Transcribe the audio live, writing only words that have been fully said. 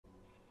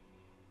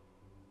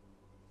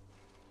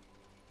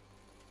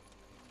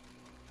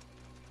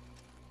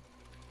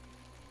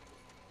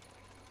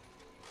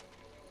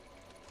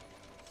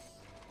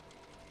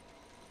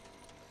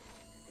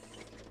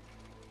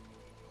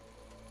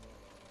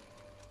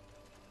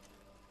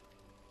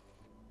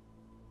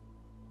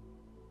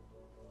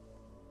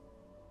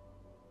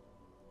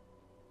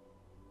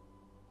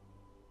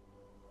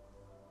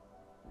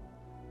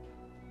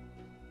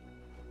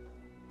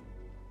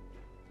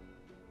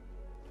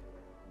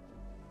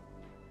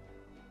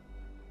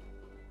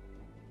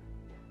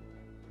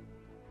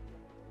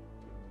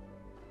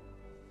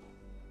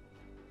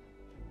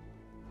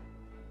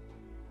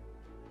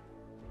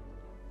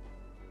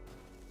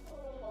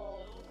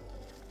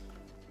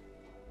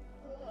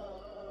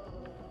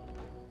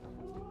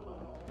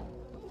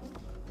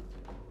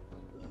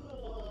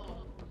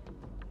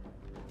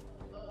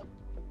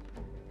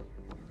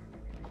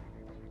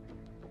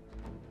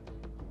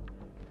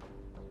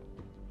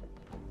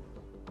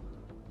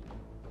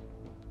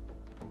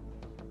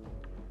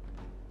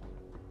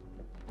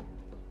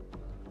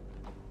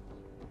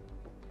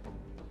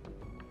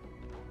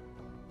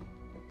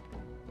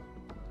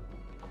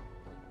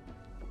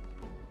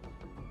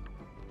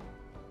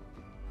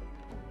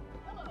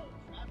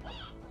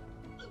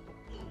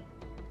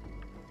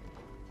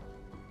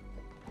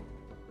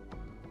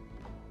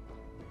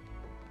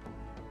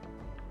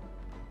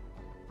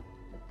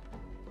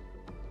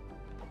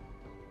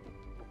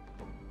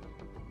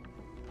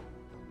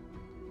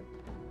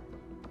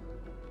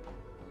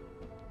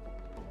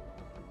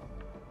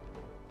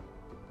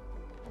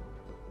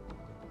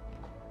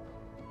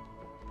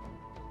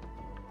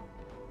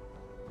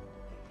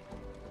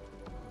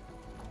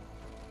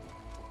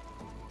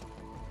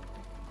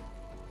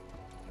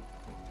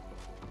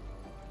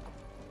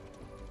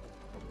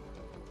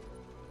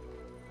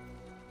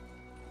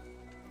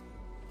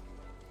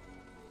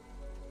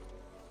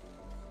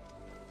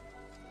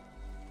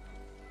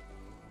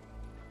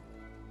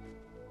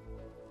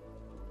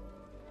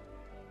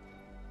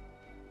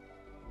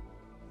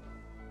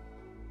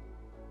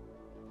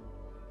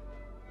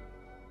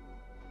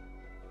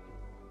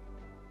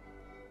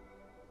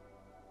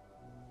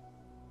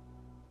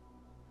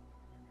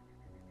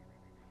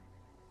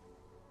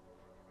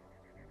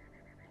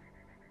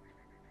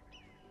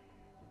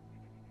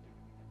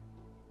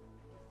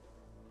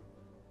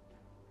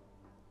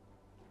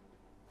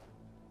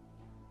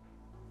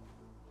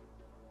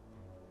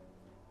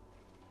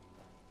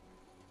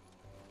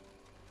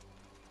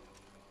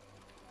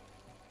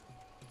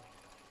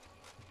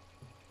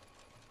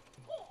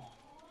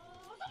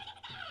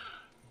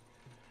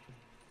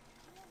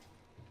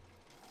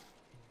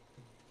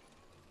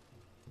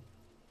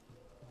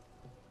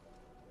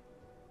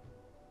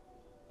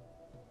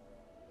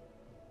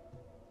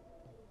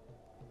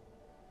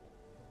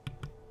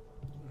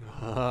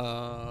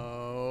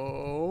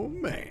Oh,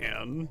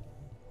 man.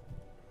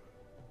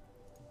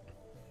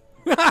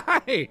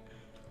 Hi!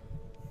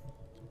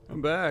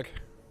 I'm back.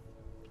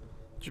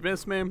 Did you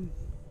miss me?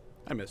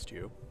 I missed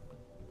you.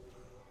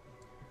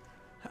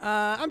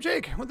 I'm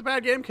Jake with the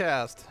Bad Game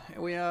Cast.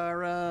 We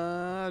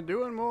are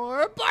doing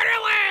more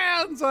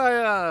Borderlands!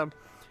 I'm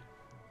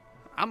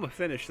gonna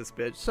finish this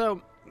bitch.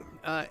 So,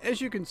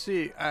 as you can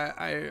see,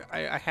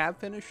 I have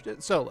finished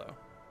it solo.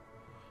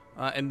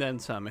 And then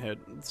some. I hit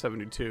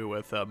 72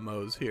 with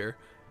Moe's here.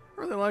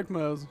 I really like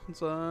Moe's. It's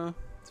fun.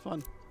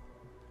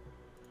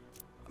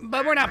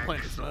 But we're not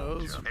playing as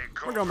Moe's.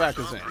 We're going back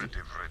as in.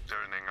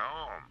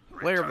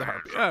 Lair of the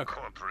Harpy. Okay.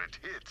 Corporate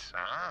hits,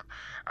 huh?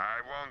 I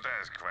won't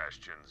ask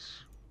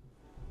questions.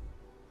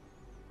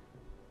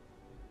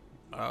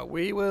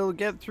 We will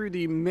get through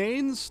the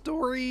main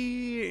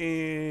story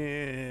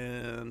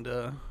and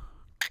I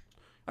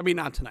mean,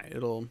 not tonight.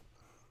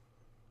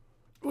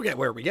 We'll get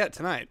where we get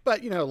tonight.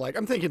 But, you know, like,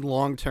 I'm thinking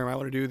long term, I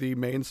want to do the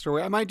main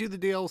story. I might do the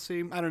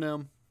DLC. I don't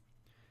know.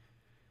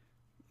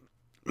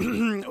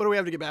 What do we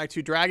have to get back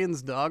to?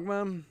 Dragon's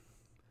Dogma?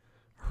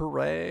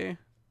 Hooray.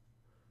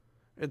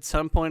 At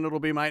some point, it'll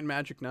be Might and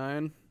Magic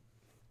 9.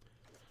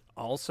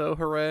 Also,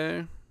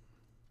 hooray.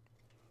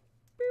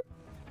 Beep.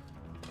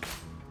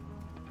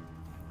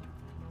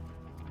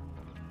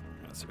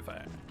 Let's see if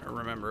I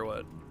remember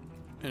what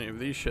any of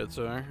these shits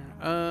are.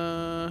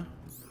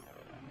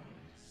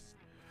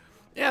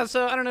 Yeah,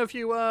 so I don't know if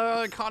you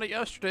caught it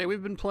yesterday.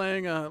 We've been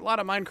playing a lot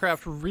of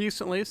Minecraft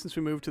recently since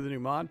we moved to the new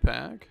mod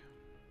pack.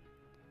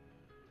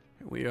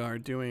 We are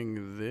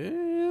doing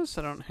this.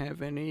 I don't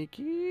have any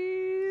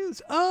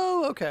keys.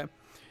 Oh, okay.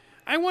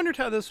 I wondered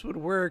how this would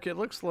work. It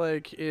looks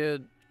like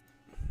it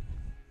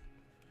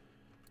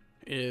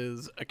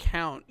is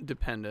account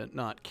dependent,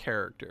 not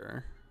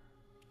character.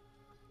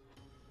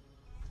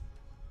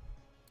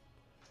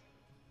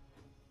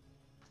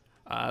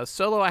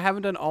 Solo, I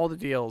haven't done all the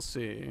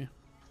DLC.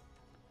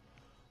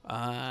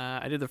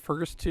 I did the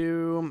first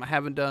two. I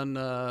haven't done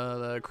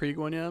the Krieg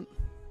one yet.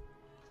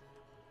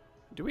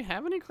 Do we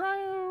have any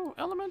cryo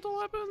elemental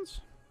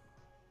weapons?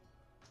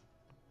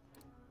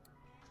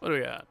 What do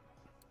we got?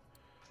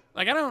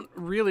 Like, I don't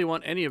really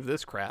want any of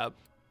this crap.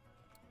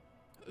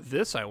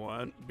 This I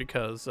want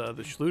because the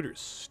Schluter's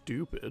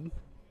stupid.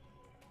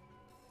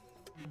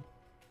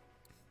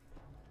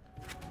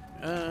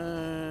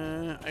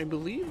 I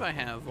believe I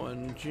have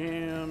one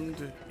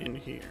jammed in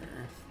here.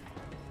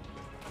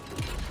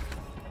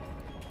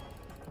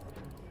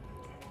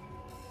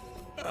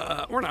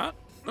 We're not.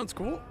 That's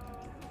cool.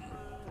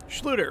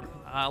 Schluter.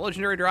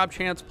 Legendary drop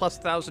chance plus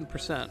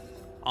 1,000%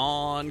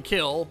 on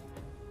kill.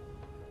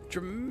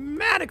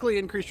 Dramatically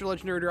increase your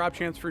legendary drop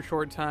chance for a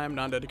short time.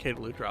 Non-dedicated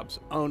loot drops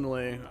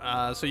only.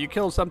 So you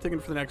kill something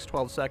and for the next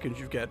 12 seconds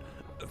you get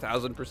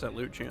 1,000%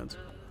 loot chance.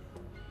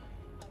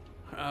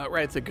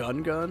 Right, it's a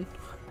gun.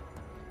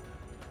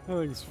 I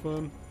think it's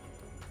fun.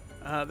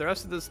 The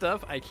rest of this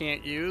stuff I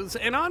can't use.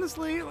 And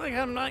honestly, like,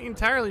 I'm not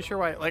entirely sure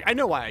why. Like, I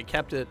know why I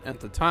kept it at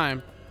the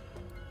time.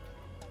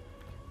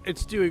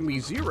 It's doing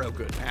me zero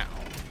good now.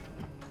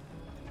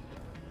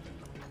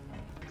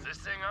 Is this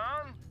thing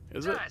on?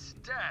 Is it?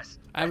 Test.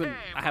 I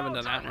haven't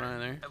done that one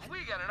either. Have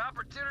we got an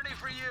opportunity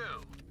for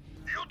you?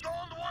 You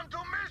don't want to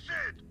miss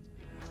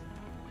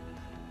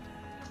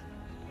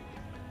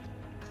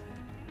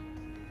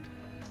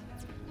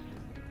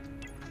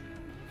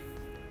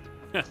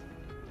it.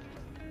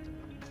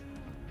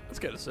 Let's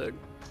get a sig.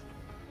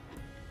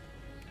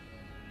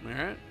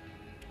 Alright.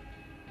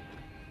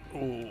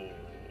 Ooh,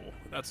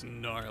 that's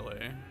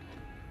gnarly.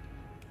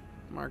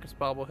 Marcus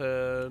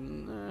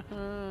bobblehead.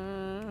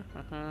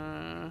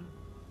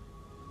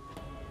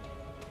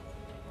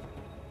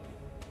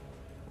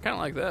 Kind of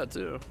like that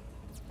too.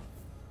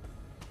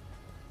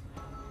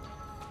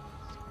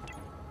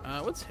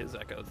 What's his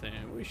echo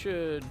thing? We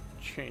should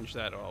change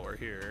that while we're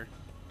here.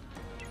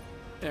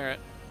 Alright.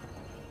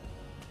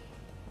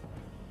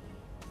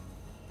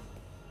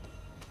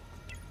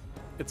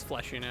 It's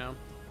fleshy now.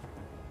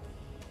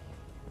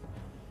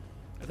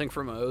 I think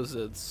for Moe's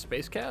it's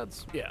Space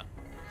Cats? Yeah.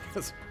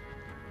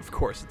 Of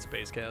course it's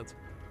Space Cats.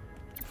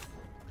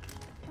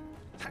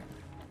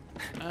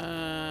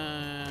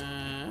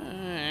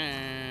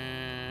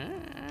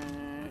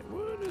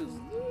 What is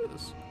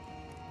this?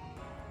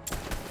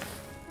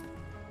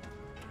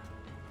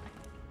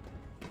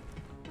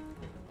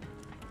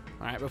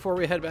 Alright, before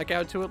we head back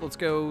out to it, let's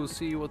go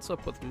see what's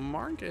up with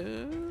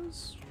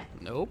Marcus.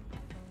 Nope.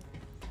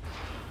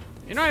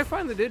 You know, I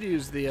finally did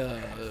use the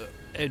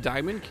a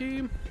diamond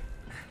key.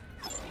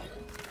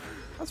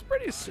 That's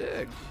pretty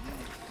sick.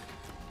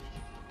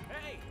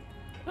 Hey.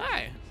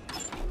 Hi.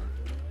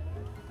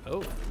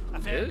 Oh,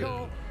 There you ew.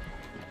 go.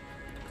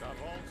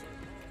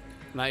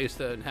 Not used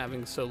to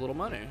having so little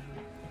money.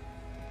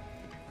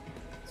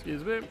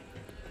 Excuse me.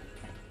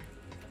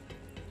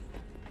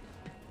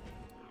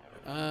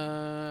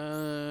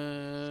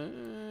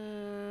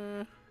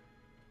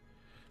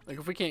 Like,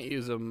 if we can't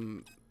use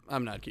them,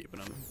 I'm not keeping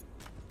them.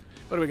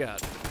 What do we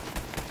got?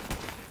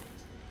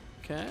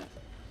 Okay.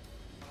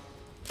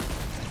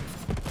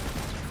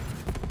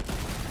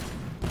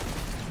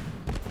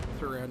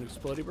 around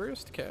explodey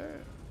burst. Okay.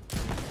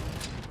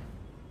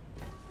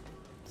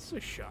 This is a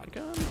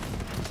shotgun.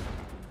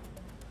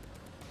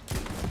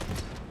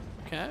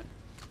 Okay.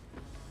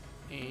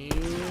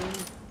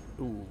 And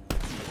ooh,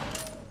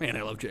 man,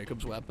 I love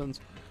Jacob's weapons.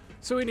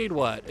 So we need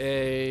what?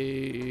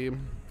 A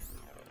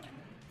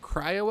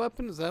cryo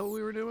weapon? Is that what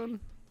we were doing?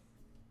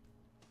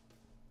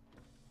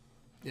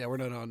 Yeah, we're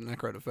not on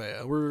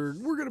Necrotophaea. We're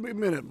gonna be a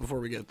minute before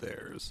we get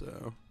there,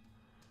 so.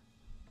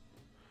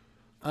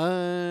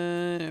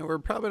 We're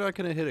probably not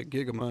gonna hit a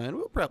Gigamine.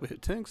 We'll probably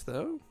hit Tinks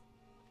though.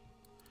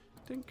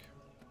 Tink.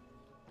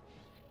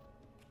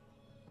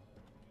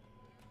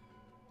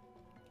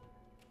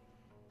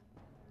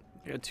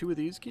 I got 2 of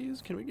these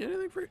keys. Can we get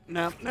anything for it?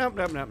 No, no,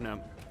 no, no, no.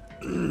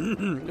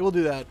 We'll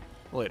do that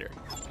later.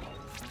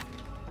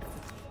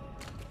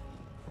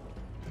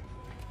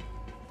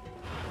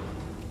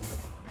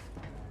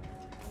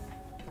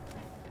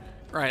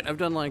 Right, I've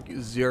done like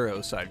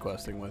 0 side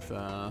questing with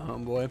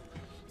Homeboy.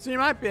 So you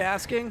might be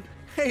asking,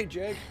 hey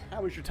Jake,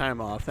 how was your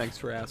time off? Thanks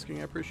for asking,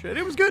 I appreciate it.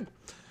 It was good.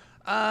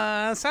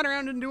 Sat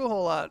around, didn't do a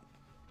whole lot.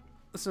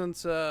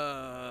 Since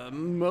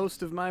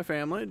most of my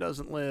family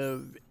doesn't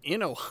live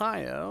in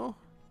Ohio,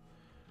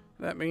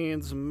 that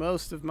means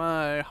most of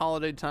my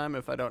holiday time,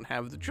 if I don't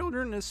have the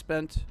children, is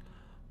spent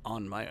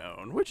on my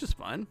own, which is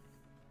fine.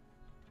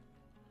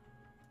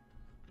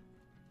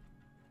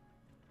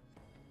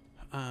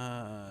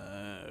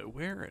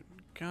 Where at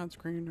God's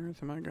green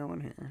earth am I going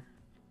here?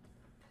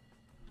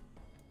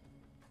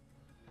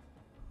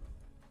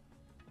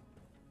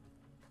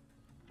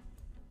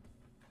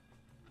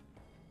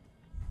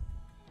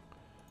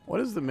 What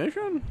is the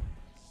mission?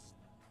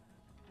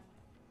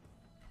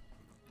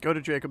 Go to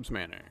Jacob's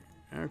Manor.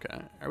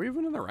 Okay. Are we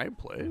even in the right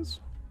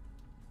place?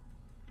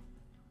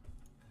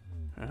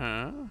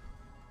 Uh-huh.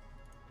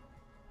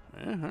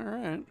 Yeah,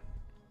 alright.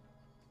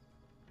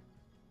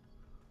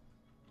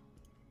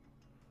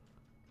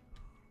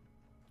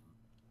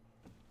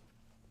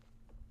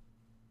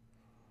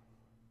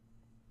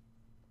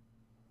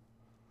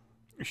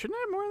 Shouldn't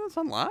I have more that's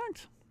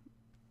unlocked?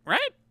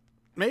 Right?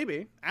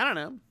 Maybe. I don't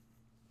know.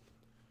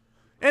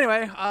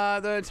 Anyway,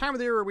 the time of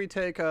the year where we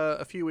take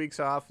a few weeks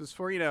off is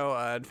for, you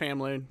know,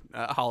 family,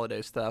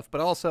 holiday stuff, but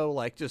also,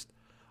 like, just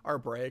our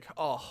break.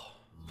 Oh.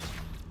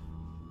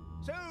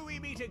 So we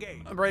meet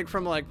again. A break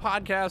from, like,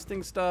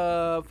 podcasting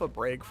stuff, a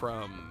break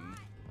from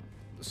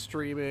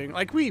streaming.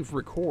 Like, we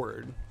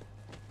record,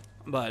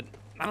 but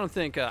I don't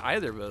think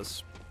either of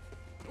us,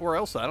 or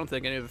else I don't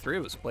think any of the 3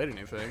 of us played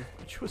anything,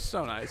 which was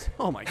so nice.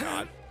 Oh, my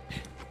God.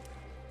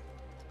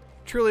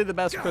 Truly the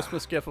best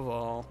Christmas gift of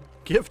all.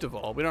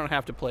 We don't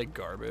have to play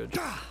garbage.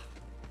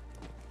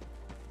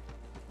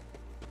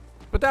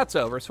 But that's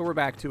over, so we're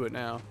back to it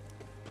now.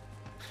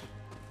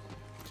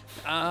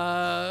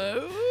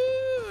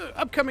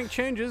 Upcoming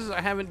changes.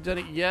 I haven't done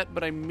it yet,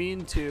 but I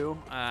mean to.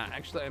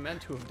 Actually, I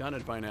meant to have done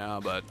it by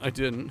now, but I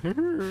didn't.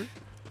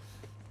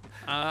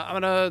 I'm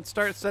gonna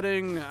start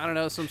setting, I don't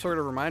know, some sort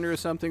of reminder or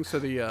something so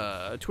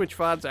the Twitch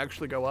VODs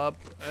actually go up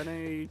at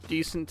a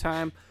decent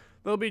time.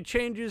 There'll be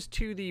changes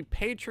to the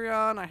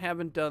Patreon. I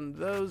haven't done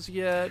those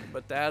yet,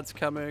 but that's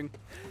coming.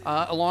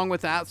 Along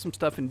with that, some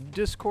stuff in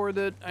Discord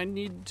that I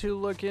need to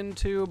look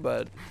into,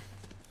 but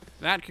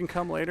that can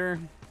come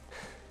later.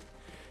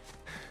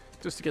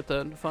 Just to get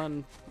the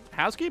fun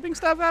housekeeping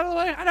stuff out of the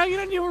way. I know you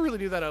don't really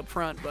do that up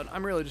front, but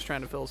I'm really just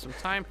trying to fill some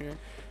time here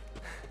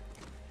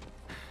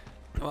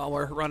while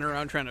we're running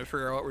around trying to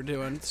figure out what we're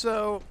doing.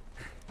 So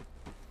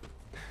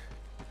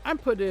I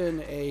put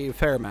in a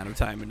fair amount of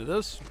time into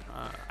this.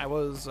 I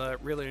was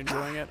really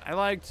enjoying it. I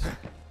liked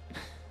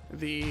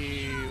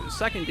the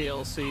second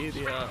DLC,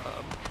 the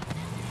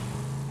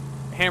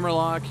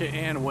Hammerlock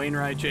and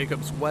Wainwright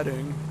Jacob's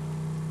wedding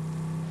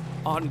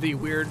on the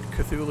weird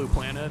Cthulhu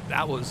planet.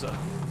 That was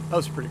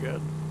pretty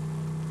good.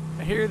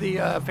 I hear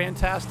the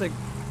fantastic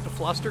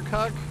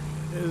Flustercuck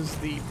is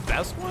the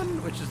best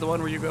one, which is the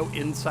one where you go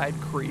inside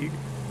Krieg,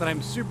 that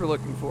I'm super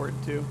looking forward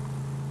to.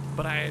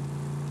 But I,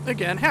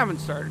 again, haven't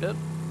started it.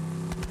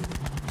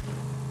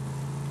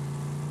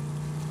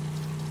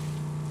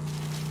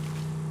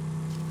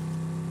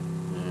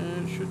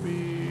 It should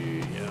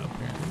be, yeah, up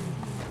here.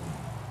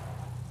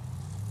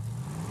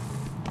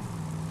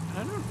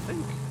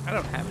 I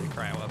don't have any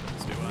cryo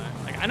weapons, do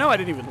I? Like, I know I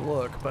didn't even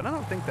look, but I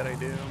don't think that I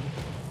do.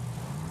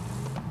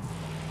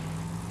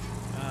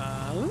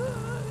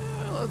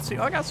 Let's see.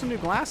 Oh, I got some new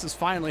glasses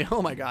finally. Oh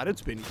my god,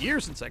 it's been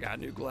years since I got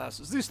new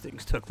glasses. These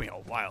things took me a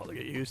while to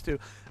get used to.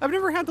 I've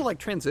never had the like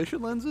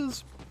transition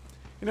lenses,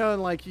 you know,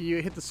 and like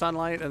you hit the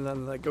sunlight and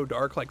then they go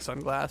dark like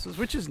sunglasses,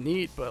 which is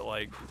neat, but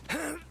like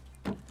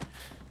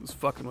it's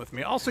fucking with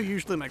me. Also,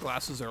 usually my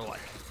glasses are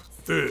like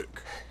thick.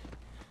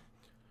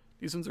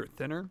 These ones are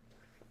thinner,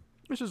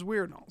 which is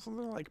weird. Also,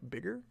 they're like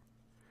bigger.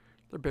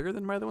 They're bigger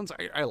than my other ones.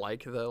 I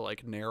like the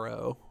like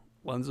narrow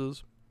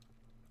lenses.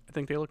 I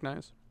think they look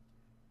nice.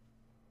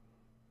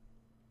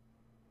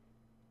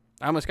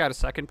 I almost got a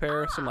second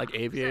pair, some like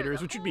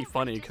aviators, which would be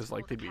funny because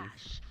like they'd be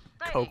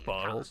Coke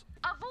bottles.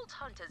 A Vault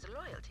Hunter's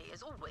loyalty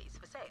is always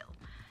for sale.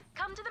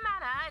 Come to the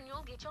manor and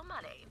you'll get your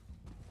money.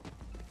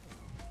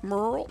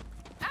 Merle.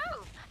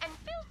 Oh, and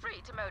feel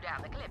free to mow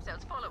down the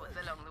Calypso's followers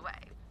along the way.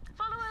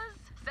 Followers,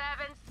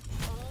 servants,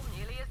 all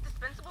nearly as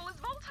dispensable as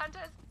Vault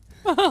Hunters.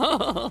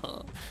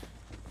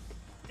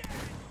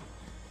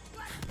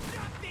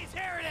 These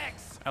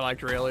heretics! I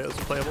liked Aurelia as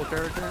a playable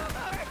character.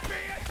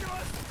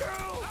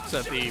 Is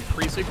that the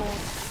pre-sequel?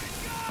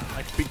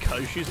 Like,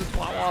 because she's a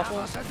twat waffle?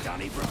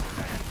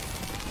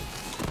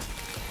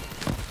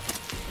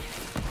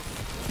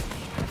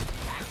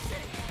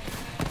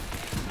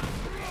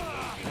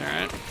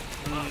 Alright.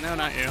 No,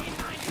 not you.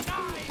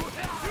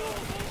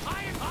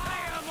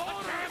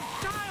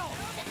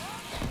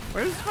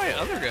 Where's my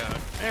other guy?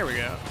 There we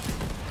go.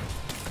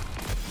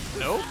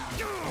 Nope.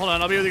 Hold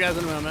on, I'll be with you guys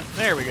in a moment.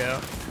 There we go.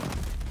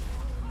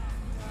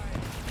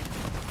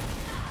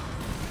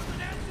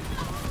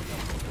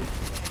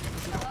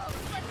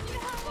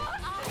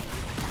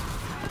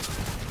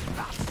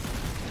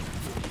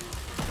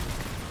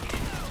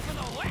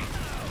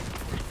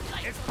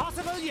 It's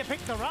possible you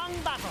picked the wrong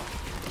battle.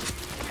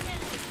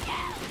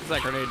 What's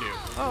that grenade do?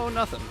 Oh,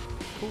 nothing.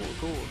 Cool,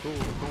 cool,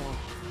 cool, cool.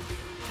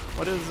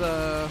 What is,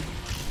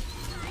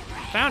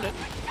 Found it.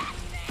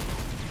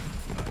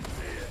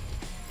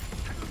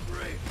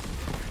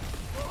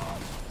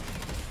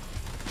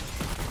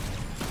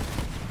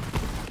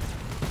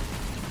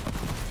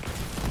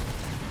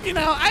 You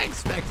know, I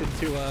expected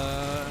to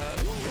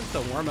get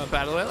the warm up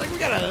out of the way. Like we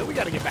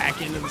gotta get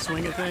back into the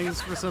swing of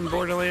things for some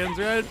Borderlands,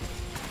 right?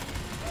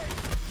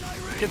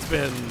 It's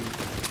been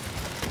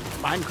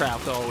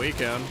Minecraft all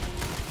weekend.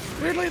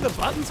 Weirdly, the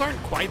buttons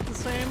aren't quite the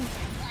same.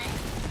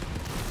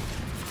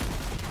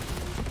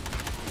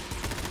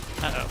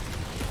 Uh-oh.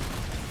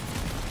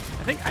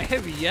 I think I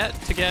have yet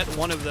to get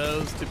one of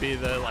those to be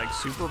the, like,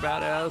 super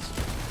badass.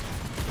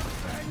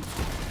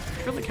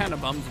 It really kind of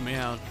bums me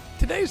out.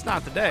 Today's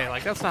not the day.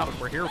 Like, that's not what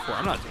we're here for.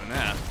 I'm not doing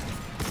that.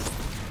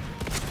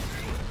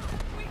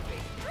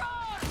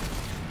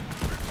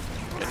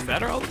 Getting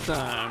better all the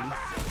time.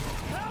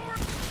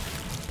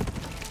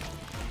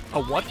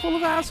 A what full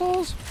of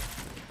assholes?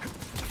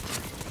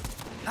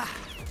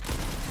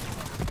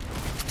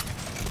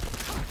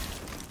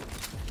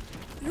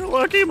 You're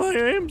lucky my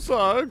aim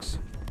sucks.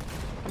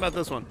 How about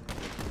this one?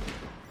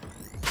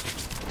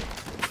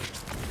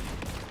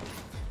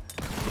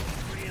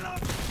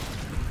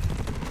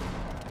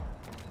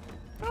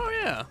 Oh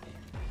yeah.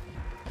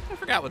 I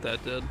forgot what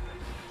that did.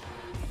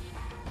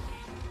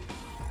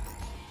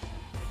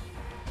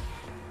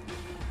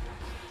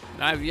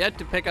 I've yet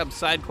to pick up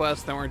side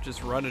quests that weren't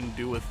just run and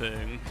do a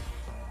thing.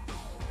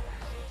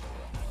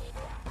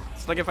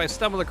 It's like if I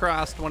stumble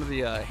across one of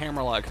the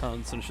hammerlock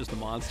hunts and it's just a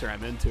monster,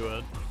 I'm into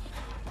it.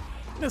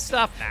 This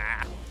stuff,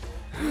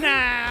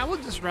 nah,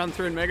 we'll just run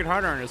through and make it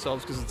harder on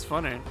ourselves because it's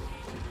funny.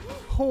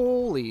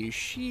 Holy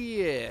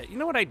shit. You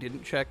know what I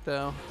didn't check,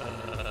 though?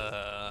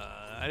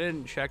 I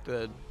didn't check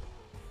the...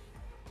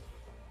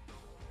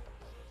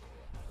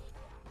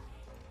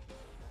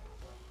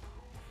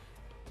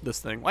 This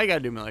thing. Why you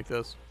gotta do me like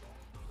this?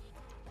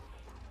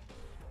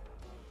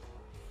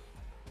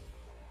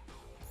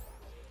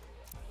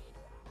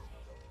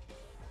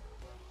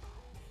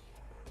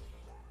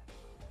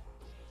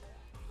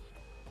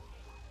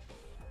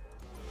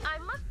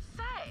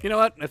 You know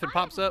what? If it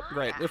pops up,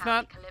 great. If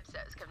not,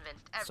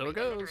 so it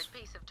goes.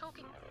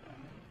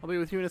 I'll be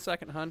with you in a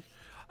second, hon.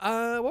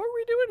 What were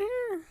we doing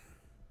here?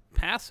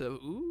 Passive.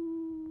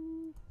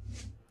 Ooh.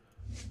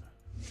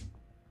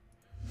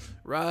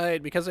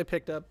 Right, because I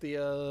picked up the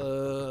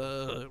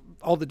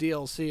all the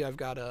DLC, I've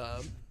got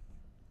a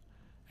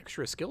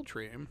extra skill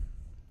tree,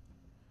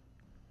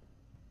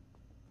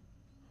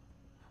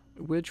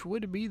 which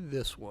would be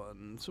this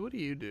one. So what do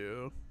you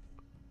do?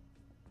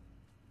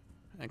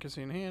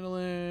 Accuracy and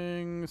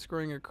handling,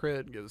 scoring a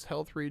crit gives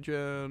health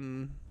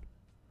regen,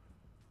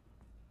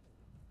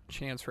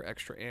 chance for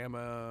extra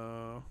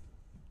ammo.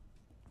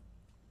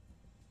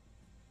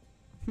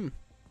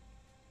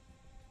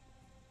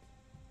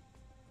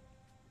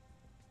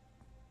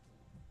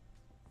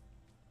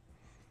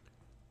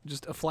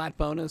 Just a flat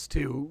bonus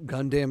to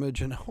gun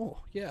damage and oh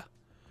yeah.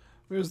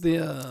 Where's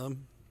the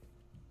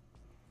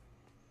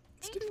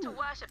Needs to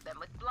worship them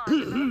with blind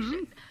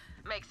devotion.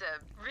 Makes a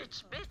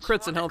rich bitch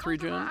crits and health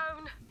regen.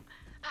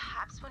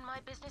 Perhaps when my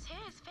business here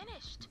is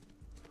finished.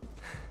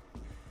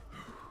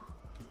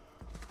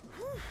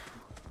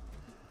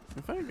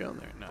 If I go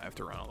there, no, I have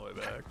to run all the way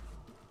back.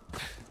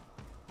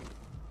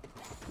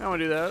 I want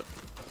to do that.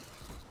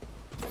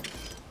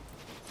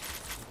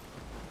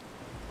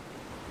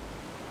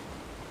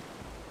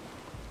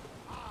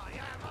 I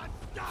am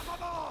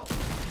unstoppable!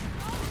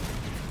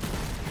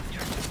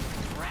 You're just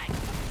right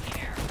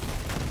here.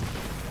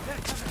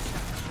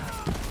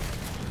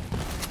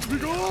 Be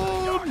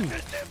gone!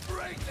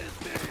 Embraces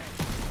me!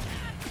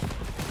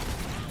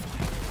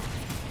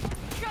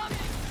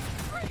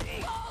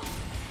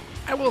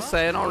 I will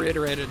say, and I'll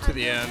reiterate it to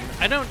the end,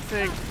 I don't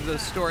think the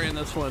story in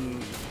this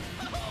one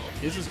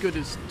is as good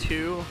as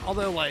 2,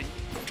 although, like,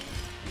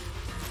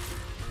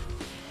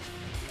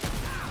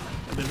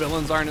 the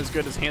villains aren't as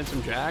good as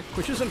Handsome Jack,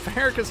 which isn't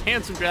fair because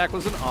Handsome Jack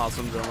was an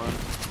awesome villain.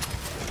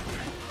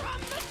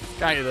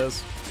 Got you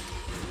this.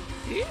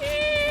 Yee!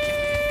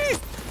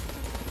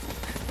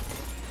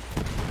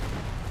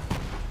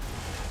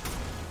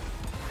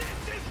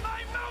 This is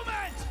my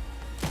moment!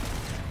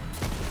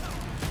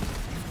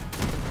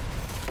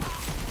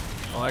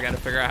 Oh, I gotta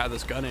figure out how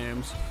this gun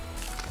aims.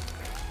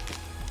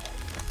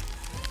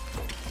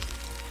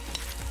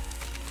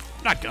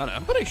 Not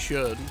gonna, but I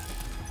should.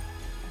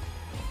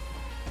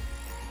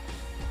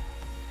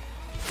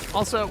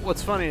 Also,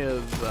 what's funny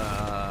is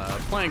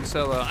playing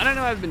solo. I don't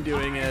know. I've been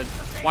doing it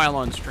while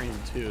on stream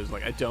too. Is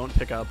like I don't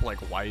pick up like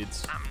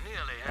whites,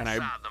 and I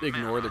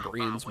ignore the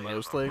greens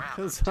mostly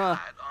because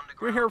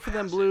we're here for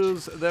them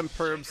blues, them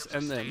purps,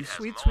 and them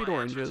sweet, sweet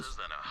oranges.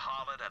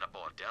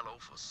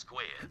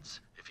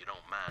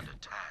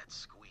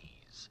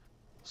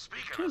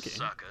 Speaking of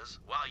suckers,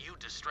 while you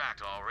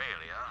distract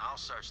Aurelia, I'll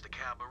search the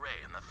cabaret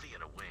in the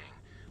theater wing.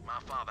 My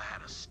father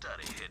had a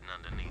study hidden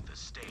underneath the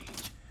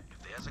stage.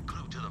 If there's a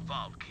clue to the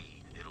vault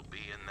key, it'll be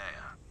in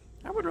there.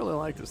 I would really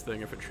like this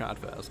thing if it shot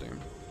faster,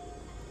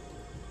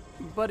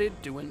 but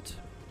it doesn't.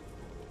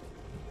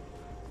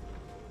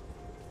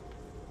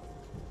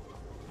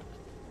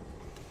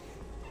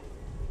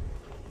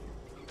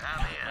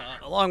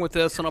 Along with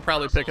this, and I'll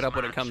probably pick it up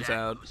when it comes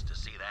out.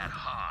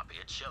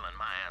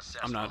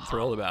 I'm not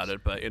thrilled about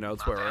it, but you know,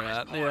 it's where we're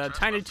at. Yeah,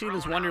 Tiny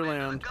Tina's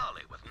Wonderland.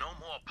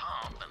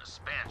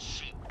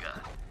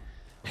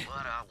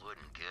 But I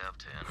wouldn't give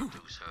to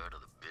introduce her to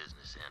the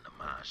business end of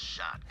my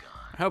shotgun.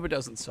 I hope it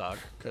doesn't suck,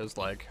 because,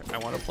 like, I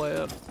want to play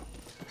it.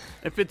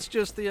 If it's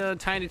just the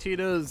Tiny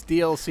Tina's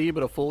DLC,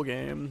 but a full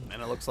game,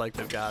 and it looks like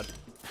they've got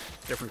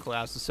different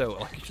classes, so,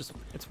 like,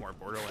 it's more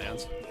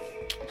Borderlands.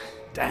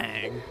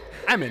 Dang.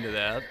 I'm into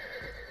that.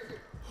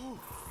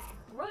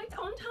 Right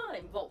on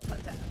time, Vault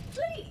Hunter.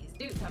 Please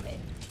do come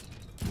in.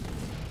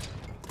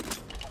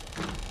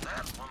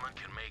 That woman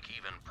can make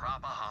even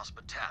proper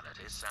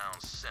hospitality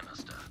sound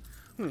sinister.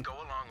 Go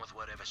along with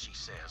whatever she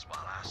says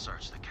while I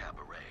search the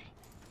cabaret.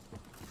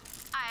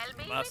 I'll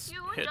be Must with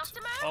you in hit just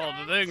a moment.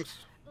 all the things.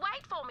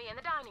 Wait for me in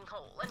the dining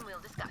hall, and we'll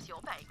discuss your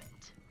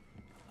payment.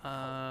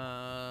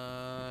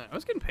 I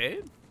was getting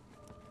paid?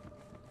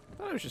 I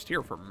thought I was just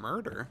here for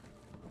murder.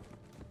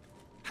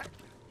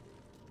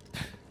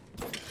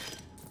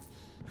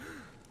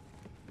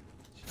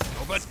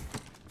 Open.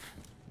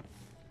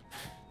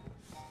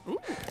 Ooh.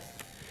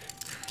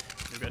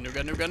 New gun, new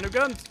gun, new gun, new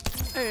guns.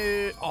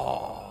 Hey.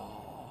 Oh.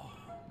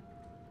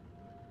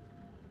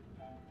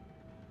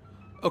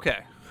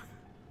 Okay.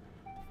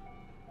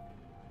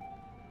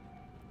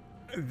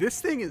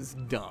 This thing is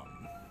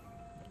dumb.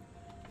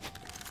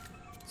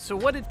 So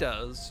what it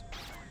does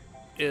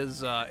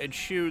is it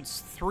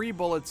shoots 3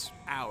 bullets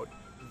out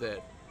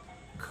that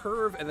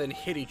curve and then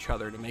hit each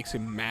other, and it makes a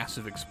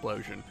massive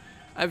explosion.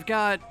 I've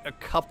got a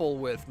couple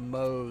with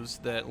Moes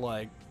that,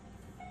 like,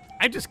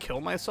 I just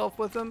kill myself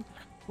with them,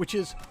 which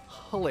is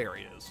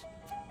hilarious.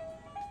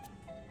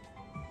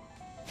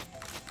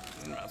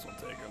 Might as well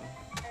take him.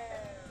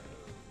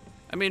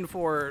 I mean,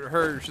 for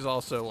her, she's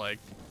also, like,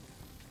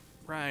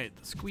 right,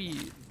 the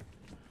squeed.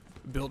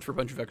 Built for a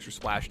bunch of extra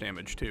splash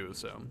damage, too,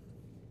 so.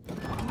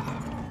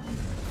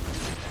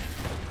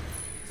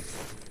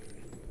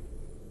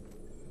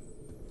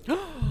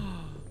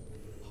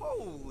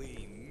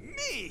 Holy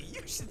me!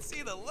 You should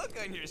see the look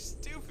on your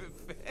stupid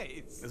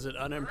face. Is it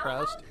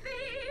unimpressed? Wrong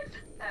thief,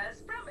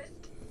 as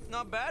promised.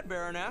 Not bad,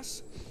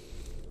 Baroness.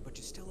 But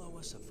you still owe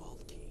us a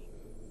vault key.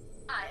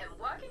 I am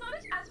working on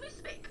it as we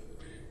speak.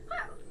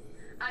 Well,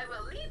 I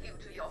will leave you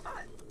to your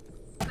fun.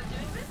 Good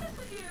doing business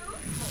with you,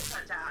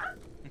 Vault Hunter.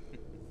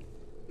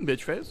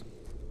 Bitch face.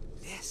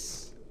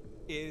 This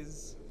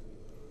is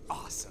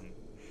awesome.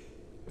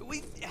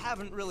 We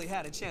haven't really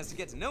had a chance to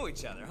get to know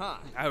each other, huh?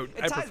 I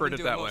preferred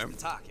it that way. Most of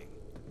the talking.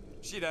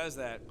 She does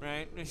that,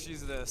 right?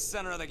 She's the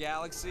center of the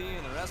galaxy,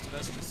 and the rest of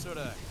us just sort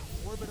of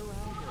orbit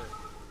around her.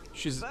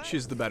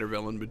 She's the better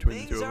villain between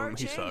the two of them.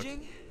 He sucks.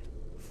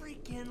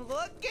 Freaking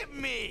look at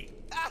me!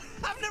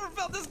 I've never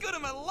felt this good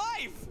in my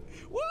life.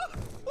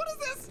 What is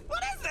this?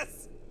 What is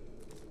this?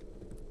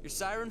 Your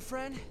siren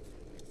friend?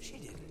 She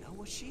didn't know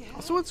what she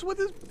had. So what's with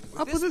this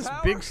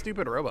power, big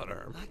stupid robot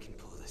arm? I can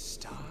pull the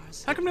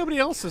stars. How come nobody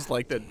else has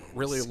like that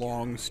really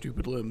long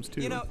stupid limbs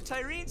too? You know,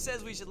 Tyreen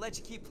says we should let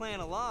you keep playing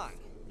along.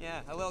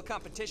 Yeah, a little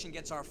competition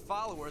gets our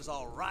followers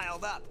all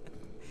riled up.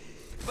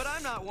 But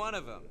I'm not one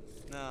of them.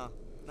 No,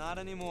 not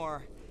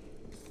anymore.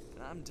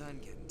 I'm done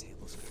getting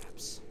table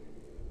scraps.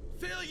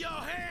 Fill your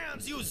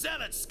hands, you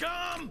zealot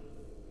scum!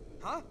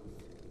 Huh?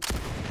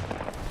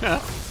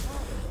 Yeah.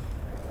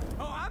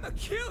 Oh, I'ma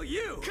kill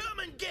you! Come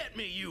and get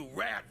me, you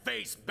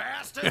rat-faced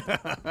bastard!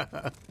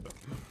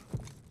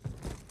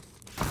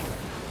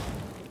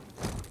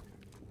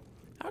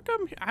 How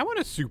come I want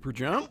a super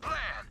jump?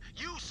 Plan.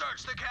 You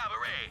search the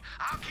cabaret.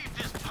 I'll keep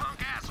this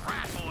punk-ass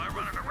rat boy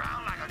running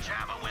around like a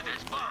jabber with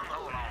his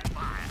bunghole on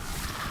fire.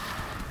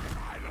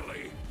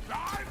 Finally,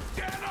 I'm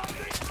dead on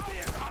this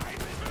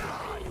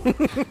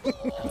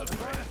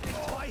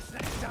twice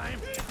next time.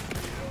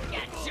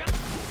 Getcha!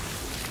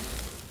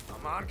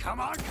 Come on, come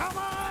on, come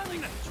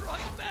on! Try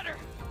better.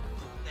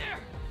 There.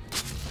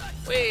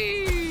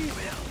 Whee!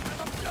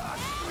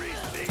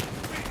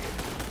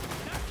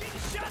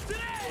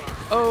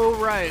 Oh,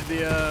 right.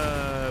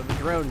 The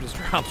drone just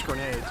drops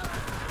grenades.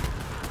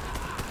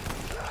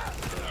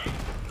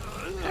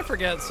 I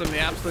forget some of the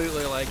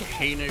absolutely, like,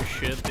 heinous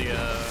shit the,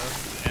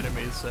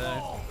 enemies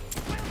say.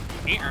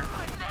 Here.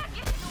 They're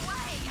getting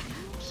away!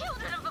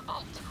 Children of the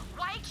Vault,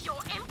 wake your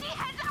empty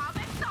heads up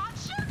and start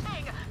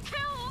shooting!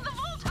 Kill the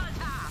Vault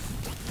Hunter!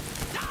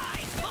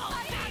 Die, Vault!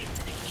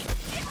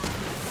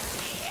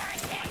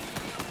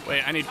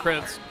 Wait, I need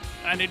crits.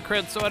 I need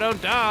crits so I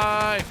don't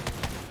die.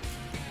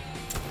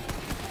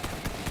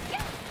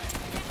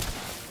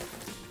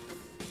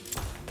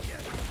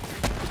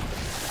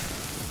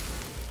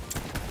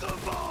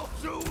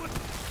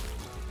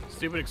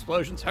 Stupid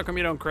explosions. How come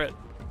you don't crit?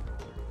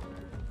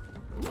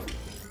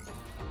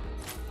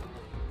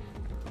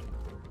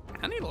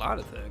 I need a lot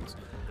of things.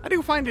 I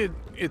do find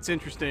it's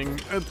interesting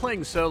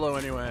playing solo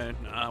anyway.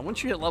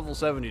 Once you hit level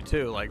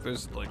 72, like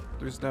there's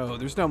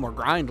no more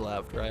grind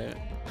left, right?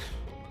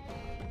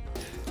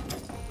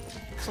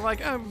 So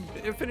like I'm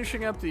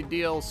finishing up the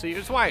DLC.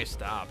 It's why I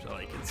stopped.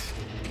 Like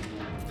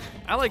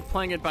I like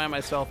playing it by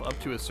myself up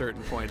to a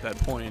certain point. That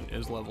point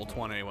is level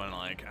 20 when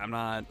like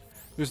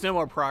there's no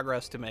more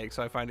progress to make,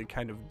 so I find it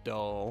kind of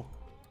dull.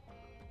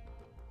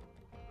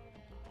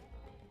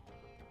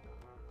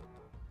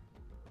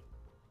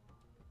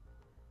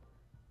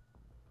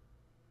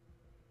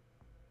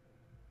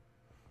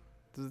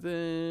 Does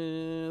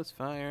this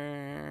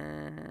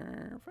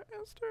fire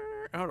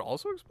faster? Oh, it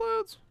also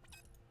explodes?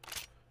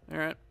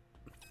 Alright.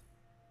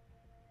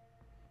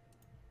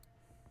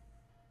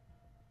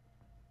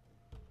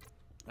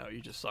 Oh,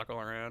 you just suckle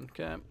around.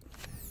 Okay.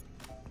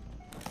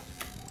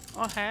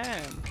 Oh, hey.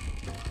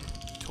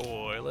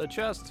 Toilet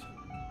chest.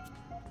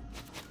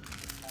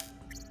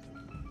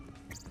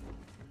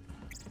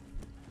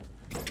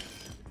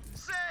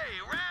 Say,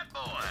 rat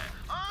boy,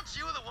 aren't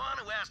you the one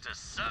who has to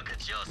suck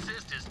at your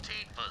sister's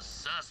teat for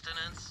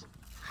sustenance?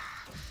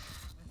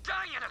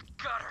 Die in a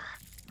gutter!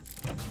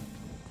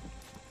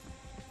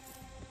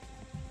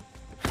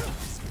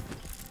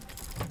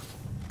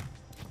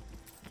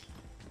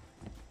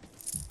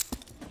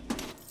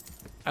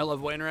 I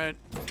love Wainwright.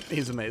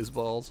 He's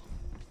amazeballs.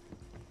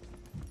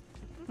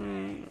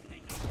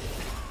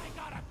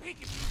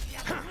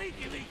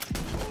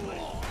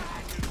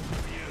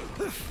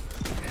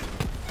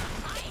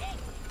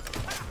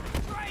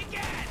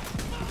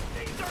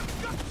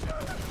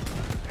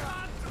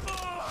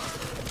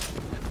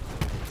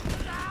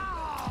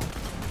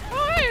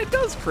 Oh, hey, it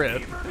does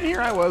crit. Here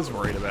I was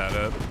worried about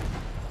it.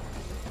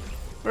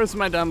 Where's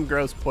my dumb,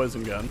 gross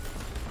poison gun?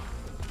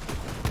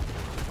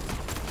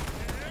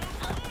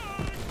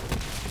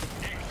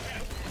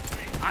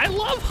 I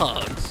love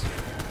hugs.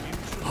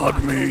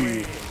 Hug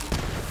me.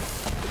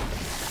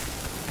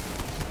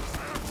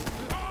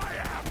 I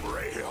am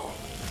real.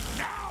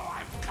 Now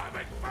I'm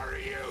coming for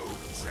you,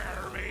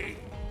 Jeremy.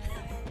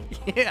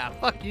 Yeah,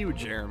 fuck you,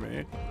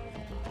 Jeremy.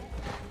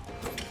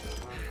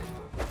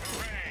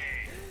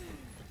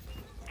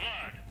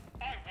 Blood.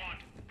 I want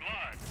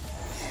blood.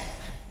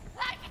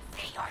 I can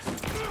see your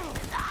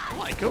stupid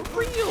Like a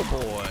real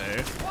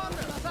boy.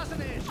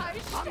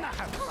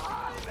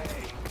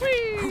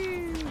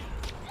 Whee!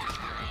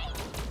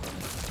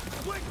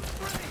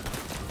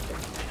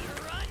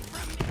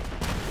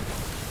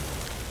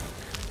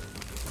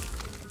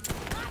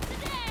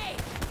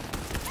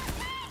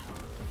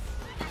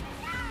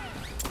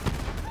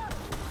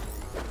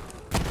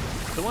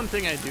 The one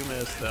thing I do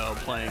miss, though,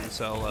 playing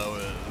solo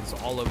is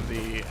all of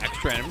the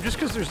extra enemies, just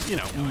because there's, you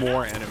know,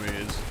 more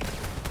enemies.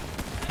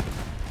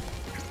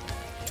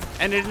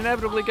 And it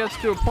inevitably gets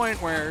to a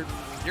point where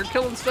you're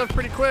killing stuff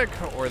pretty quick,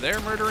 or they're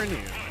murdering you.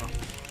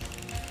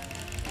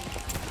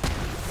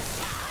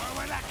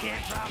 Where that came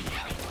from?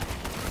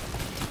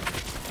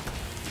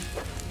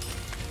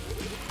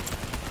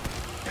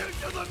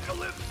 Into the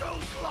Calypso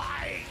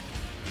slide.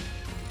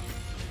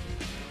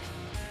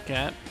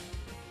 Cat.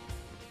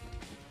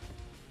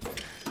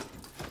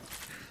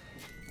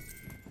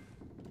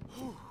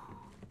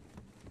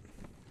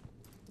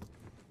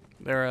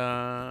 They're,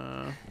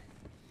 I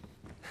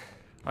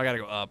gotta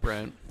go up,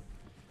 right?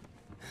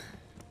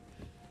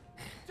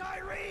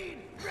 Tyrene!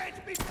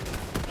 Grant me.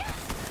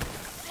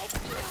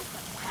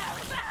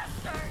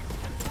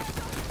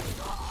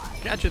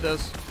 Gotcha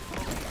this.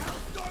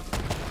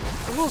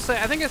 I will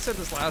say, I think I said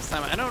this last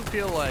time, I don't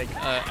feel like,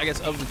 I guess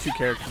of the two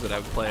characters that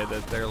I've played,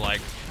 that they're like,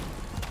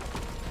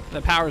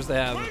 the powers they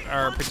have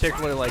are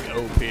particularly like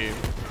OP.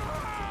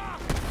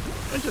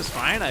 Which is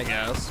fine, I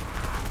guess.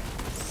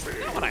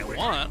 Not what I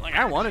want. Like,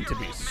 I want it to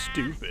be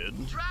stupid.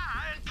 Try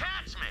and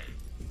catch me!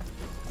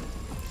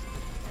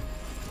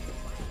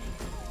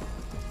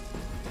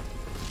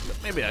 But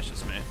maybe that's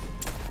just me.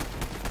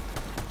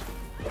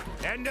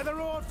 End of the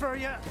road for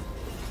you.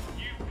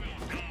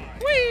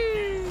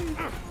 Whee!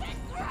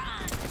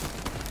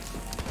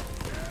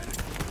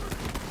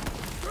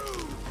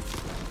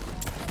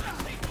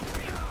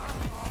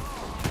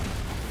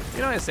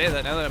 You know, I say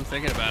that now that I'm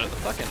thinking about it, the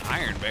fucking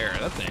Iron Bear,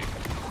 that thing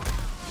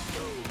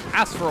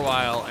lasts for a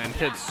while and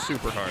hits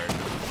super hard.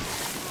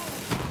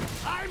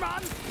 I'm on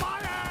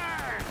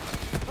fire!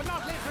 But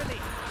not literally.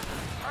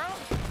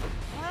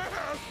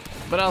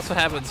 But I also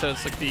have it so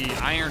it's like the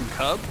Iron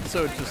Cub,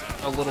 so it's just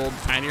a little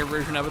tinier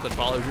version of it that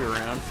follows you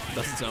around.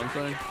 Does its own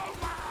thing.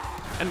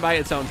 And by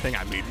its own thing,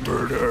 I mean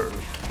murder.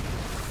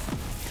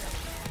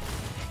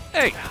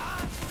 Hey!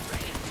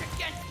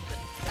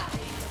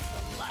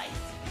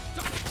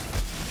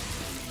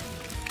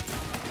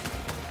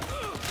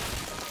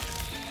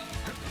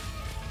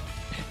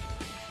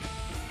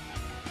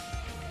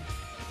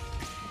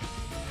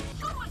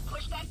 Someone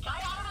pushed that guy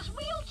out of his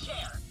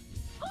wheelchair.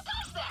 Who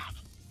does that?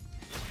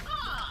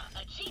 Ah,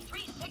 a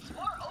G364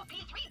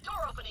 OP3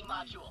 door opening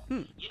module.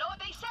 You know what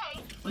they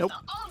say? When Nope.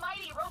 the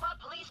almighty robot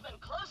policeman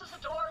closes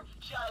the door,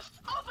 just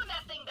open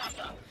that thing back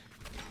up.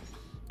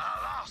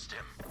 I lost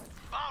him.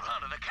 Vault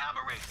Hunter, the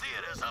Cabaret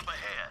Theater's up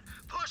ahead.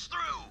 Push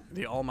through.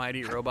 The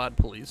almighty robot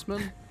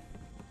policeman?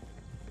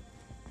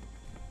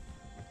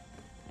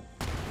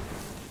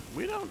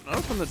 We don't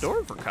open the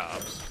door for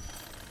cops.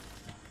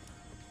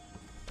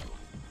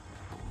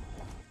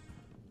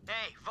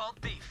 Hey, Vault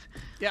Beef.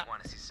 Yeah.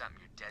 Want to see something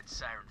your dead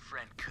siren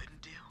friend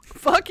couldn't do?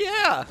 Fuck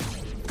yeah!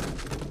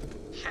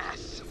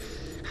 Yes.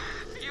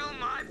 Feel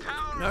my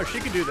power. No, she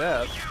could do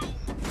that. You.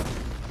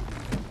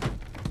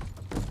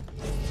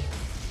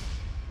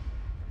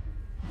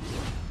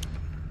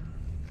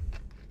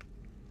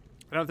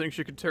 I don't think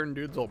she could turn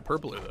dudes all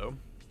purpley, though.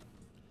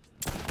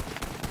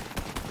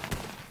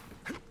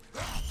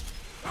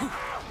 Go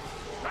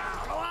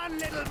on,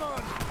 little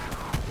bud.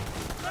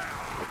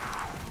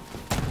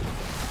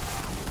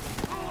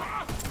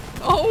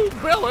 Oh,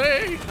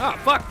 Billy! Ah,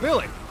 fuck,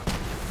 Billy!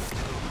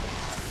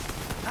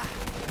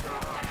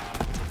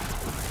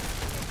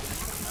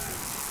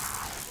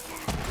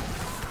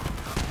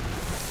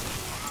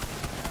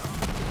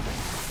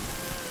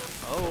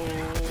 Oh,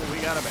 we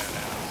got a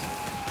badass.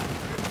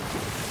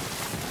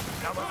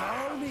 That was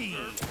all me.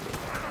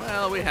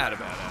 Well, we had a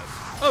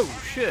badass. Oh,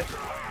 shit.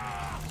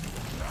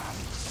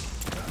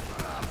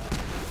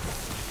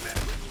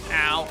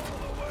 Ow.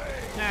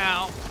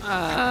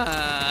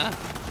 Ow.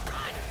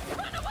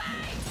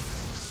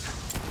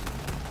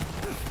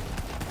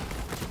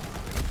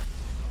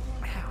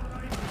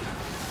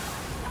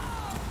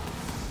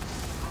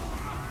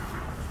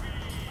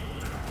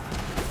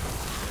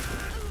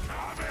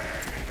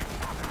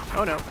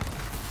 Oh no.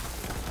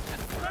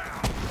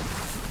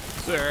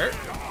 Sir.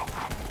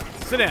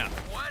 Sit down.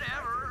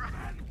 Whatever.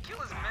 Kill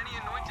as many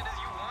anointed as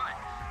you want.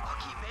 I'll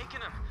keep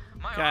making them.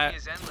 My Okay. army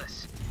is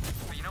endless.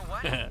 But you know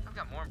what? I've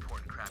got more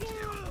important crap to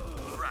do.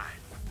 Right.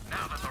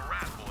 Now that the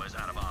rat boy's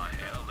out of our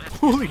hell, let's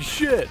Holy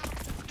shit.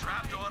 the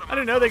trapdoor to I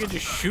didn't know they could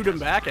just shoot him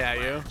back at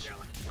you.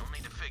 You'll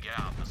need to figure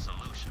out the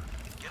solution.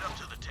 Get up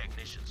to the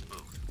technician's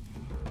booth.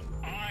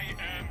 I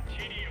am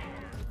Gideon.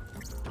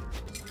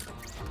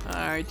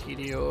 Alright,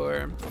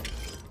 TDR.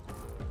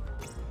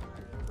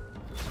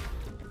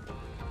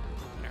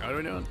 What are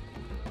we doing?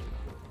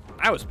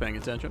 I was paying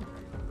attention.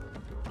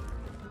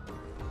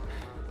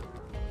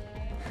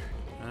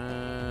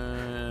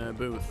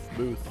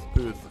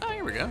 Booth. Oh,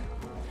 here we go.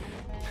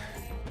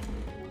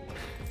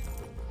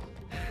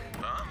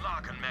 The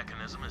unlocking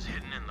mechanism is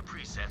hidden in the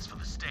presets for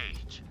the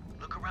stage.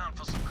 Look around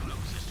for some clues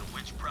as to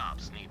which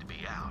props need to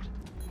be out.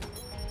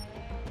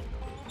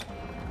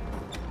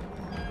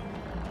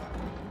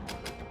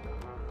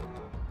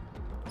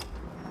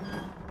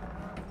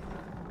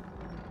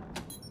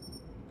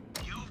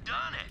 You've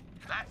done it!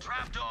 That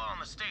trapdoor on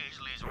the stage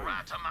leads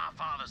right to my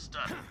father's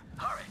study.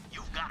 Hurry,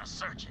 you've got to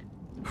search it.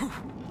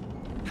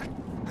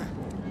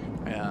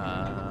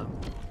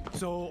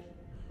 So,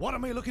 what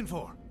am I looking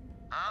for?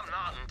 I'm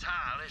not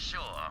entirely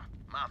sure.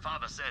 My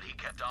father said he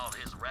kept all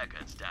his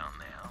records down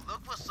there.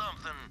 Look for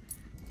something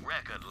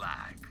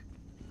record-like.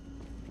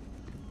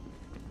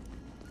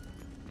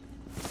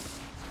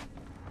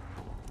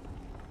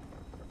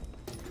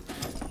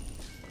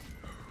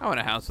 I want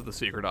a house with a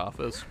secret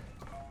office.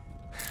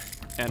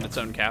 And its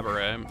own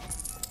cabaret.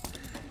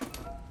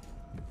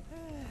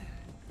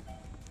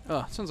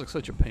 Oh, sounds like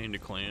such a pain to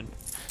clean.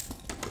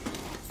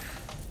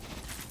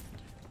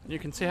 You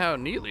can see how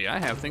neatly I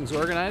have things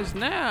organized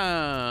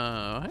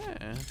now.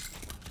 Hey.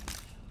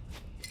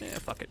 Yeah,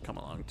 fuck it, come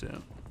along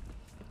too.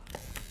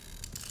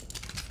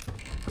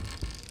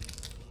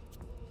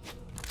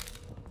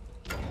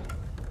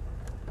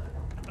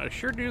 I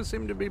sure do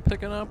seem to be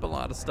picking up a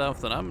lot of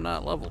stuff that I'm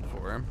not leveled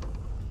for.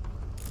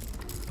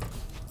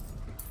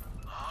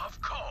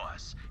 Of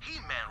course. He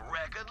meant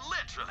record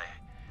literally.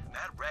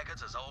 That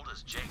record's as old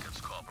as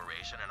Jacobs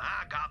Corporation, and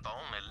I got the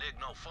only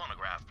Ligno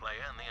phonograph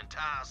player in the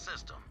entire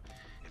system.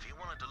 If he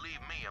wanted to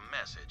leave me a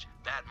message,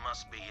 that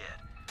must be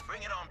it.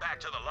 Bring it on back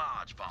to the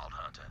lodge, Vault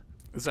Hunter.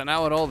 Is that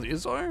not what all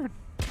these are?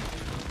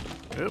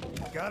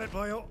 Yep. Got it,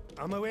 boyo.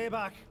 On my way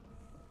back.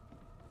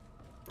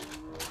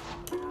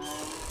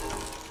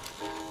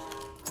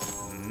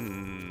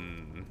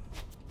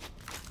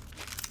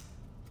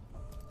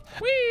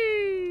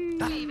 Whee!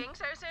 Leaving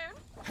so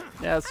soon?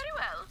 Yes, Very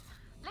well.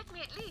 Let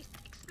me at least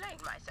explain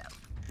myself.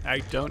 I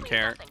don't You mean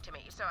care. nothing to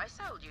me, so I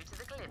sold you to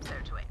the Calypso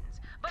twins.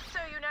 But so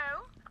you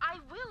know, I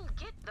will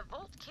get the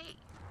vault key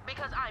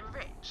because I'm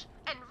rich,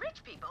 and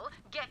rich people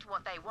get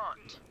what they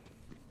want.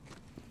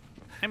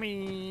 I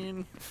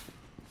mean...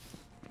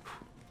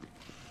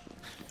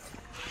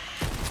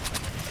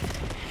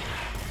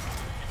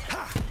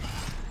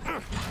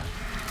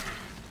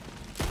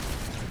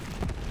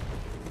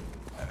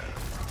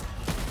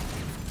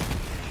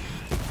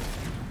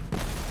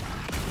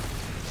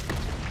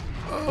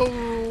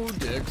 Oh,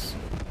 dicks.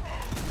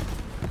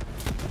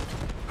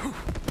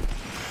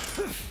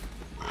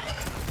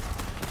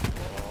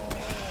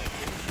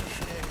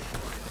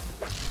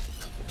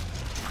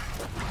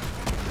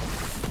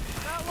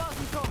 That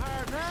wasn't so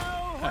hard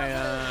now.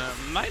 I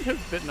might have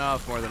bitten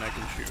off more than I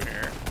can chew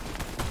here.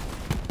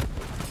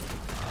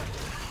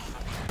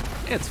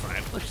 It's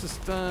fine. Let's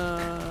just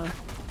other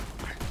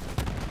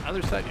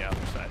side, yeah,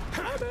 other side.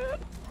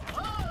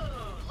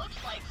 Whoa,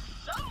 looks like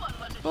someone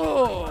was a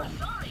Oh.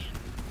 Sorry.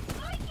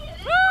 I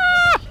get it.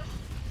 Ah!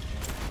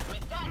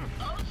 With that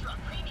ultra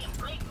premium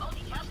grade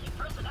multitasking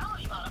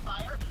personality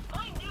modifier,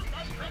 my new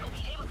best friend will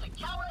be able to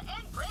cower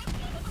and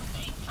grandstand at the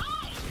same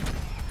time.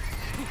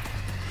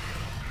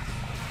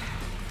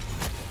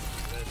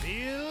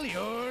 Reveal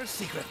your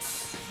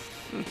secrets.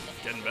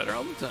 Getting better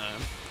all the time.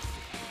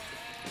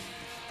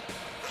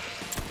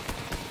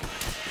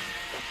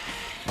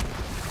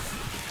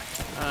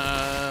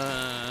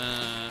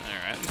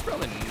 Alright, there's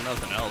probably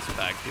nothing else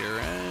back here,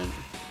 right?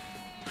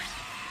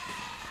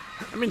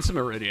 I mean, some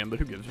iridium, but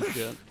who gives a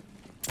shit?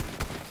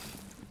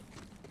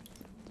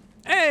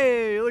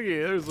 Hey, look at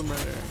you, there's some right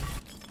there.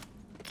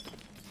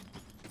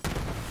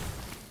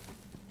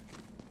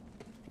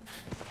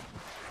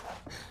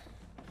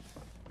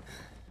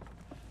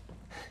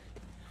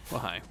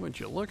 Why, would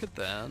you look at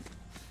that?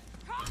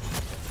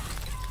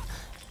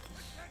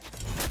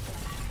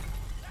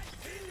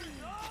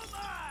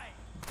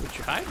 What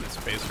you hiding,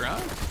 space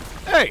rock?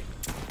 Hey!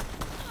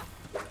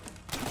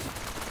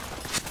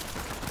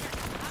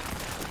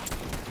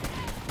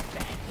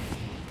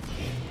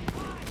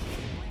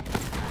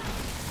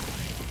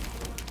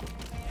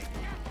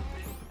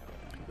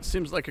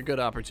 Seems like a good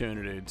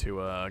opportunity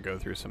to go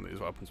through some of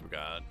these weapons we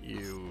got.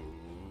 You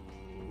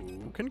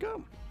can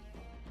go.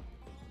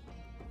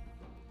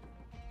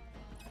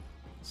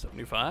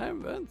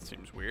 75? That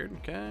seems weird.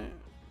 Okay.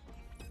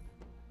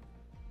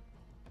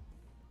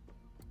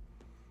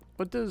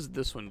 What does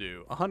this one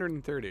do?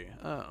 130.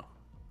 Oh.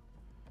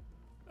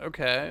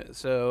 Okay,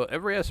 so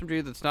every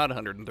SMG that's not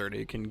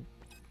 130 can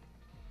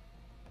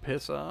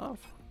piss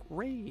off.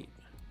 Great.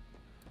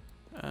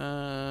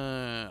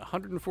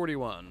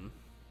 141.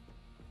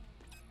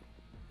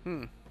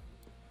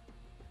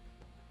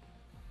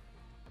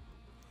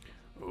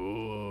 Ooh,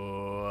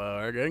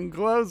 we're getting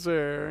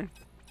closer.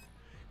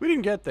 We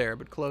didn't get there,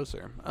 but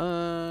closer.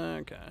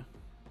 Okay.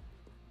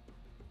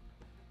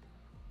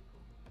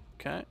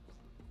 Okay.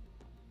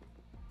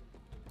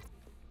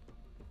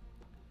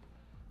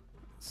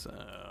 So,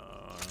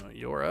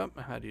 you're up.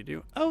 How do you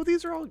do? Oh,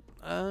 these are all...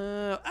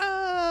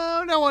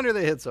 oh, no wonder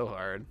they hit so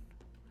hard.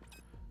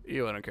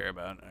 You I don't care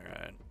about. All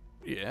right.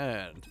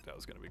 Yeah, I didn't think that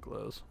was going to be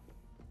close.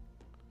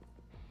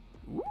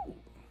 Ooh.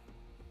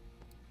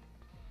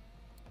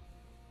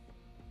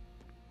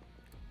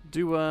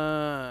 Do,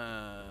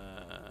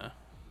 I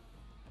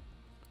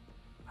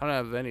don't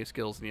have any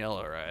skills in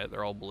yellow, right?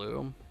 They're all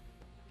blue.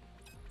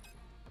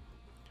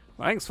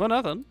 Thanks for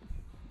nothing.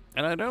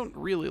 And I don't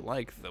really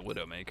like the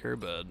Widowmaker,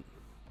 but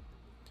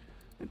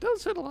it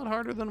does hit a lot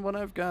harder than what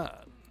I've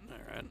got.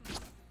 Alright.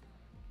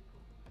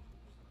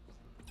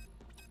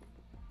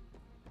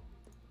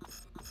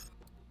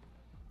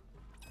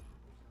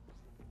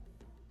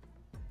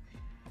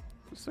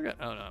 Still got,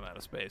 oh no, I'm out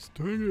of space.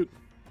 Dang it.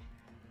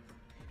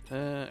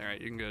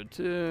 Alright, you can go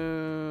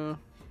 2.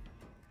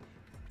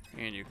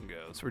 And you can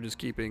go. So we're just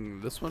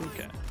keeping this one?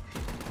 Okay.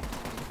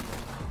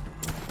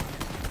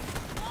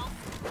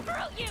 Screw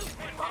you!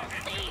 Won't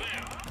see!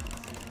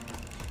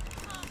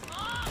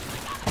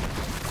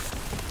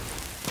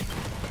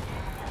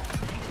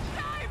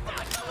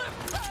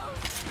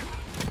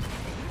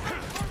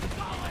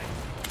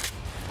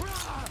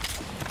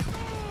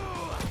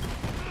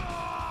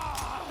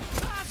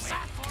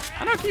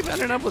 I don't keep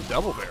ending up with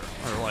double barrel,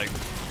 or like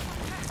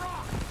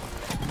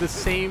the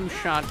same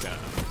shotgun.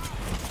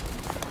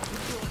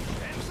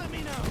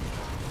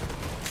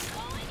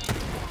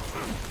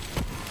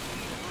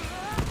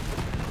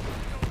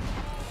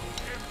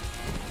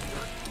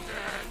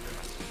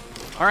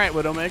 All right,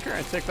 Widowmaker,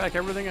 I take back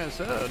everything I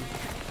said.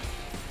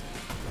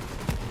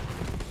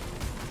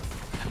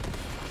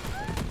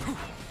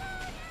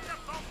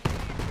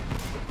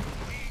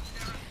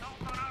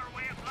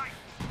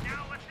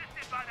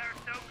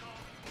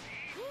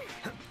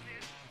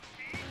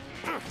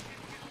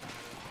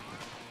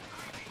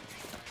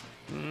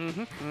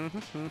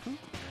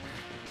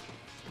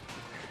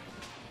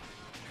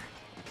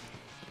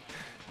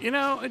 You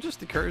know, it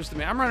just occurs to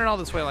me, I'm running all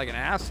this way like an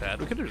asshat.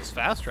 We could have just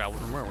fast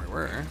traveled from where we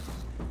were.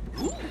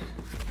 Oh.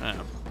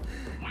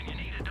 When you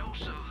need a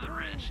dose of the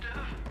red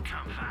stuff,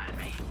 come find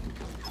me.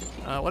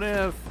 What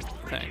if...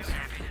 Thanks.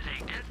 Happy to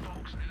take dead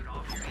folks' loot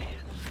off your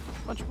heads.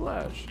 Much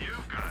obliged.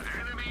 You've got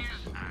enemies,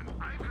 and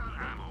I've got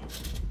ammo.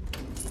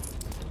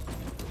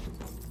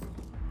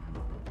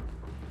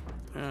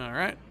 All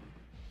right.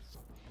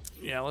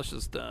 Yeah, let's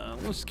just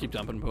keep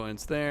dumping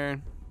points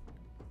there.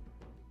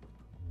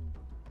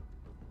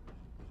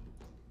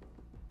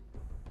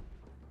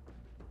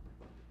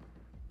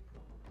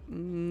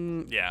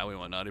 Yeah, we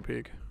want Naughty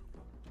Peak.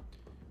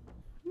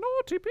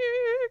 Naughty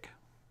Peak.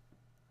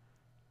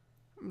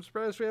 I'm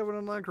surprised we haven't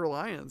unlocked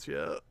Reliance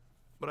yet,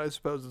 but I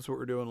suppose that's what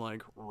we're doing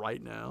like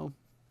right now.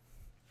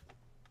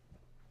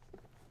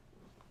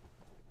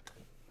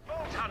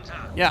 Vault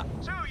Hunter. Yeah.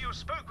 So you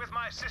spoke with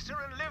my sister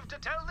and lived to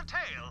tell the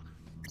tale.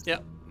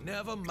 Yep.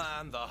 Never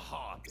mind the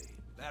harpy.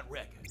 That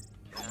record.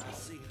 Can I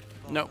see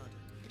it? Nope.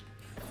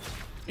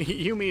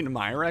 You mean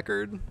my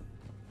record?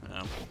 Oh,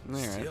 all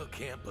right. Still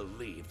can't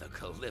believe the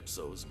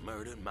Calypsos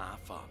murdered my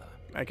father.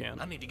 I can.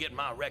 I need to get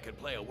my record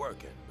player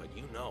working, but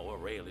you know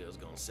Aurelia's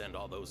gonna send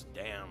all those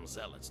damn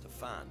zealots to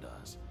find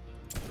us.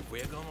 If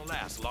we're gonna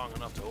last long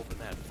enough to open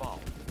that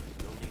vault,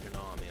 we'll need an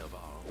army of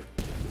our own.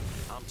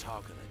 I'm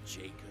talking a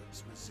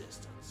Jacob's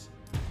resistance.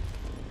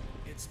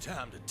 It's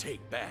time to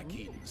take back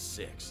Eden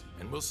 6,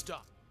 and we'll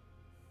stop.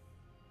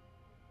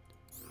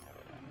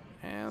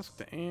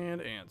 Asked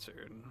and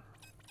answered.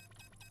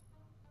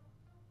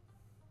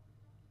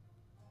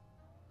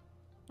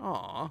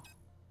 Aw.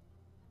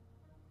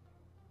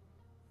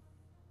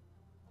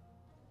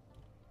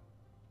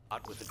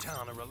 Out with the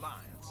town of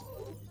Reliance.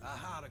 I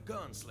hired a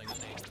gunslinger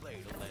named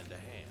Clay to lend a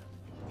hand.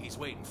 He's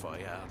waiting for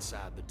you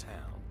outside the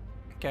town.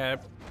 Okay.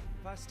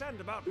 If I stand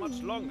about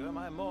much longer,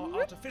 my more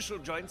artificial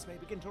joints may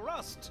begin to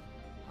rust.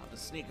 I'll have to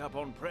sneak up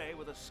on prey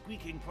with a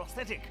squeaking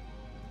prosthetic.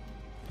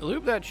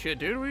 Lube that shit,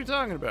 dude. What are you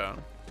talking about?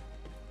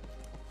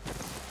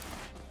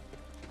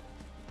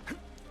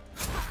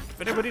 If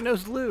anybody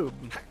knows lube,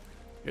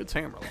 it's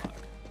Hammerlock.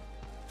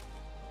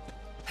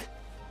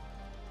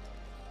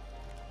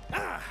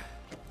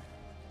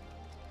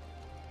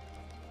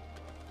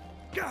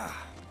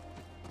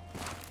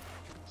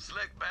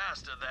 Slick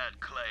bastard, that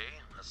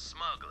Clay, a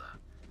smuggler.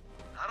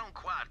 I don't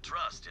quite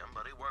trust him,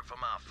 but he worked for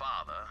my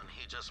father, and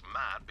he just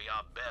might be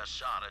our best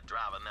shot at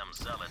driving them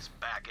zealots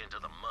back into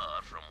the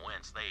mud from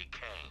whence they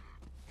came.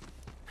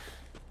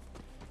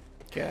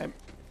 Okay.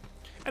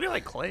 I do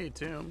like Clay,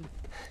 too.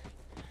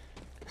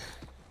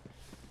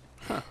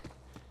 Huh.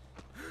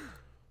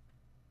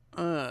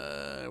 Where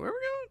are we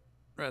going?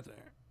 Right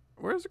there.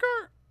 Where's the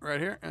car? Right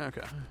here?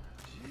 Okay.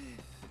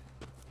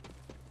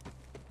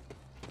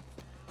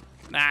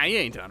 Nah, you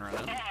ain't done running.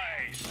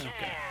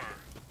 Okay.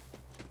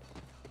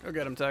 Go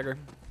get him, Tiger.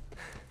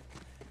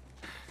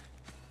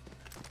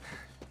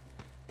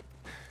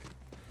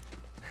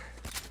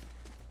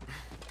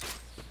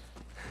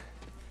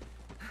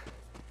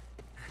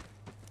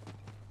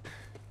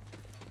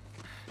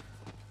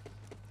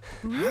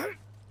 You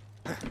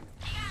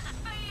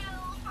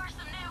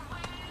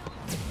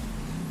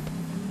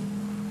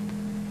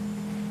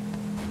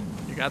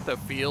got the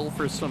feel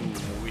for some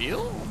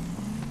wheel?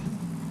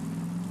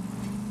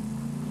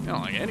 I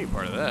don't like any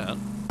part of that.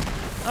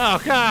 Oh,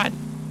 God!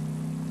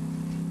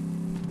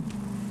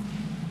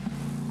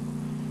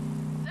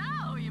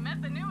 So, you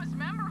met the newest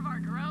member of our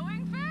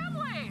growing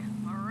family,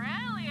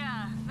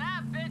 Aurelia.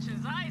 That bitch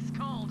is ice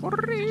cold. She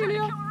tried to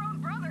kill her own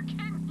brother,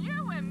 can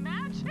you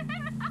imagine?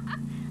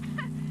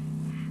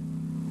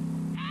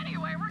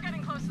 Anyway, we're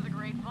getting close to the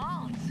Great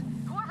Vault.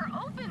 Whoever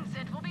opens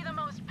it will be the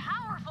most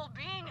powerful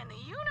being in the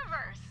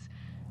universe.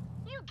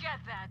 You get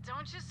that,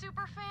 don't you,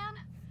 superfan?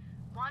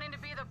 Wanting to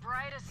be the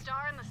brightest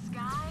star in the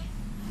sky?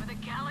 With a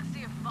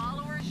galaxy of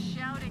followers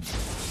shouting...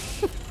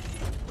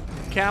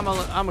 Cam, I'm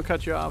gonna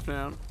cut you off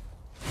now.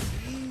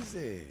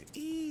 Easy,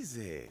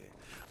 easy.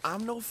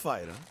 I'm no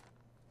fighter.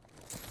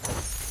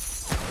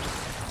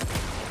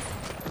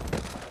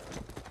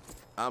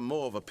 I'm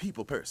more of a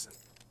people person.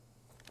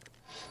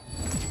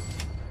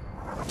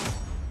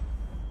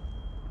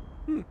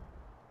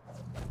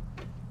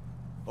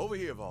 Over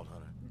here, Vault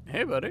Hunter.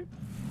 Hey, buddy.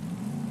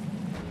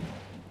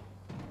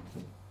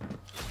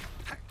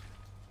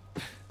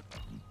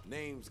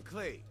 Name's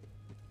Clay.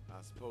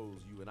 I suppose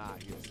you and I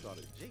here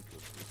started Jacob's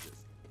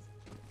resistance.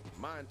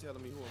 Mind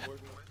telling me who I'm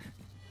working with?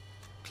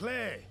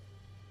 Clay!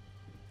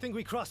 Think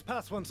we crossed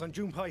paths once on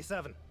June Pie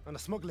 7 on a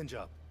smuggling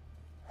job.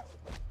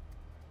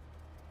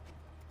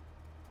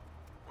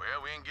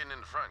 Well, we ain't getting in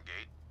the front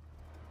gate.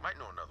 Might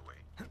know another way.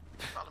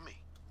 Follow me.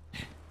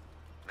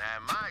 Now,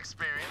 in my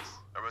experience,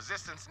 a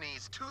resistance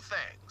needs two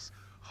things: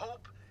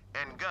 hope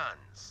and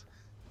guns.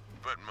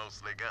 But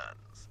mostly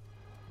guns.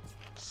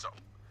 So,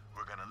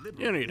 we're gonna liberate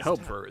You don't need this hope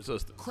town, for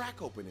resistance.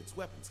 crack open its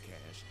weapons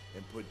cache,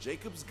 and put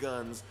Jacob's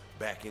guns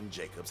back in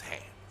Jacob's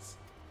hands.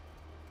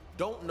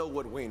 Don't know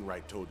what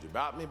Wainwright told you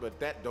about me, but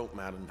that don't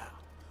matter now.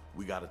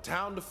 We got a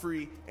town to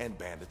free and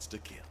bandits to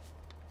kill.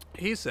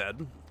 He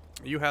said,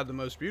 you have the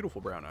most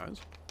beautiful brown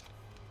eyes.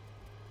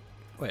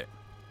 Wait.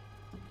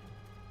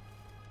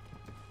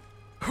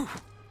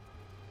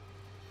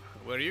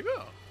 Where do you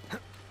go?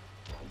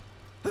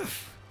 Yup,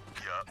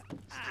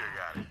 still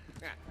got it.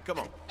 Come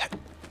on.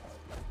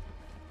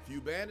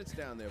 Few bandits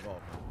down there,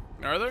 Vault.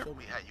 Are there? Show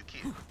me how you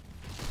kill.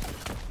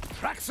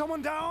 Track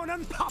someone down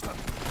and pop him!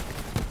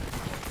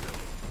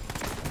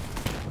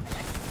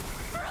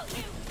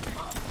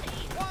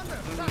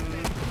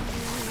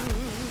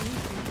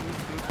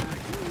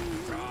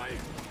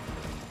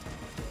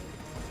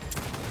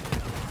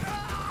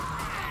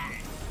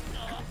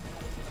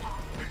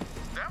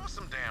 That was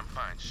some damn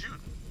fine shooting.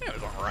 It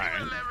was alright.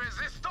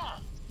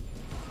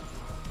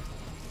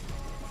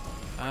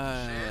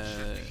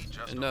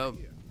 No,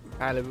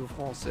 parlez-vous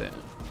français?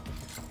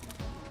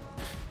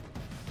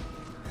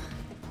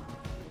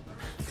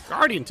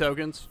 Guardian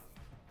tokens.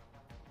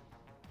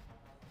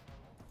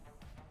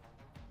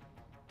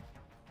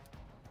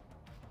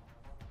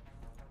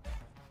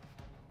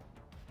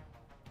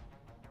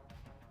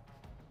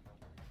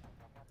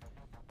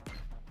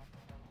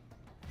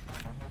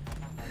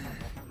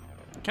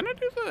 Can I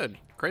do the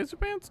crazy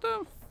pants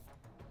stuff?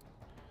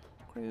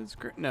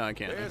 No, I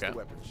can't. There's Okay. the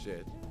weapon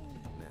shed.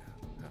 Now,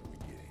 how do we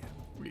get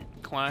in? We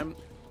climb.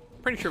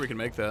 Pretty sure we can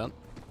make that.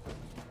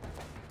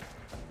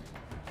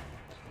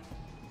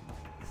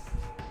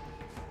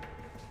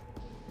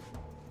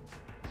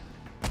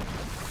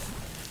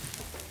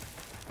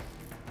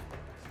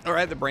 All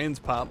right, the brains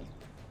pop.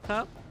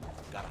 Huh?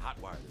 Gotta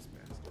hotwire this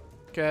mess.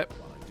 Okay.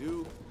 While I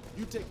do,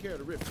 you take care of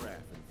the riffraff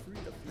and free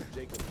up your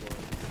Jacob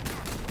boys.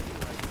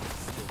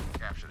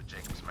 Capture the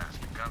Jacob's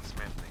master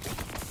gunsmith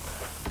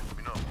thing.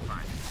 We know if we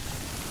find it.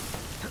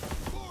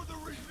 For the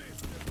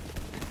resistance.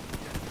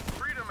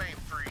 Freedom ain't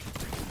free.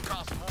 It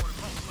costs more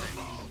than most things.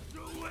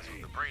 That's what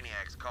the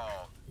brainiacs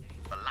call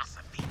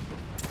philosophy.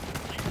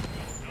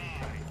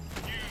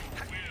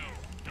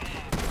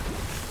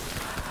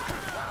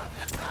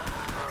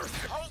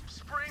 Hope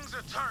springs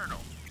eternal.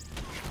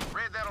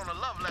 Read that on a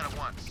love letter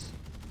once.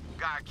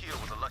 Guy killed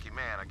was a lucky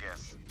man, I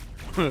guess.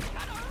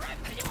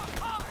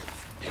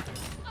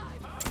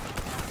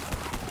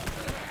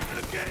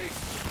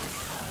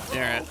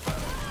 Alright.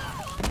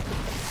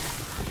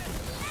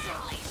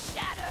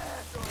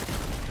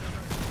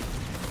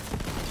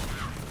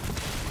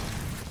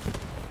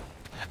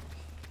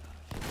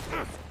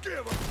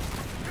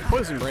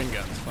 Poison brain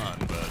gun's fun,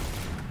 but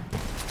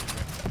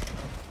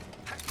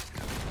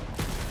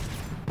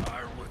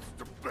I was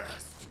the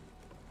best.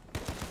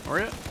 or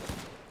it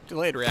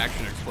delayed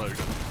reaction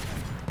explosion.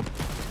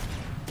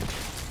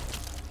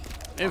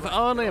 If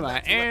only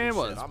my aim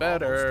was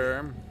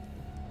better.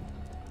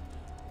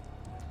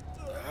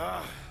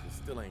 It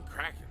still ain't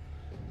cracking.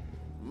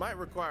 Might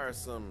require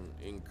some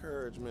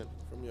encouragement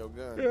from your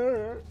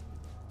gun.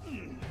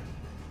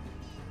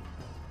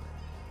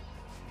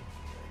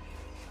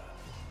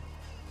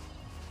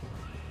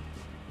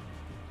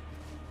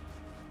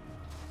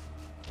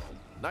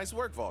 Nice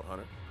work, Vault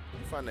Hunter. You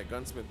find that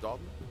gunsmith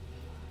Dalton?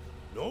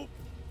 Nope.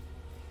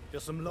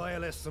 Just some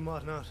loyalists and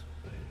whatnot.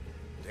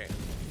 Damn,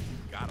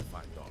 gotta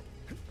find Dalton.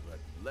 But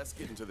let's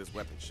get into this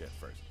weapon shed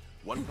first.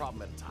 One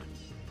problem at a time.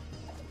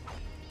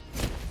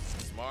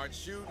 Smart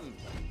shooting.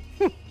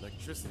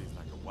 Electricity's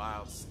like a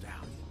wild stallion.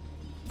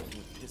 You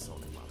can piss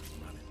on it while it's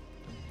running.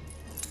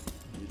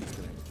 You're just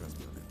gonna have to trust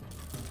me on that.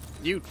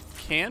 You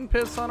can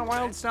piss on a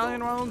wild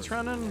stallion while it's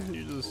running.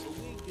 You just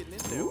We ain't getting in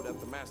there without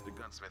the master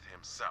Gunsmith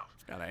himself.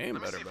 gotta aim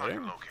Let me better, see if I buddy.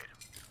 can locate him.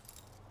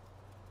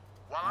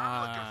 While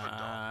I'm looking for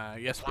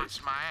Dalton, yes, watch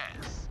please. my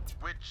ass.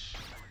 Which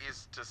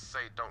is to say,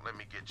 don't let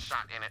me get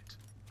shot in it.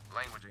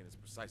 Language ain't as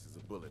precise as a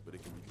bullet, but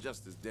it can be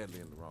just as deadly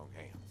in the wrong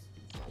hands.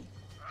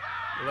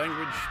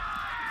 Language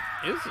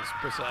is as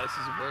precise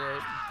as a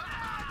bullet.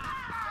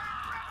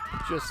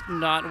 Just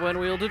not when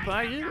wielded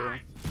by you.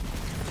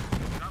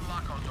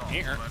 unlock on Dalton,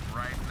 Here. but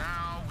right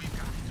now we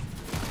got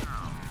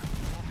now.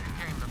 Wolfie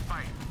came to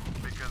fight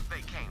because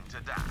they came to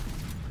die.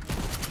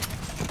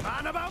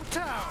 Man about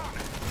town!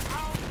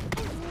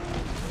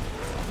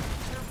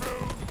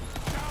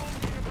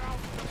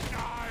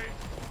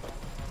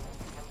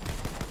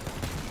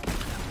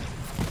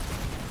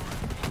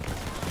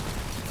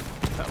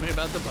 Tell me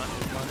about the bunny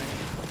money.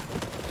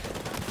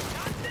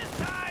 Not this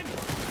time!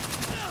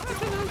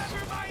 Don't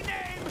remember my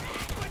name!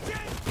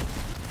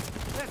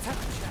 Let's have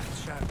a chat,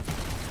 Shadow.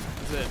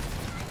 Is it?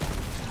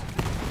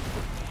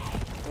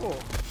 Oh.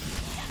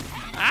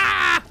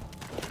 Ah!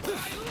 I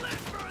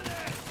live for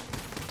this!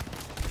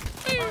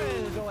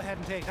 I'll go ahead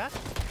and take that.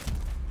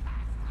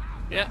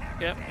 Yep.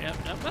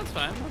 That's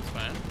fine. That's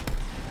fine.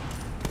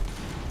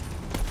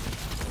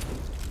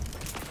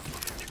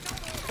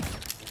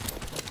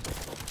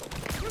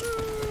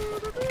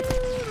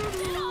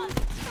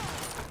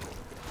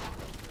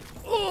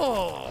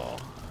 Oh,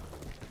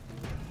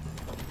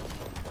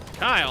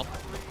 Kyle.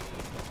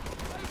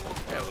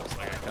 Yeah, it looks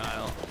like a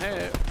Kyle.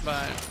 Hey,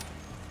 bye.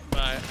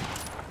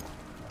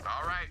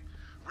 All right,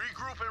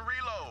 regroup and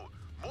reload.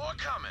 More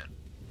coming.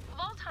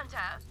 Vault Hunter,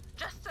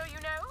 just so you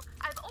know,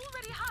 I've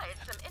already hired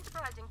some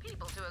enterprising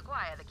people to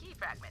acquire the key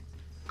fragments.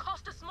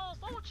 Cost a small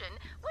fortune,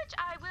 which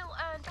I will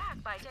earn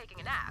back by taking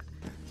a nap.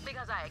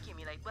 Because I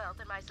accumulate wealth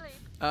in my sleep.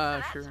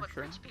 That's Sure. what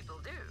rich people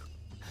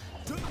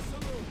do.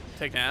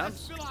 Take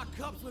naps. Fill our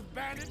cups with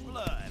bandit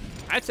blood.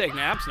 I take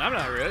naps, and I'm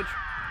not rich.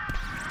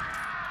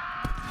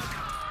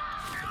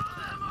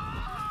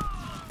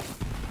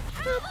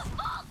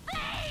 Vault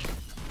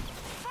thieves!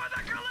 For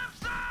the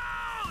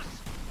Calypsos!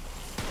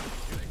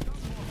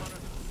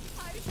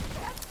 I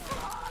can't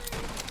fly.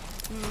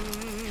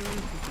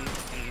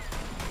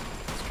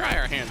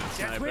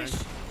 sniping. wish?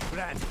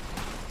 Brad.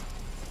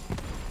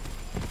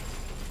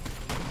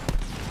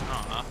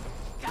 Aw.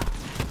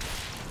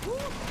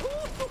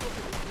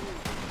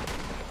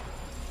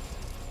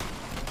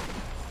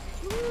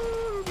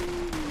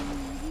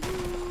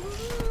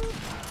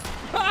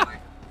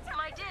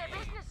 My dear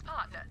business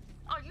partner,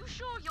 are you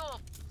sure your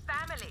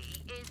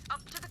family is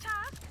up to the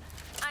task?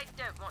 I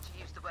don't want to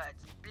use the words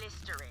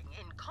blistering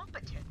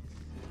incompetence.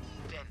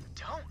 Then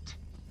don't.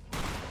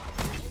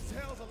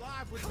 Hotel's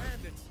alive with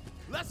bandits.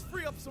 Let's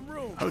free up some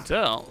room.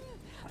 Hotel.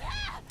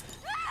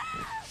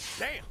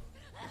 Damn.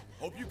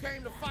 Hope you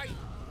came to fight.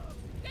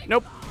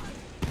 Nope.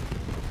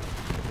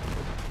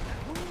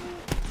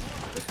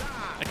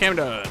 I came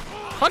to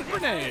hunt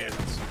grenades.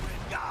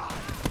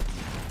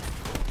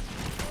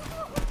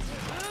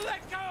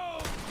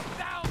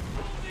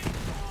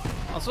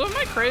 Also, am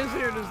I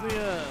crazy, or does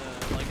the,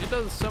 like, it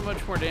does so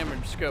much more damage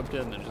scoped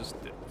in than just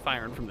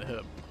firing from the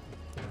hip?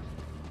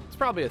 It's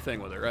probably a thing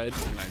with it, right?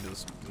 And I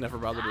just never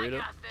bothered to read I it.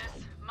 got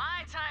this.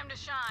 My time to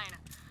shine.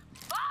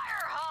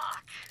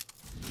 Firehawk!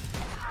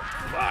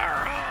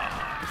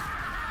 Firehawk!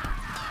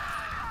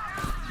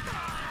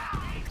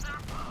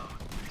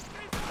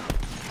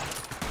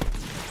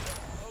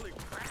 Holy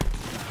crap.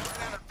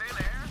 Right out of thin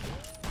air.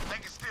 They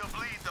can still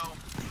bleed, though.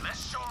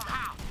 Let's show them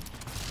how.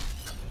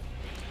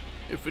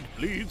 If it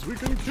bleeds, we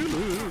can kill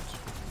it.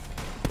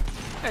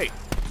 Hey.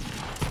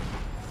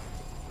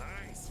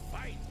 Nice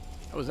fight.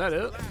 Oh, was that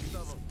it? Last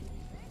of them.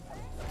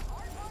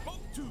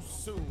 Spoke too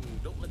soon.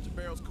 Don't let your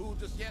barrels cool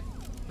just yet.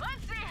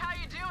 Let's see how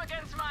you do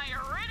against my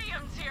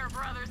iridium tier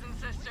brothers and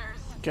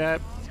sisters. Okay.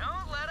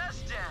 Don't let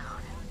us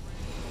down.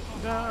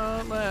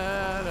 Don't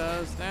let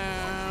us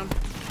down.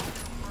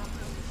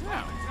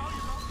 Now.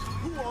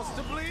 Who wants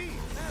to bleed?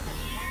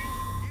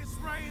 It's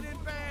raining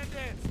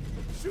bandits.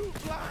 Shoot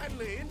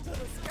blindly into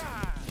the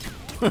sky.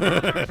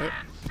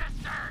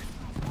 Sisters,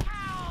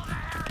 kill the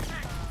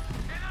heretics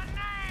in the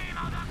name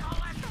of the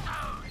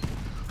Calypsos,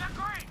 the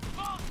great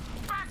wolf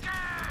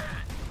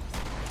bracket!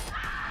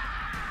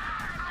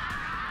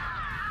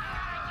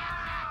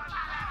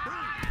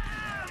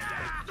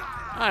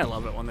 I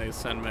love it when they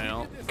send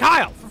mail.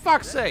 Kyle, for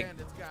fuck's sake!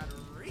 Bandits got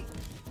reach.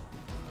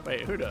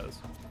 Wait, who does?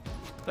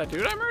 That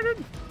dude I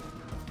murdered?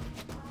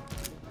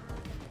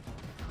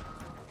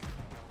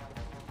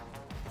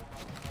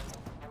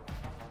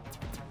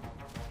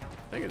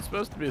 I think it's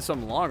supposed to be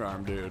some long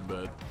arm dude,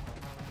 but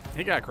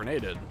he got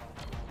grenaded.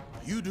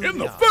 You do In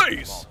the honors,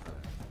 face! Vault.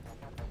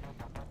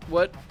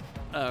 What?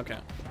 Oh, okay.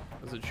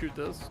 Does it shoot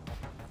this?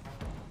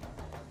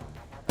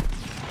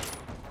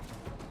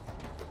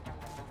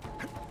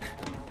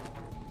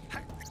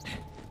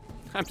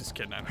 I'm just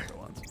kidding, I know it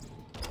once.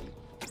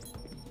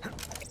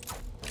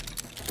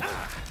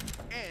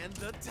 And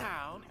the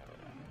town.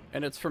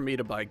 And it's for me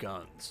to buy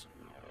guns.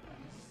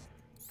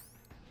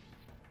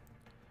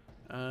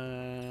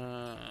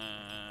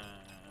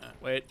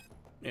 Wait.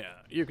 Yeah,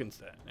 you can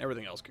stay.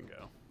 Everything else can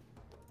go.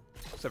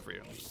 Except for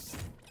you.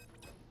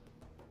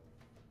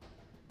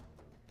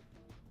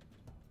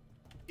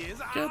 Is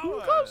Getting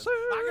ours. closer.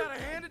 I gotta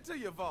hand it to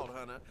you, Vault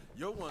Hunter.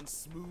 You're one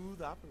smooth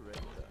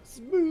operator.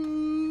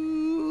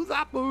 Smooth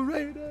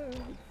operator.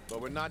 But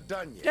we're not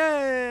done yet.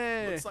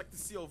 Yay! Looks like the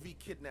COV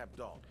kidnapped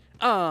Dalton.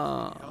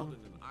 Oh. Held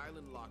in an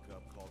island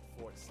lockup called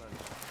Fort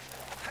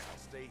Sunshine.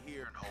 Stay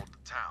here and hold the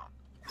town.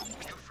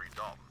 You free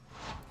Dalton.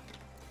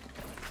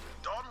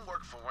 Dalton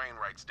worked for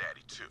Wainwright's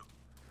daddy, too.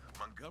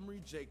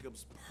 Montgomery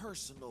Jacobs'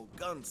 personal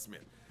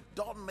gunsmith.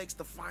 Dalton makes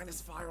the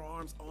finest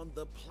firearms on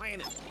the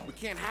planet. We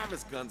can't have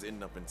his guns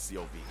ending up in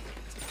COV.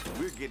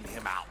 We're getting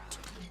him out.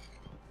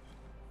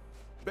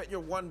 Bet you're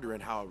wondering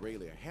how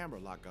Aurelia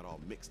Hammerlock got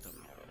all mixed up.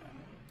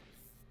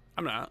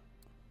 I'm not.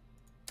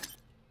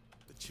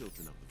 The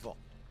children of the vault.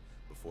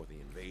 Before the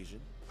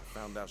invasion, I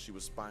found out she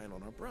was spying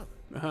on her brother.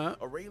 Uh-huh.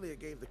 Aurelia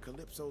gave the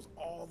Calypsos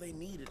all they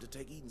needed to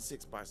take Eden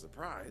 6 by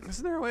surprise.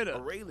 Isn't there a way to...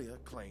 Aurelia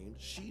claimed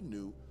she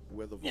knew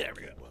where the vault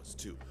key was,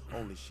 too.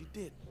 Only she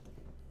didn't.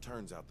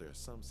 Turns out there's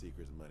some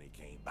secrets money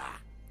came by.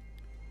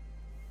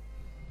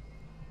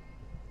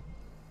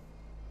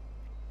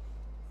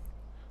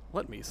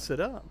 Let me sit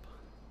up.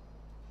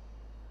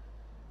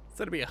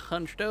 Instead of being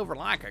hunched over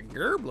like a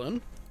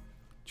gerblin,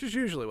 which is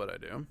usually what I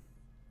do.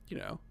 You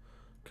know,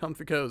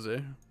 comfy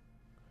cozy.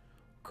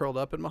 Curled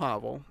up in my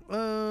hovel.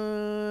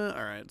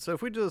 Alright, so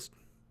if we just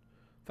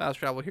fast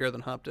travel here,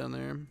 then hop down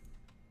there.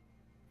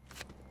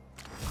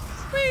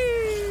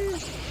 Whee!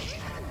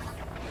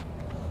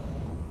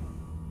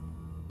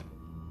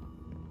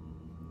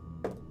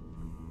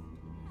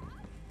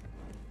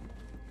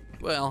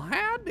 Well,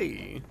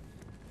 howdy.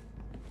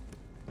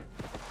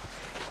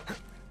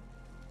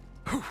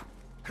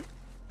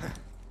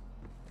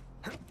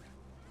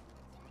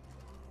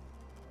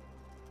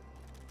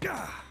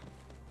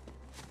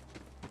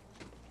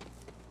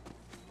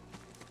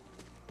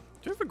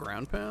 Do you have a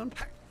ground pound?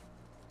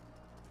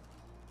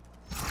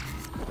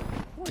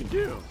 Oh, I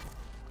do.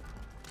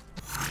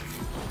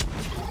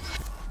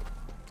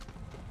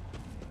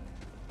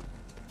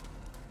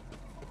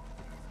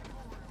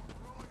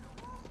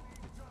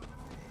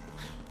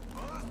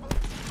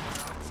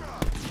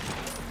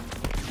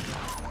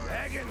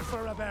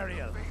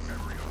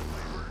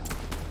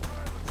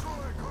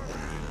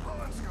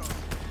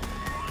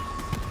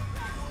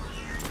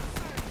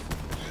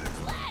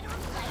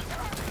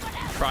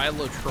 Try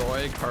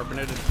Latroy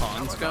carbonated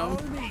pond scum.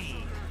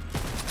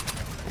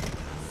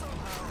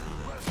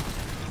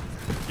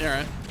 Yeah,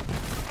 right.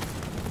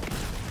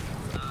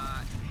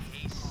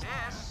 Hey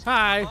sis.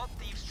 Hi. Vault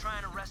thieves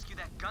trying to rescue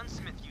that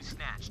gunsmith you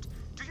snatched.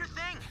 Do your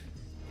thing.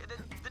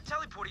 The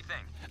teleporty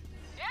thing.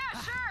 Yeah,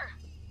 sure.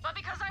 But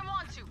because I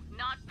want to,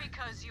 not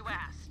because you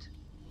asked.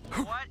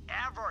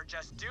 Whatever.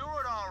 Just do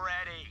it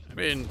already. I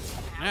mean,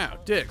 now,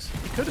 dicks.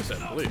 He could have said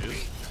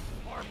please.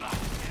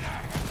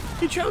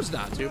 He chose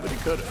not to, but he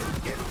could have.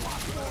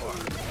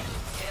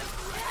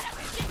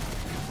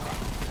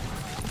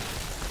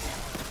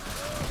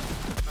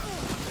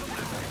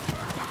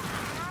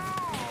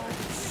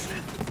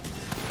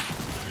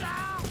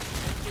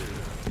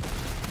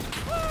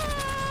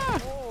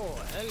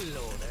 Oh,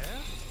 hello there.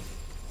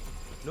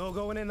 No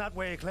going in that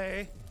way,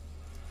 Clay.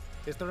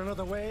 Is there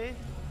another way?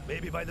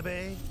 Maybe by the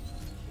bay?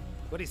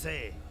 What do you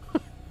say?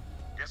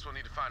 Guess we'll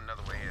need to find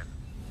another way in.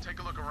 Take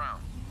a look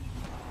around.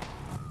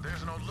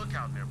 There's an old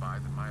lookout nearby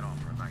that might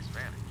offer a nice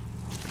vantage.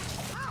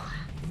 Well,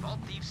 Vault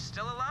Thief's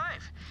still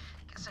alive.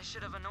 Guess I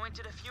should have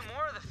anointed a few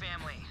more of the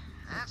family.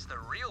 That's the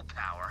real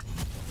power.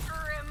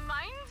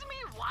 Reminds me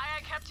why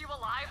I kept you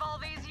alive all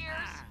these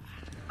years?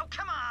 Oh,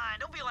 come on.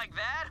 Don't be like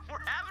that.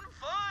 We're having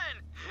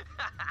fun.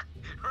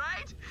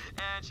 Right?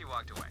 And she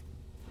walked away.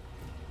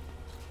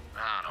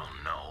 I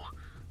don't know.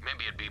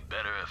 Maybe it'd be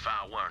better if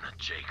I weren't a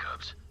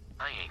Jacobs.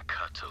 I ain't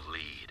cut to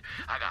lead.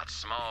 I got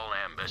small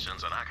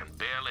ambitions and I can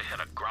barely hit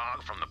a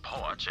grog from the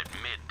porch at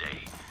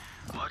midday.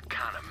 What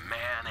kind of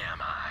man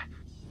am I?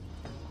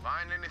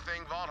 Find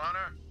anything, Vault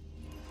Hunter?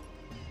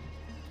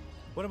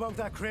 What about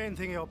that crane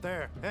thingy up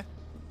there, eh?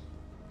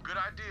 Good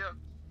idea.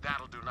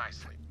 That'll do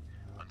nicely.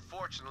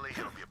 Unfortunately,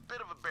 it'll be a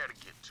bit of a bear to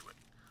get to it.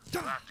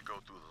 We'll have to go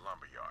through the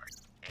lumberyard.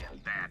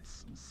 And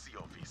that's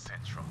COV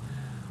Central.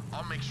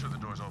 I'll make sure the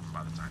door's open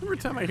by the time. Every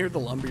time I hear the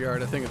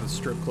lumberyard, I think of the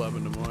strip club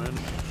in Des Moines.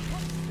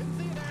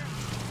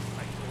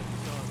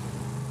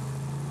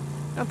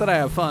 Not that I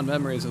have fond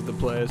memories of the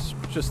place,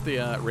 just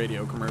the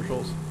radio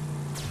commercials.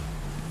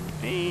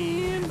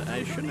 And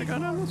I shouldn't have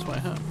gone down this way,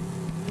 huh?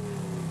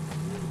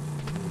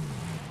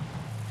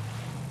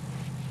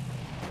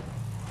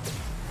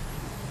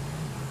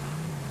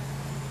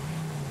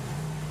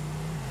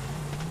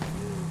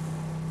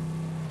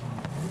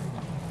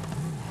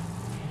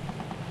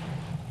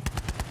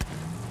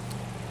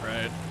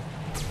 Right.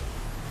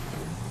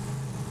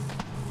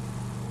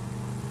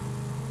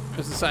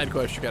 There's a side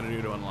quest you gotta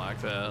do to unlock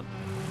that.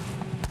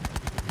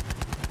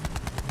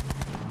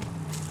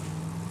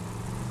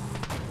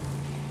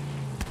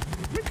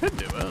 We could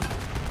do it. I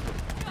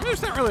mean,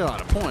 there's not really a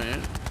lot of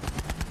point.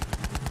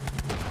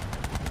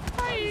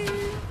 Hi.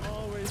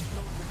 Always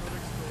comes a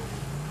good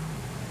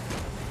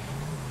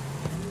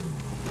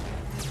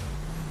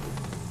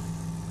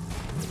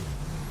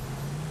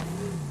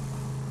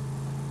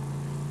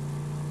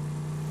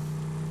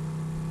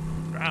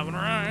Driving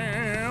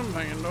around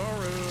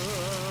Pandora.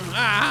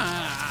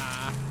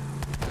 Ah!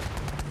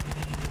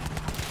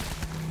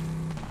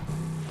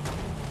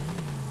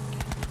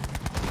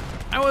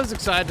 I was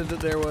excited that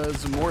there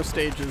was more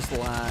stages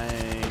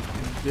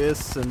like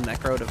this and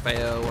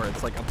Necro-Defeo where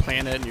it's like a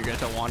planet and you get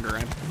to wander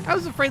around. I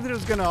was afraid that it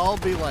was going to all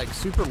be like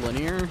super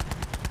linear.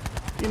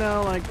 You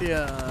know, like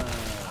the,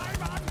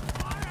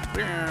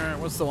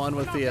 what's the one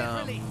with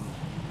the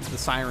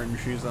siren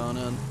shoes on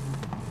it?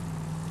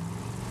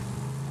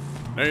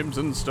 Names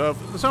and stuff.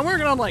 So I'm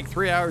working on like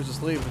 3 hours of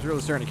sleep. It's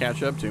really starting to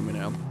catch up to me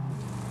now.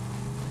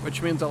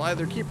 Which means I'll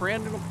either keep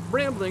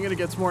rambling and it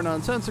gets more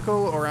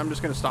nonsensical, or I'm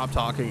just going to stop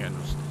talking and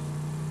just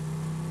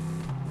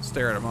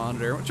stare at a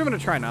monitor, which I'm going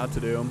to try not to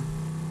do.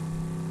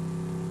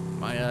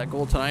 My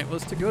goal tonight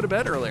was to go to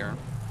bed earlier.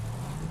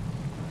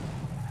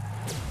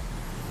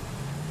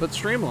 But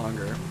stream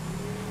longer.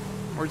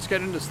 We're just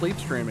getting into sleep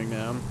streaming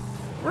now.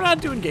 We're not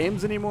doing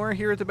games anymore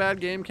here at the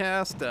Bad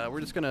Gamecast.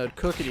 We're just going to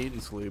cook and eat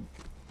and sleep.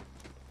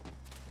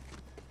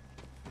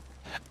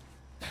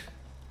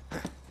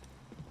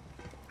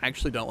 I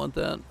actually don't want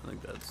that. I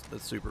think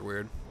that's super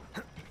weird.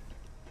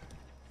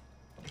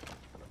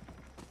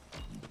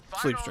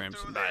 Sleep streams.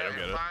 Find I don't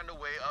get it. Find a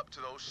way up to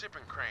those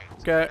shipping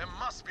cranes. Okay. There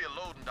must be a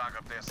loading dock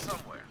up there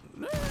somewhere.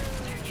 I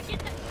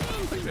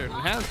don't think there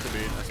has to be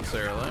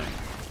necessarily.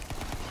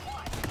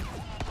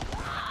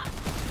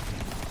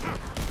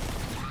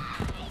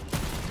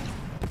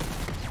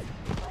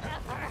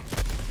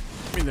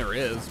 I mean, there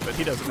is, but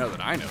he doesn't know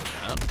that I know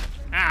that.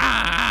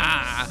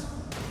 Ah!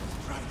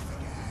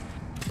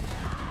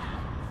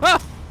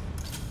 Ah!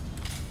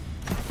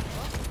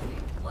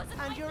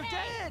 And you're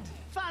dead!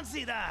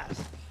 Fancy that!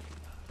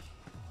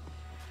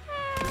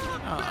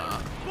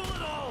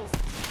 Bullet holes!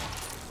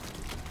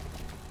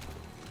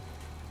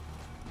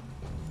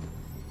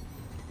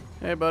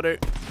 Hey, buddy.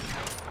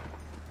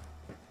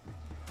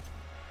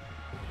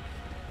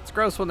 It's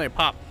gross when they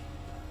pop.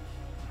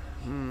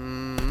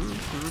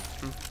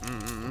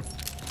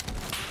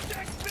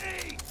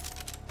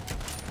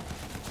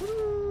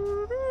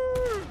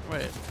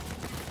 Wait.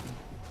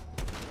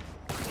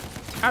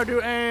 How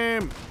to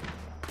aim?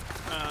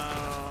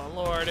 Oh,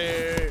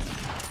 lordy.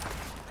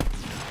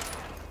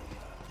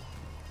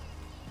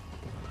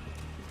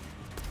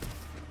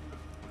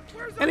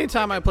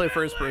 Anytime I play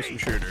first-person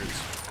shooters,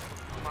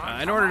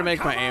 in order to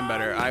make my aim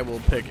better, I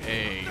will pick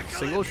a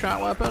single-shot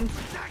weapon.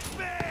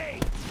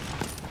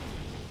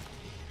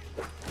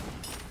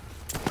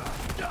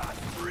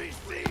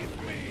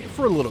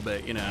 For a little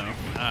bit, you know,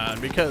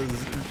 because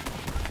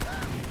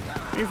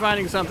me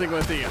finding something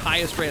with the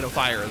highest rate of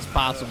fire as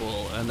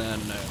possible and then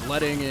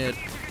letting it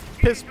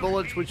piss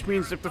bullets, which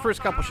means if the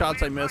first couple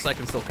shots I miss, I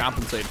can still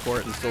compensate for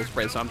it and still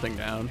spray something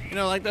down. You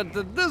know, like that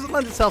doesn't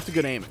lend itself to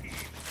good aiming.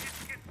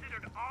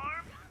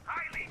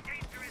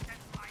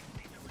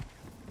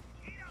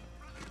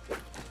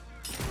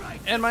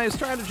 And my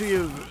strategy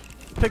of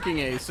picking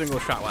a single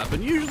shot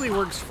weapon usually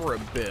works for a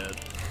bit.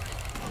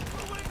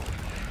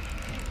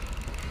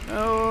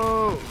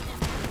 Oh,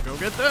 go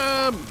get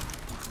them!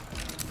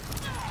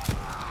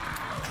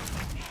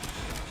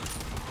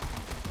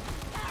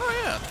 Oh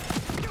yeah.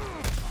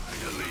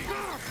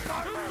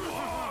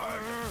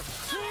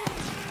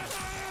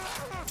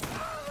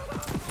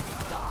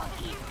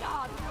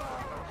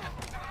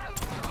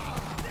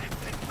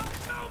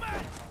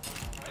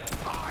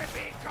 I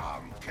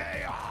become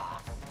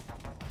chaos.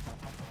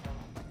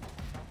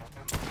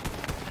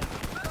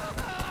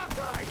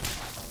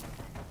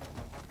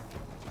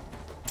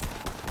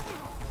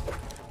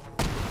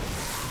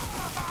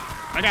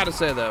 I gotta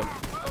say though,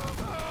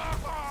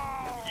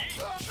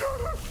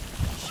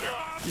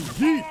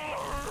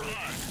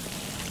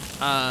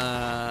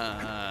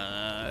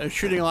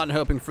 shooting a lot and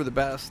hoping for the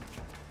best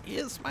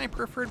is my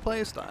preferred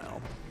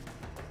playstyle.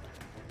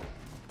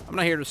 I'm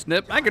not here to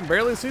snip. I can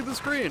barely see the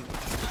screen.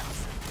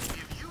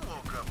 If you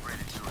woke up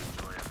ready to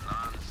enjoy a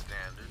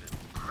non-standard,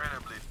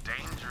 incredibly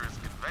dangerous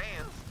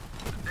conveyance,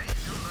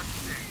 today's your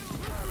lucky day.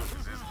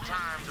 'Cause it's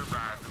time to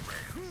ride the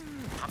rails.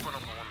 Hop on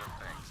up on one of them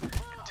things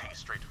and take it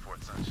straight to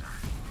Fort Sunshine.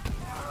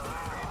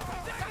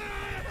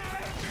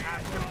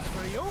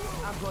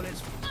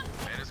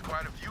 And there's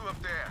quite a few up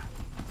there.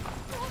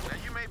 Now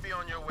you may be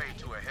on your way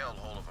to a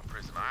hellhole of a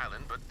prison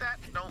island, but that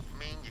don't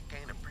mean you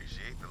can't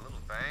appreciate the little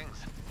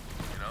things,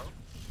 you know?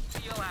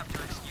 You'll have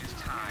to excuse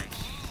Ty.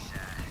 She's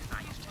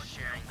not used to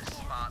sharing the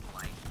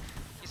spotlight.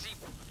 You see,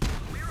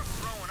 when we were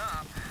growing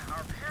up,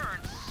 our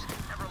parents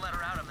never let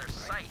her out of their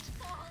sight.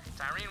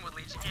 Tyrene would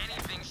leech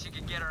anything she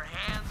could get her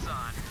hands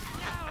on.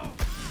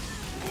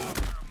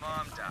 Her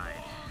mom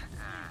died.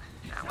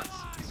 That was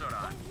sort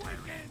of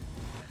untimely.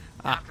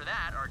 After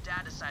that, our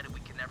dad decided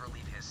we could never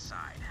leave his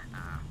side.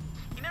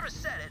 He never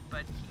said it,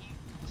 but he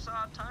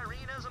saw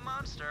Tyrene as a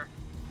monster.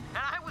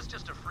 And I was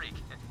just a freak,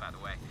 by the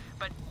way.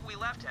 But we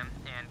left him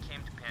and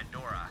came to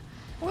Pandora.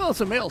 Well, it's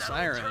a male What that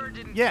siren. old turd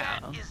didn't Yeah.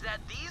 get is that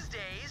these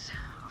days,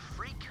 a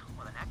freak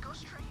with an echo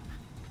stream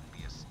can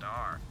be a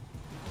star.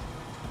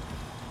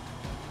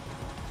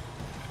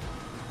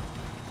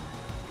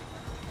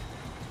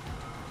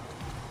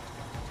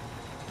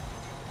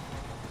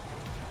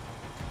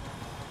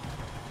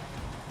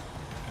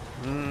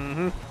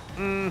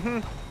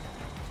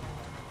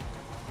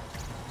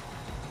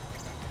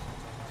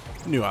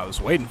 Knew I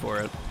was waiting for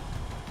it.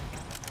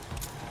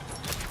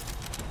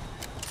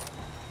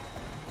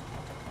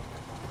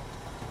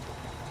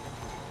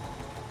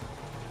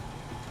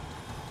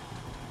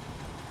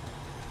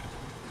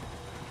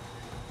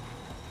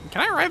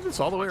 Can I ride this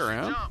all the way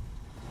around? Jump.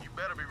 You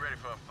better be ready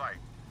for a fight.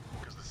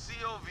 Because the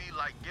COV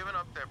like giving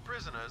up their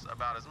prisoners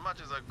about as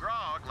much as a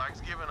grog likes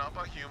giving up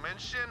a human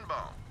shin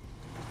bone.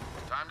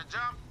 Time to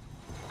jump.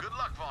 Good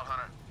luck, Vault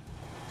Hunter.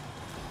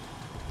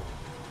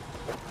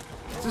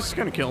 Is this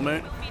gonna kill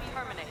me?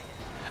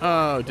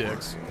 Oh,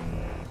 dicks.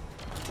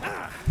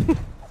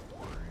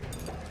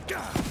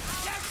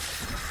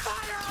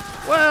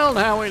 Well,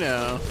 now we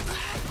know.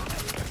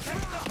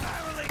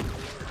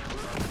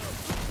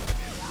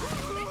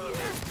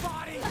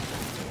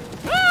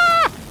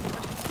 Ah!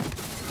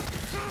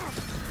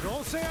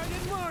 Don't say I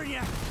didn't warn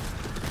you.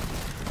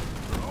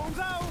 Drones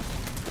out.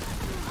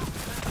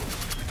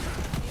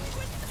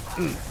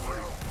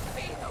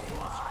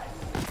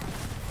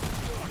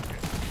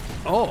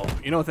 Oh,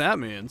 you know what that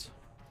means.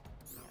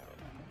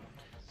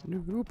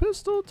 New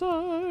pistol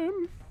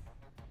time.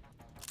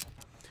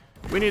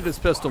 We need this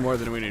pistol more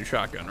than we need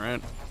shotgun,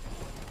 right?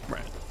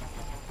 Right.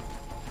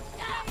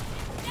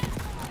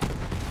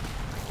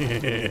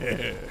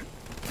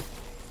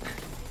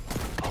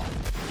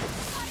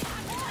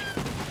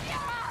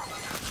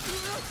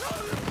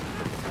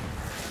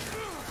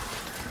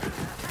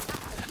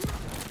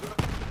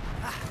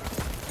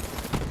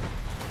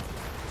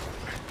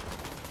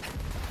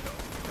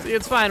 See,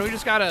 it's fine. We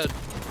just gotta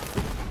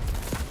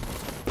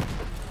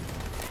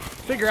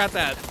figure out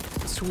that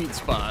sweet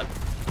spot.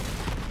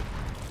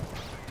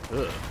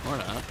 Ugh, or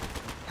not.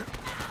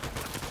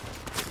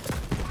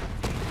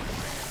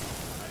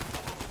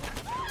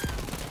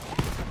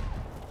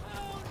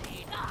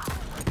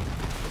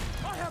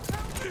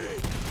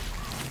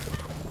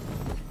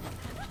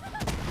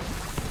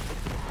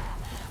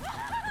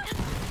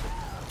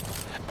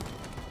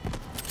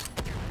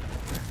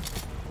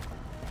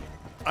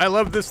 I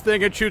love this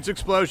thing. It shoots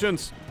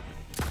explosions.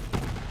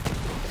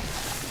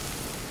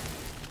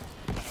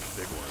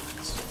 Big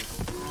ones.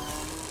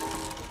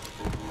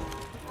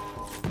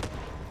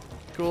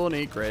 Cool,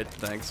 neat, great.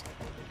 Thanks.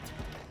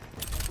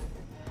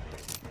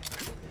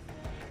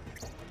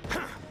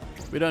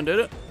 We done did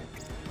it.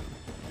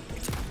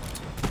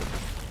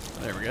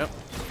 There we go.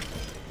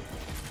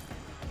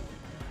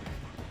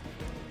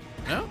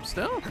 No,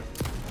 still.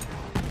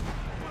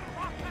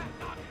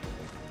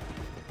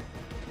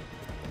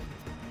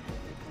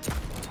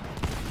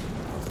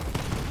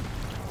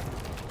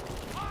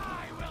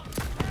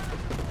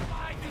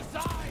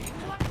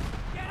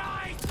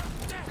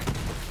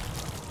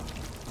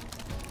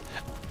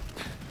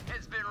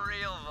 It's been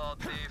real, Vault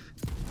Thief.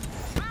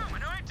 Boom,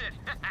 anointed.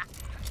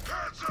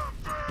 Hands up,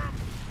 fam!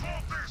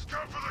 Vault thieves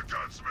come for the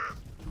gunsmith!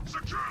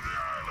 Secure the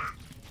island!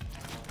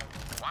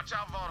 Watch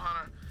out, Vault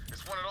Hunter.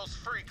 It's one of those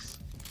freaks.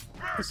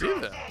 Back I see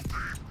up, that. Vault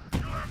thief!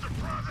 You'll have to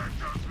pry that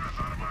gunsmith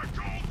out of my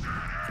cold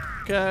dead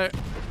hands! Okay.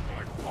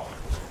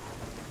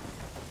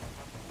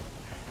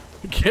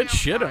 Get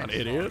shit on,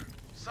 idiot.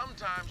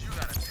 Sometimes you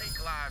gotta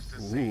take lives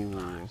to save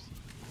lives.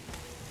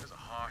 There's a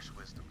harsh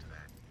wisdom to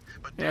that.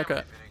 But Yeah, damn okay. it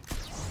if it ain't good.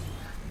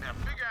 Now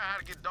figure out how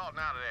to get Dalton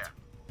out of there.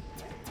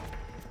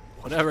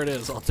 Whatever it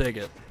is, I'll take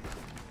it.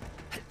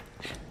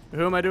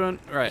 Who am I doing?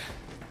 Right.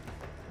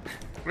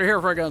 We're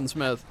here for a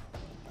gunsmith.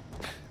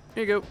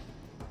 Here you go.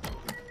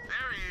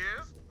 There he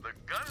is, the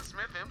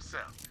gunsmith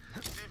himself.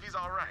 See if he's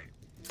alright.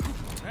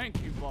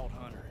 Thank you, Vault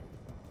Hunter.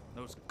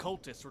 Those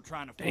cultists were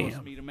trying to force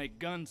Damn. me to make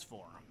guns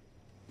for them.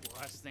 The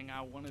last thing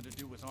I wanted to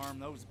do was arm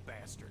those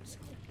bastards.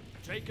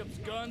 Jacob's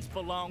guns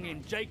belong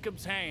in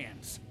Jacob's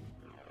hands.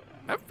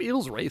 That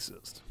feels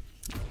racist.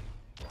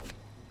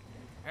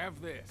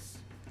 Have this.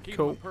 Keep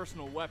Cool. my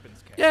personal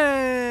weapons cache.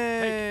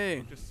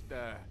 Yay! Just,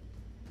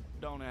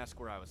 don't ask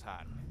where I was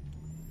hiding.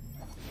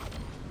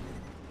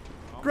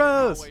 I'll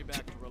Gross. make my way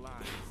back to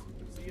Reliance.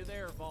 See you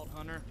there, Vault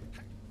Hunter.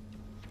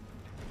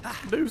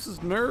 Deuces,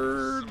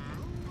 nerd.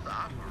 Smooth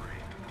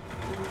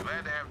operator.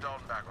 Glad to have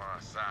Dalton back on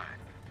our side.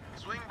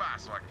 Swing by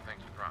so I can thank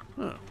you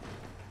properly. Huh.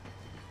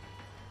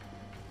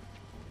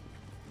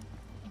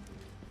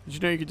 Did you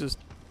know you could just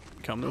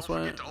come this Don't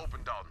way? forget to open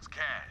Dalton's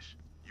cache.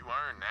 You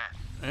earned that.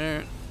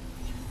 Alright.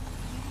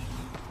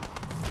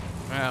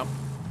 Wow.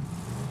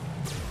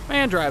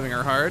 Man, driving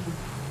her hard.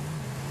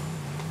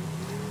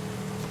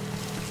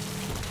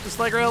 Just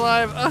like real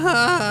life. What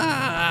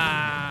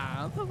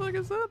the fuck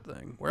is that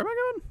thing? Where am I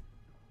going?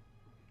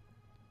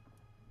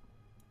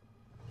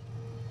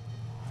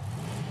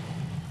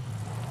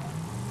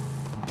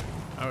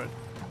 Alright.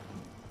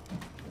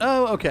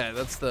 Oh, okay.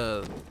 That's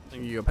the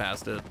thing. You go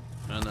past it,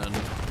 and then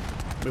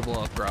we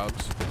blow off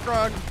Grogs.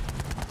 Grog!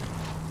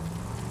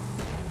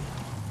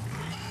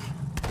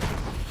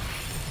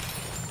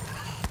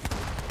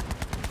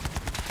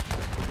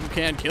 You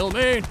can't kill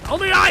me!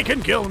 Only I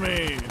can kill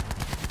me!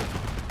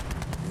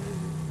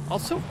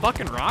 Also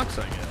fucking rocks,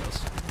 I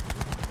guess.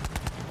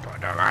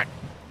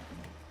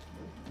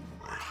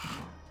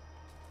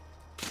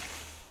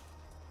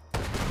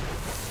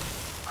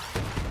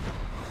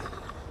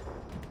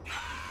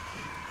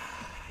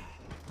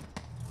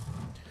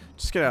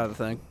 Just get out of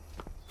the thing.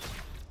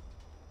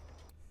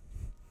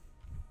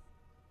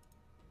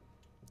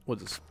 We'll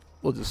just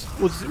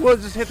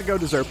hit the go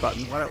dessert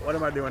button. What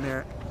am I doing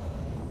here?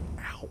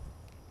 Ow.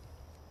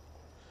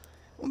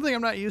 One thing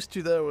I'm not used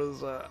to though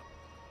is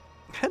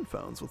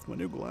headphones with my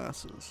new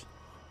glasses.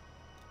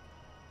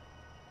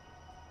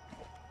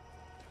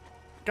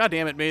 God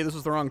damn it, me! This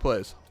was the wrong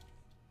place.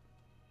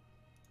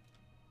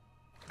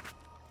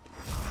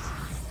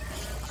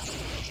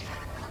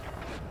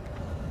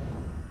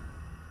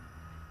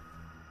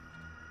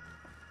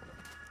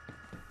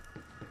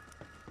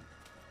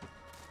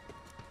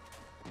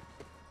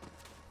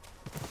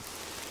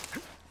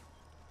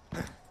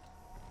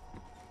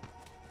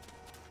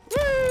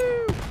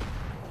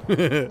 A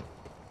fair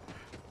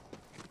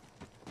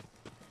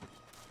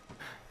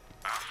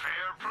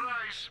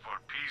price for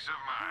peace of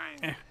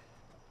mind.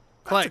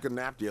 I took a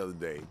nap the other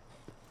day.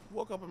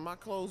 Woke up and my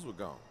clothes were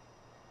gone.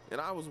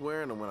 And I was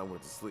wearing them when I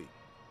went to sleep.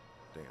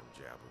 Damn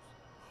jabbers.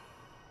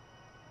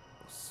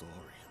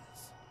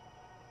 Saurians.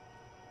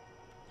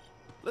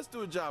 Let's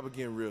do a job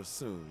again real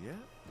soon, yeah?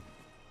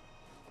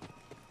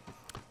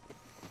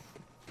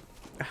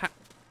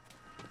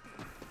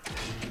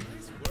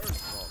 Nice work,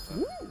 Paul.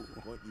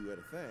 Want you at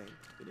a thing,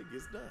 and it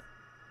gets done.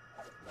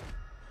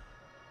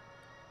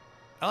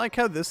 I like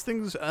how this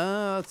thing's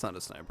it's not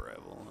a sniper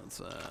rifle.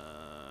 It's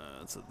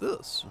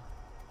this.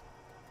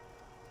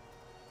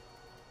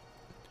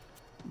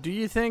 Do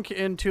you think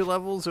in 2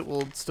 levels it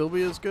will still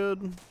be as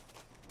good?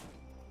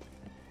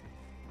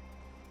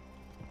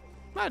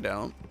 I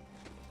don't.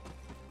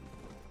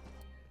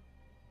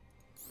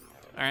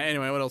 Alright,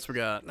 anyway, what else we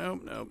got?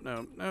 Nope, nope,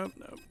 nope, nope,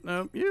 nope,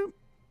 nope. You.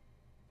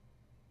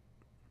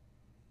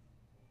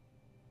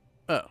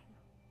 Oh.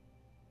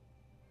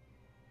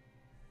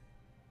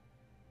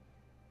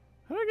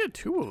 How did I get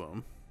 2 of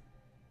them?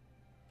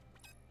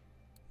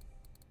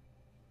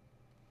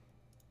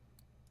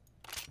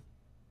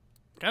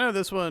 Kind of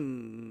this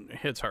one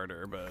hits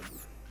harder, but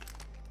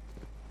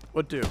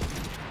what do?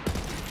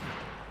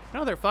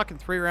 No, they're fucking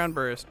 3-round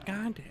burst.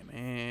 God damn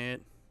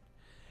it.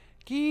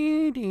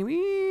 God damn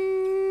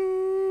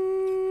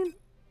it.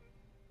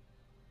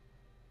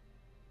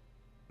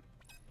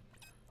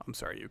 I'm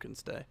sorry, you can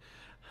stay.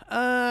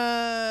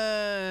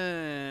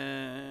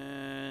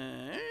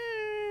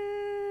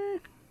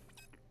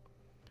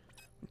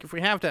 If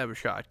we have to have a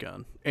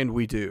shotgun, and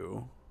we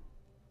do,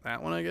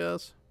 that one, I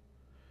guess.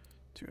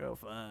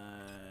 205,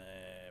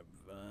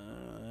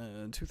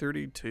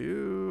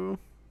 232.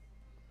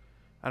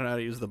 I don't know how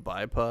to use the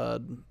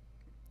bipod.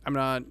 I'm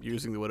not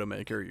using the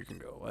Widowmaker. You can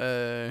go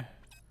away.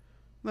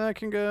 That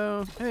can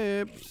go.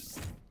 Hey.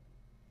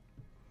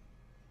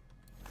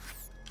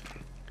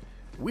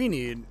 We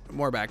need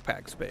more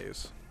backpack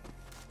space.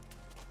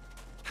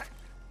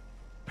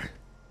 Nice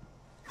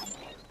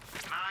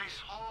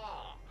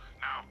haul.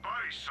 Now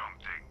buy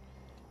something.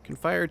 Can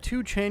fire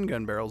 2 chain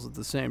gun barrels at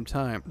the same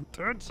time.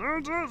 That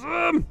sounds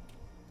awesome!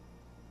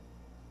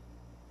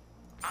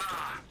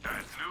 Ah,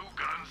 that new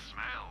gun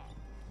smell.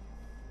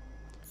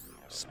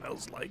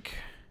 Smells like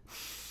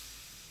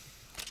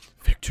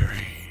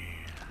victory.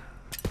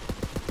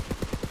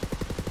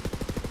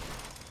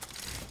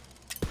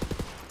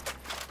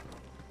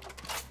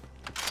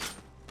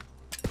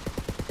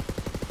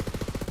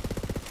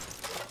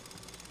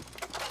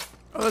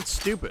 Oh, that's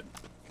stupid.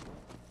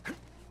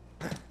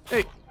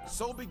 Hey.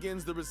 So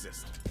begins the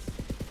resistance.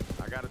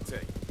 I gotta tell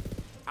you,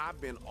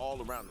 I've been all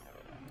around the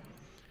world.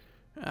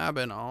 I've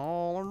been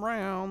all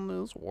around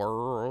this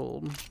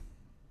world.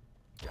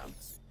 I've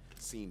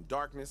seen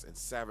darkness and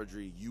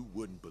savagery you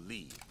wouldn't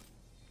believe.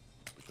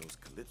 But those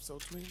Calypso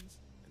twins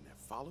and their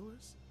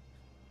followers,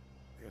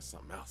 there's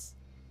something else.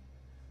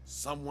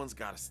 Someone's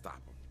gotta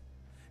stop them.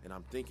 And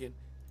I'm thinking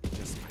it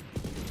just might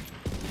be you.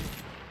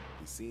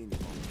 Be seeing you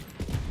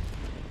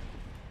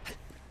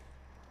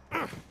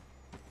all.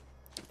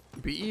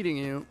 Be eating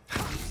you.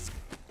 No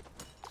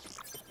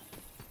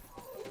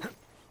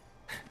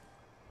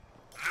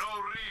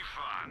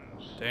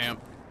refunds. Damn.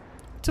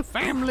 It's a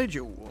family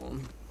jewel.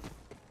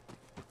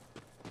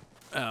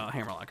 Oh,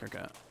 hammerlock,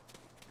 okay.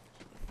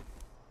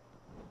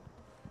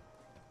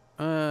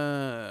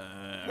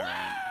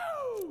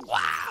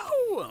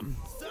 Wow!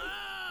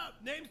 Sup?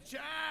 Name's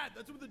Chad.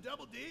 That's with a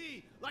double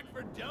D. Like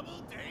for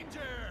double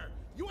danger.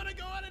 You want to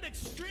go on an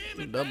extreme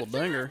adventure? Double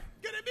dinger.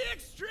 Gonna be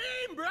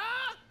extreme,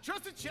 bruh.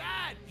 Trust a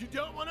Chad. You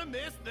don't want to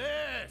miss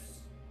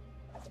this.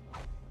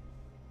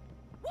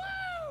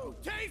 Woo!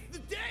 Taste the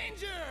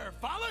danger.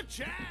 Follow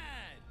Chad.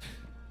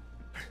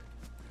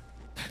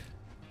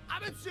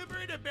 I've been super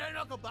into bare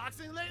knuckle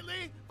boxing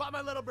lately. Fought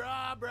my little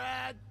bra,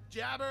 Brad,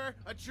 Jabber,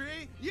 a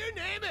tree, you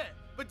name it.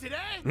 But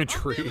today, A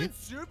tree? I'm feeling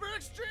super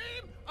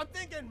extreme. I'm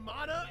thinking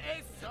mono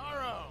a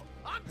sorrow.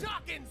 I'm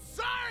talking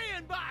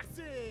Saurian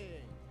boxing.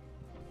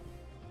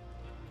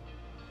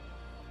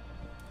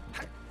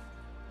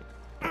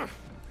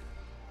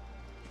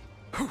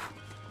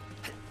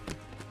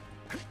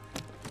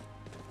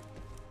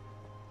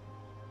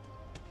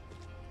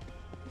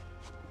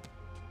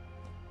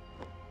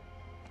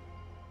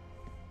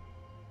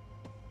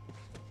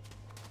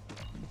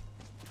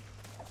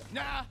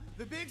 Nah,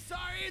 the big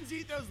Saurians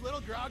eat those little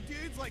grog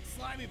dudes like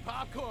slimy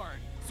popcorn.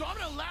 So I'm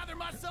gonna lather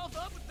myself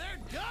up with their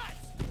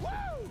guts.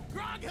 Woo!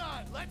 Grog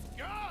hunt, let's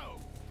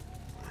go!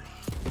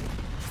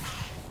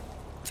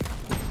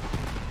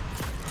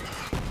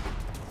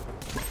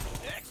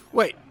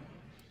 Wait.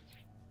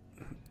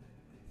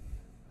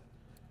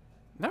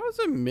 That was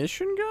a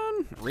mission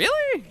gun?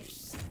 Really?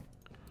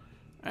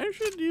 I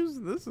should use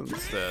this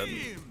instead.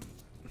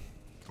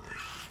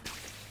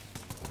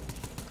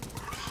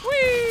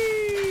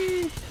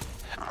 Whee!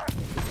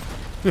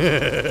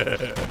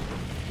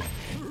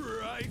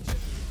 Right.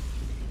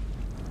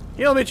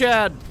 Heal me,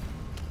 Chad.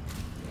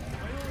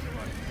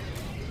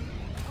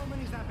 How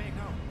many's that big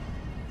now?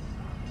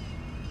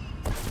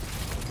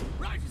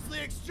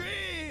 Righteously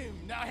extreme!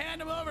 Now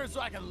hand them over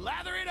so I can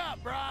lather it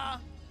up, brah!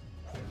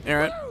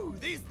 Alright. Woo!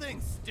 These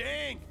things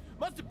stink!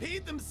 Must have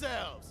peed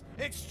themselves!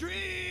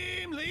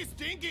 Extremely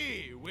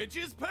stinky! Which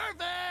is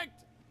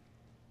perfect!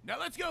 Now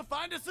let's go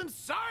find us some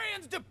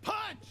Saurians to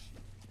punch!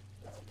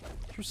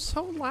 You're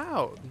so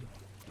loud.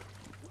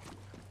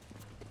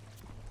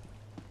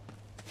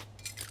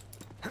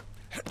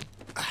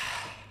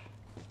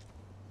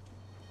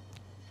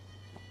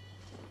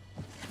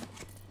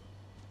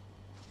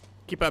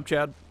 Keep up,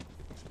 Chad.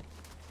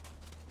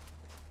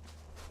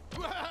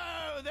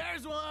 Whoa!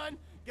 There's one!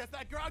 Guess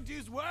that grog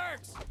juice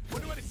works!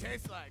 Wonder what it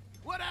tastes like.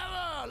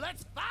 Whatever!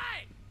 Let's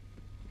fight!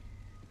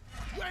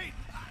 Wait!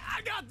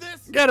 I got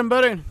this! Get him,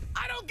 buddy.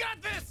 I don't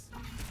got this!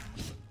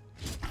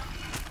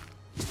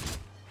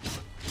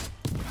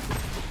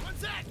 One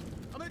sec!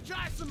 I'm gonna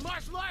try some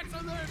martial arts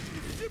on the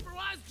super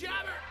wise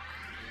jabber!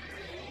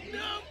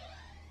 Nope!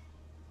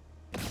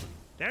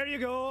 There you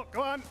go!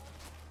 Go on!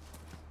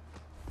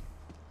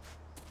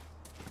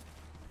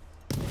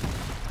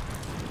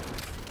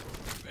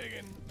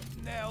 Friggin'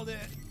 nailed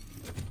it.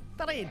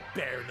 That ain't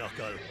bare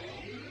knuckle.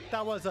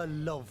 That was a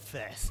love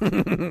fest.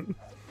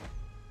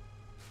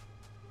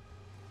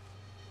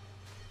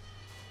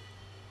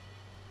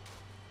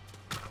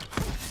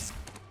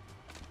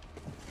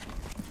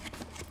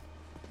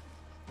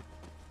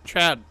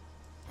 Chad.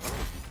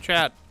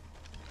 Chad.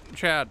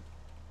 Chad.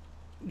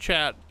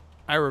 Chad.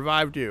 I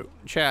revived you.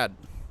 Chad.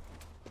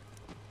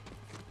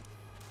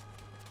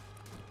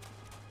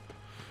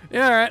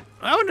 Yeah, alright.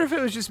 I wonder if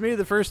it was just me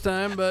the first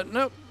time, but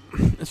nope.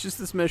 It's just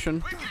this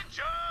mission. We can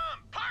jump!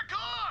 Parkour!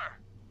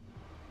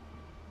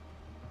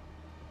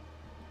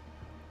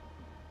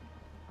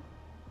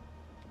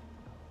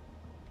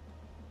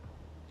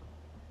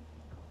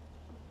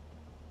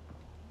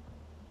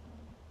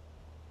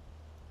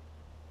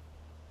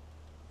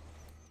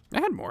 I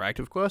had more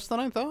active quests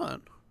than I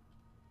thought.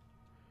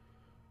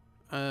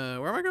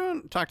 Where am I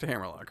going? Talk to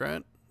Hammerlock,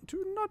 right?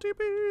 To Naughty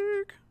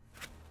Peak.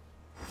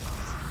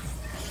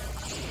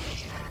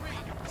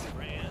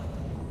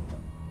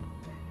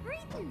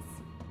 Greetings.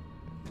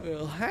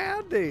 Well,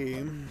 howdy.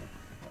 Your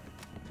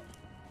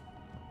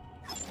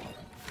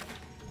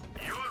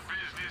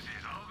business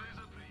is always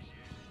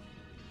appreciated.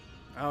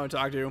 I want to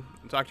talk to you.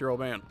 Talk to your old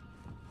man.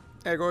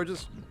 Hey,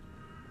 gorgeous.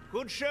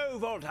 Good show,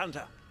 Vault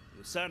Hunter.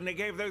 You certainly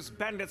gave those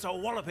bandits a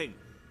walloping.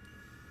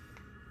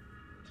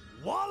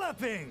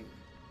 Walloping!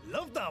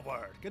 Love that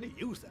word. Gonna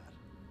use that.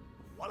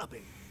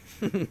 Walloping.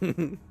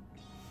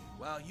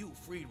 While you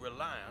freed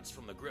Reliance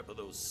from the grip of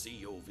those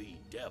COV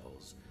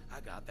devils, I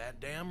got that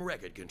damn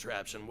record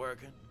contraption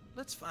working.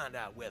 Let's find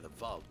out where the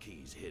vault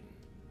key's hidden.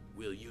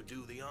 Will you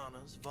do the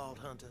honors, Vault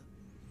Hunter?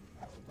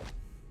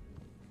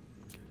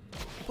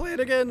 Play it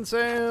again,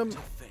 Sam. To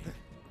think,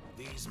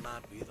 these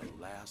might be the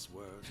last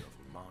words of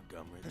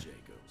Montgomery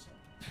Jacobs.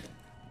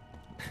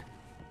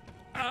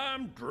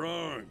 I'm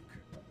drunk.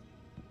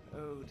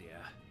 Oh dear.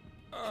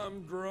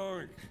 I'm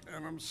drunk,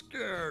 and I'm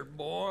scared,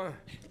 boy.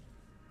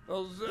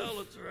 Those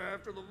zealots are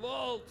after the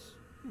vaults.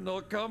 And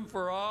they'll come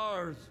for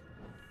ours.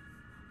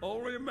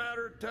 Only a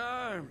matter of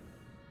time.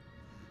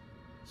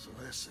 So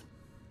listen.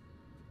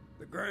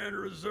 The Grand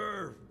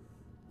Reserve,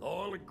 the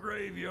oily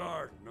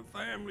graveyard, and the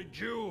family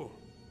jewel.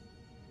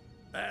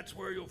 That's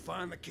where you'll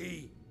find the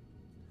key.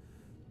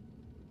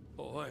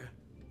 Boy,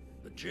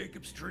 the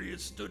Jacobs tree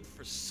has stood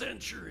for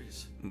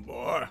centuries.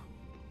 Boy.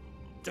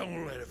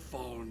 Don't let it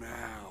fall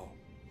now.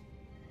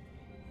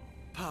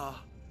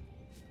 Pa.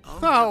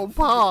 Oh,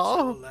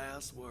 Pa.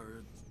 Last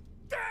words.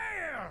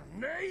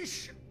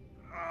 Damnation!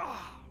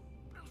 Ah,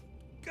 this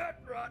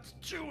gut rot's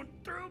chewing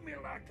through me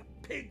like a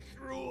pig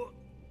through a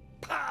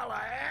pile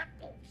of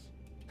apples.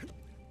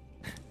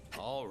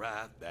 All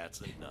right,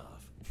 that's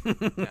enough. Now,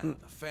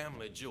 the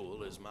family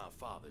jewel is my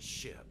father's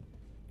ship.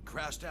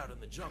 Crashed out in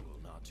the jungle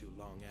not too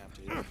long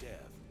after his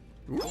death.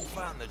 Go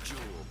find the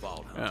jewel,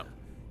 Vault Hunter.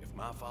 If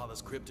my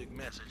father's cryptic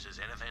message is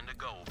anything to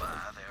go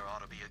by, there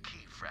ought to be a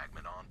key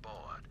fragment on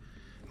board.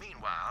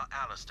 Meanwhile,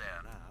 Alistair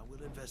and I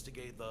will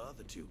investigate the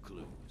other two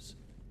clues.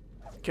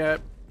 Okay.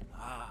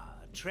 Ah,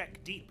 a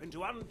trek deep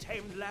into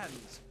untamed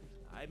lands.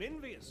 I'm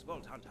envious,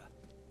 Vault Hunter.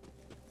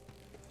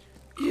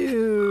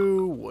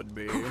 You would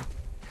be.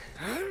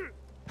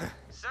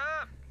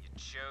 Sup, you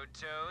chode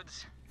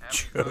toads?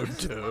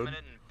 Chode toad.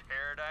 In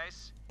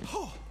paradise?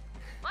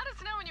 Let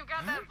us know when you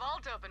got that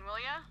vault open, will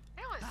ya?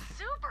 It was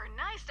super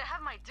nice to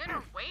have my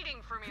dinner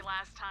waiting for me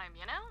last time,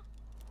 you know?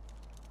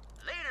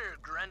 Later,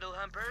 Grundle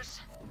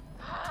Humpers.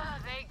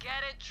 They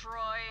get it,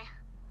 Troy.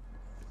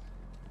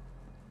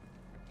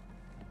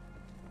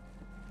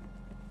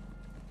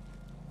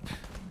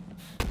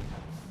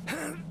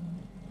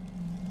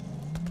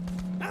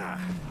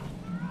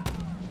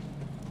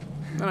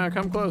 No,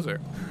 come closer.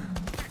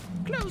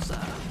 Closer.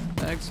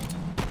 Thanks.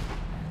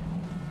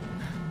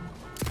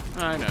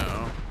 I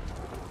know.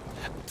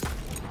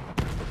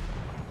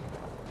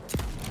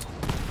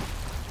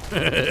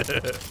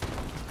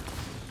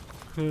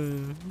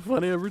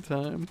 Funny every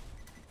time.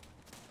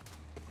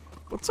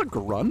 What's a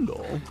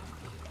grundle?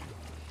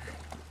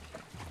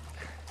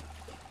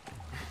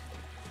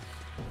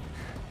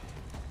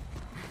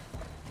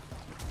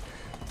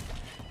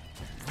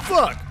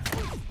 Fuck!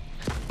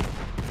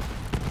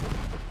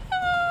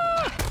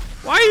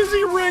 Why is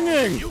he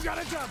ringing? You got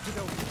a job to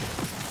do.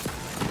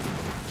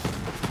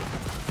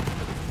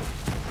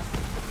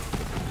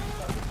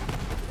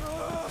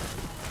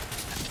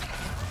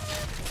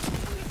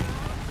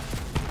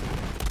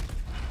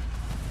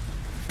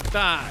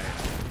 Die.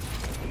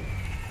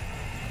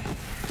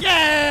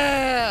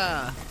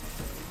 Yeah!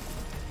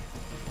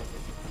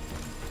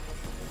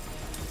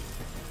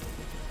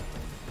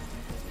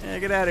 Yeah,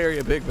 get out of here,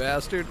 you big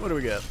bastard. What do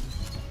we got?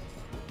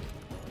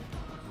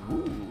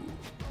 Ooh.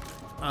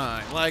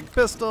 I like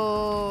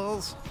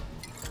pistols.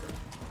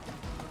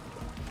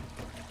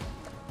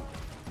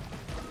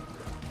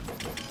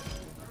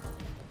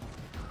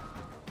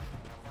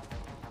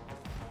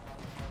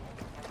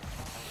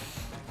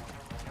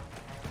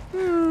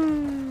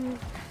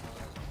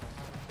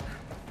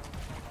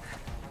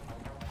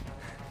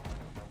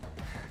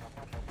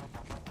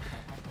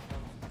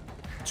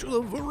 To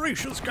the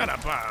voracious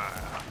canapa.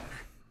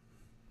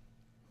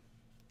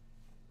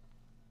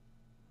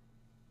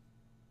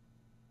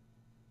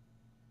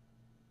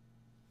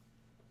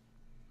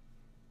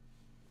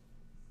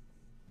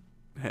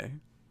 Hey.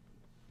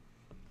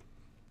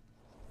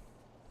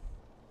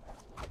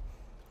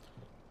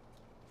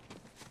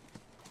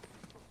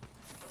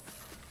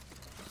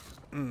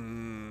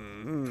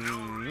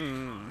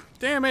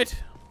 Damn it!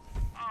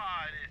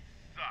 Ah, this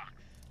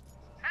sucks.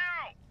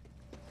 Help!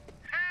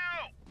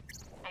 Help!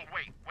 Oh,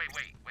 wait.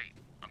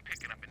 I'm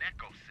picking up an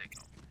echo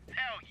signal.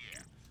 Hell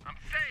yeah. I'm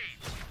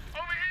saved.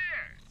 Over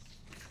here!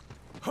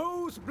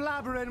 Who's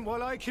blabbering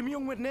while I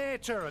commune with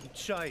nature and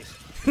shite?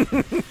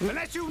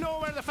 Unless you know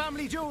where the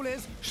family jewel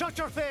is, shut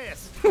your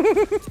face! Oh,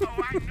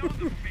 I know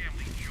the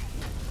family jewel.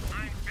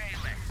 I'm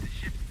Balex, the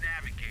ship's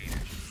navigator.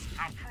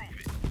 I'll prove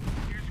it.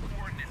 Here's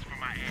coordinates for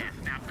my ass.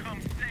 Now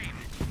come save it.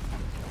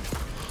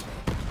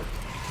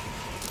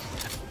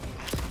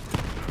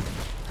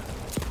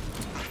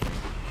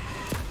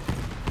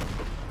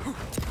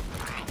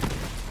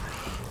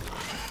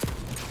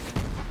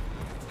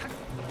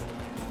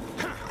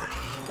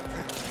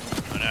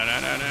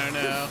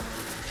 No.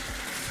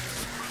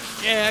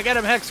 Yeah, I got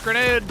him, Hex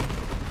Grenade.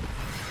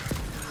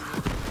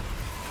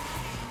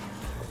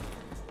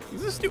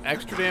 Does this do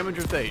extra damage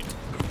if they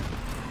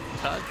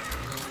touch?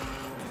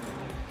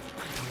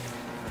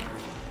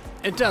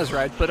 It does,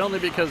 right? But only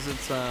because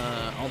it's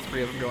all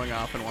three of them going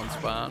off in one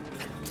spot.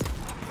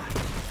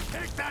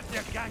 Take that, you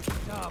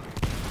ganky dog!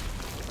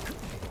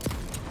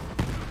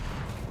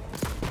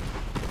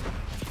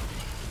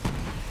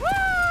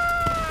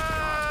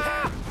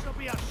 Should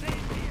be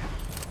ashamed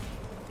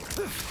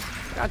here.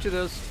 Got you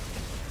this.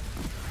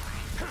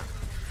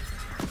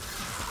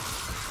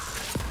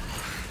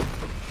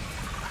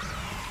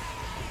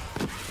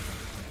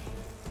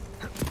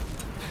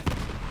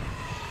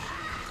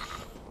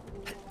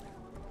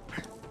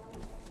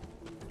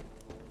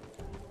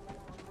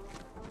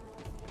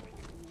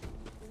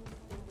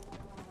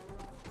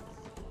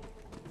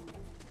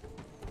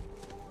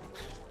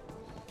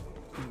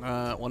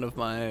 One of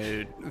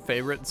my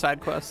favorite side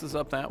quests is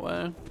up that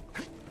way,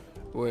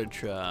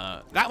 which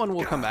that one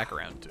will come back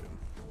around to.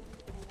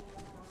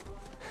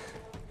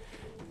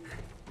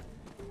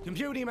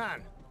 Computy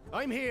man,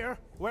 I'm here.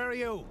 Where are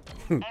you?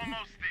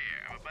 Almost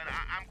there, but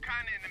I'm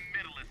kind of in the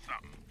middle of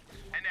something.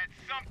 And that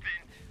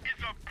something is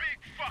a big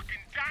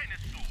fucking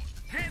dinosaur.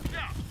 Hands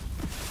up!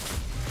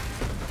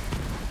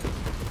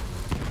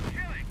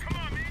 Kill it! Come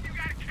on, man, you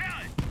gotta kill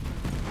it!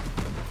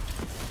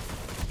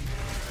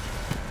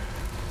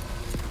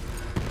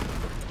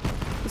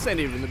 This ain't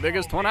even the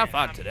biggest one I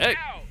fought today.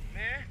 Out,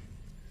 man.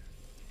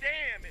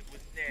 Damn, it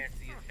was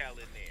nasty as hell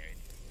in there. It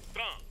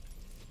stunk.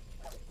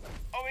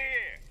 Over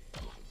here.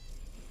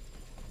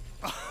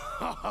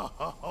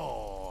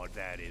 Oh,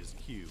 that is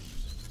cute.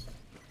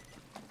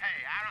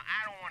 Hey,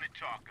 I don't want to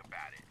talk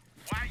about it.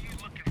 Why are you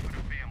looking for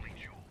the family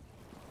jewel?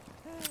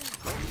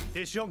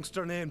 This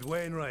youngster named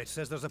Wainwright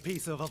says there's a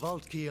piece of a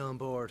vault key on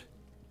board.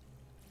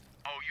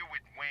 Oh, you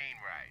with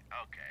Wainwright.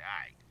 Okay,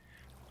 alright.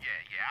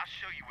 Yeah, I'll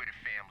show you where the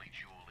family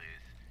jewel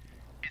is.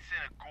 It's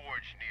in a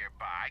gorge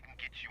nearby. I can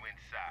get you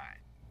inside.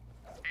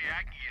 Yeah,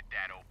 I can get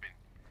that open.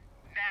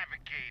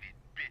 Navigate it,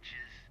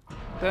 bitches.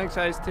 Thanks,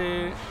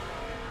 Ice-T.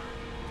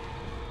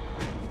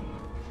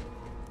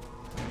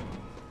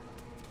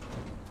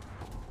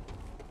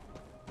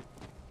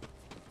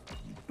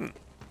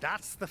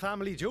 That's the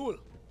family jewel.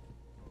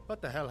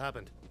 What the hell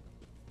happened?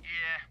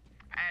 Yeah,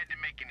 I had to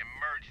make an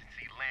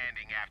emergency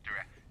landing after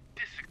a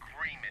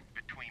disagreement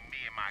between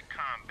me and my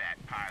combat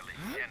pilot,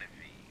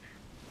 Genevieve.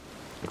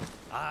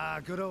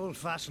 Ah, good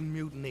old-fashioned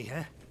mutiny,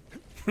 huh?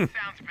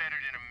 Sounds better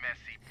than a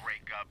messy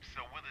breakup,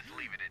 so we'll just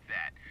leave it at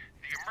that.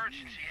 The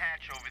emergency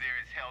hatch over there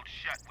is held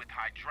shut with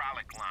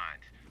hydraulic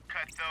lines.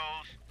 Cut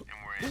those, and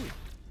we're in.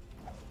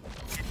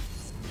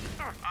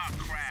 Oh,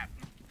 crap.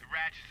 The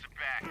ratchets are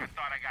back. I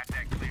thought I got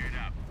that cleared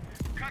up.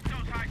 Cut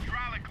those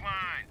hydraulic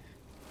lines!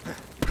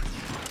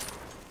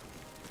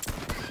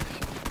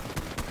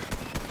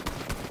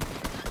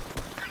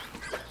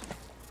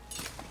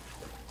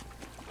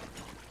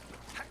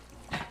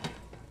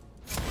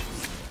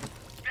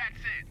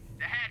 That's it.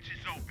 The hatch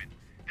is open.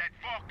 That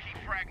vault key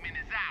fragment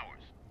is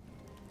ours.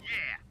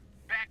 Yeah,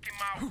 back in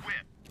my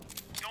whip.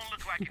 Don't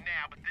look like it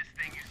now, but this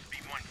thing used to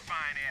be one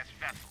fine-ass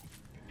vessel.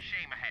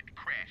 Shame I had to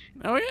crash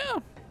it. Oh yeah.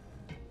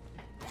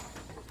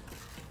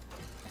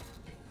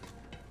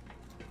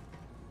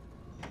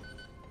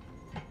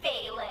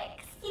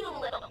 Felix, you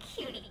little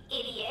cutie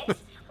idiot.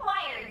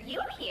 Why are you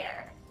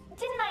here?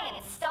 Didn't I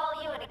install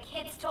you in a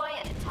kid's toy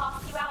and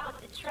toss you out with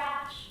the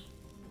trash?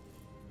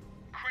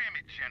 Cram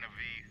it,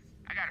 Genevieve.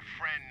 I got a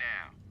friend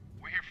now.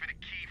 We're here for the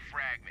key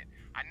fragment.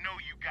 I know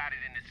you got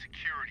it in the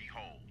security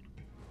hold.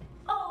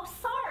 Oh,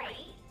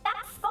 sorry.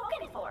 That's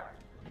spoken for.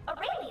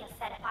 Aurelia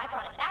said if I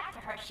brought it back to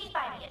her, she'd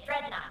buy me a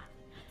dreadnought.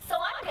 So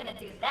I'm gonna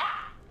do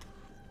that.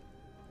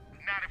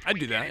 Not if I'd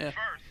we do that, get it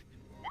yeah. first.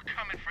 We're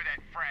coming for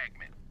that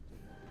fragment.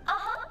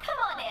 Uh-huh, come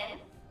on in.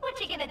 What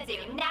you gonna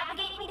do,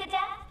 navigate me to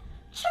death?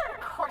 Sure,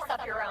 course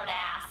up your own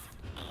ass.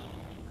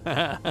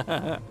 I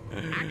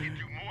can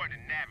do more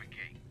than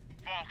navigate.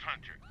 Vault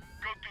Hunter,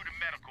 go through the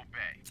medical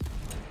bay.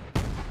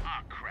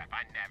 Ah, crap,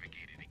 I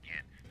navigated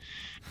again.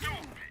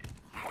 Stupid!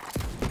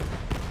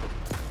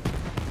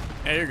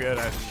 Yeah, you're good.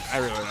 I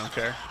really don't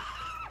care.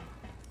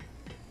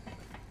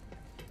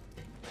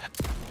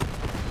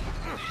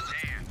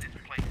 Damn, this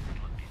place is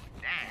looking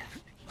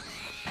nasty.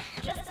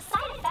 Just a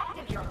side effect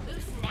of your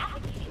loose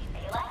navigating,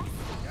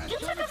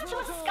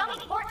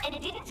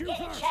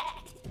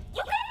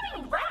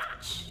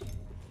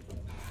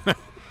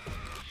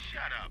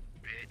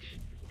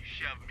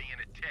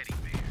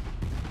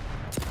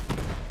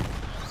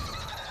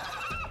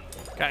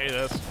 buy you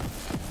this.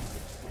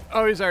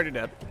 Oh, he's already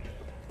dead.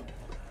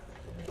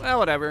 Well,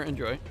 whatever.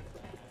 Enjoy.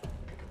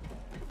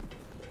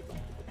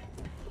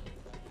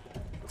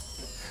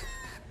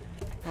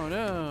 Oh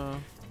no.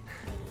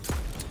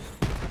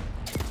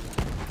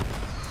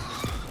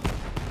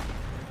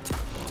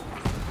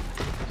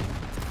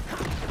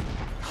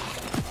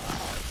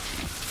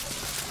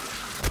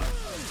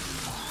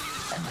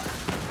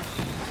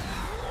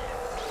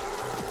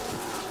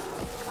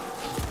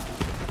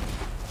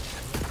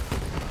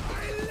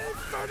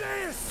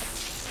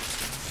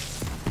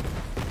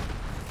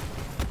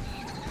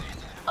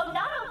 Oh,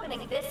 not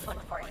opening this one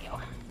for you.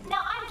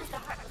 Now, I'm just a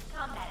heartless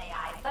combat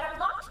AI, but are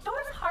locked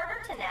doors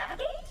harder to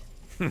navigate?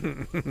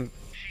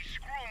 She's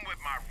screwing with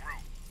my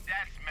route.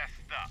 That's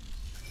messed up.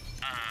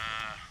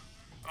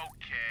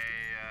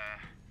 Okay,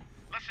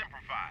 let's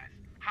improvise.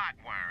 Hot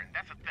wiring,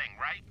 that's a thing,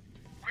 right?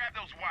 Grab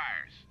those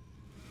wires.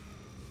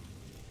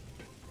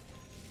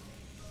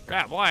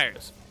 Grab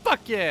wires.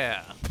 Fuck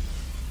yeah.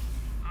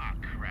 Oh,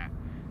 crap.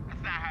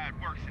 That's not how it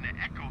works in the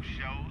Echo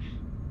shows.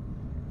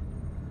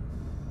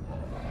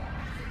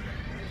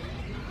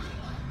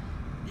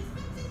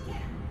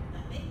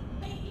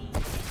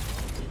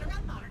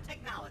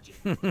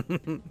 Oh,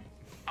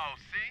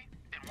 see?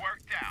 It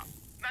worked out.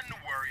 Nothing to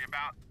worry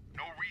about.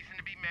 No reason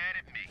to be mad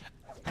at me.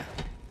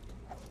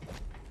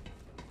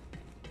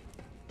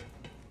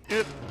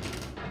 Yep.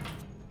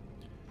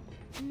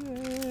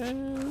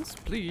 Yes,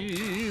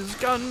 please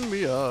gun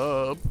me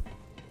up.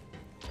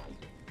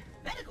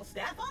 Medical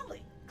staff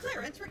only.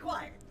 Clearance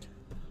required.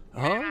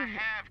 Oh. And I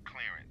have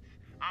clearance.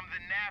 I'm the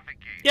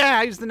navigator.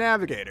 Yeah, he's the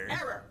navigator.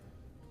 Error.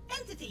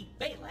 Entity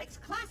Balex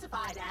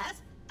classified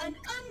as an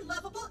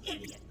unlovable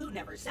idiot who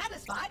never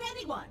satisfied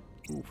anyone.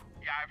 Oof.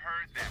 Yeah, I've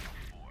heard that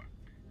before.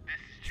 This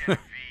is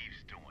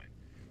Genevieve's doing.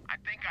 I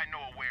think I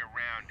know a way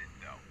around it,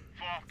 though.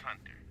 Vault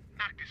Hunter.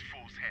 Knock this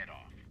fool's head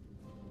off.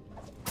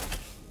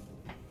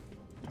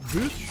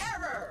 Bitch.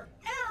 Error!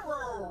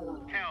 Error!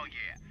 Hell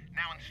yeah.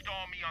 Now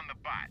install me on the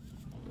bot.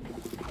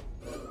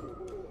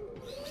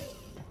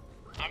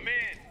 I'm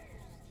in.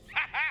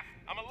 Haha!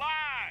 I'm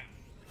alive!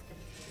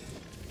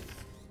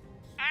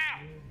 Ow!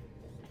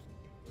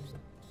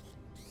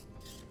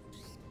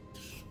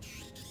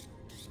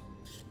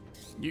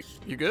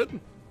 You good?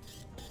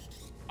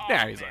 Oh,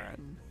 Yeah, he's man. alright.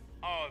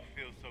 Oh, it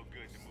feels so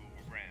good to move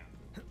around.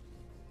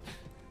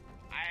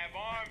 I have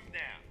arms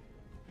now.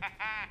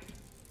 Haha!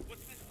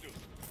 What's this do?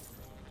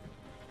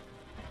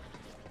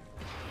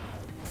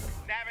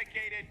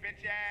 Navigate it,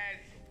 bitch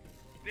ass.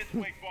 This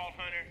way, Vault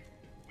Hunter.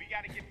 We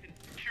gotta get to the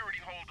security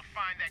hole to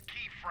find that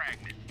key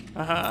fragment.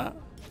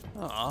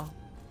 Aw.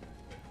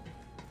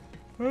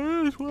 I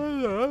just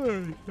want the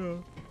other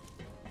stuff.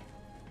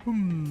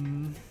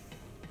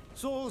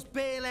 So is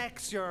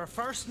Balex your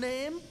first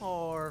name,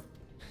 or?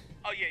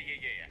 Oh, yeah.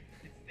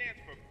 It stands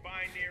for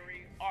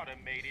Binary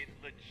Automated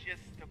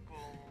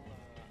Logistical,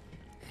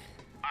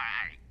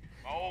 Alright.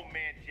 My old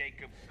man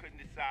Jacob couldn't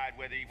decide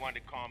whether he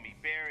wanted to call me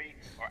Barry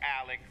or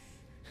Alex,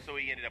 so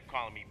he ended up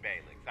calling me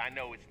Balex. I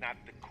know it's not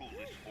the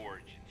coolest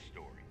origin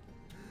story.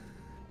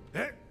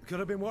 Could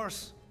have been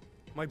worse.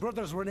 My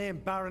brothers were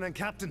named Baron and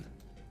Captain.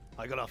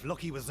 I got off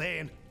lucky with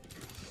Zane.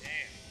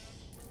 Damn.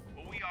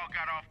 Well, we all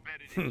got off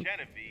better than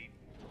Genevieve.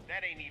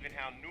 That ain't even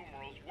how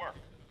numerals work.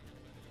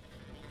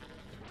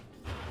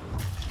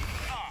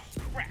 Ah,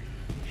 crap.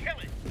 Kill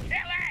it!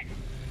 Kill it!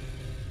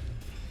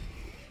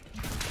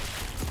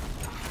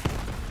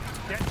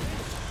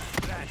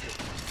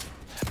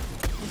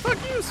 Fuck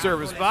you,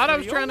 service bot. I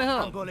was trying to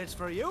help. Bullets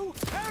for you.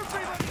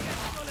 Everybody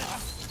gets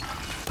bullets.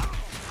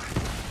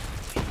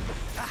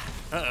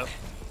 Uh-oh.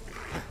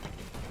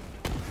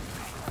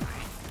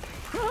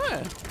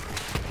 Hi.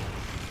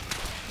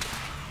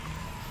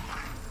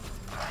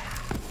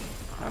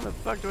 How the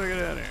fuck do I get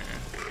out of here?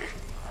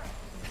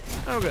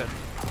 Oh, good.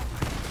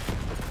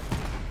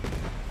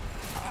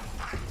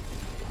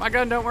 My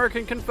gun don't work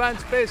in confined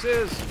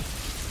spaces.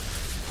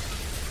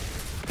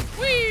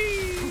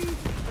 Whee!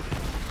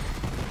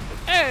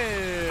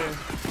 Hey!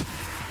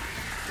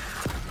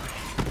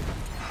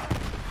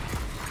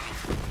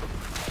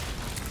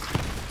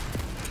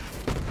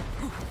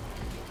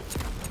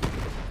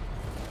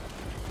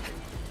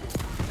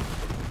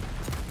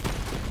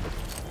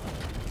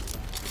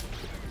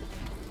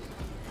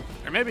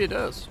 Or maybe it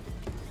does.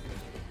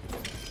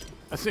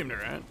 That seemed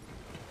alright.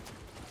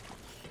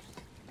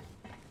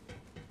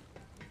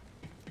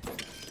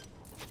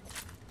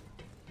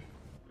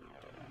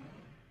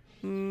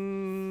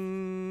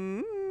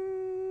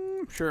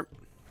 Sure.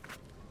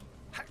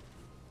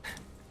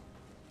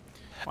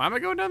 Why am I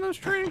going down this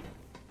tree?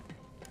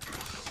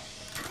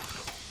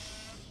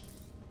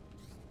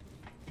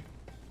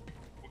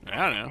 I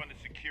don't know. On the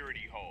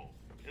security hole.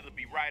 It'll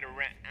be right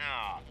around.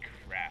 Oh,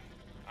 crap.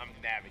 I'm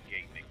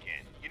navigating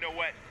again. You know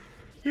what?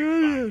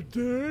 Yeah,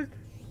 Dick.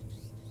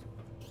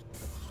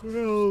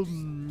 Well,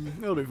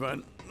 it'll be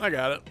fine. I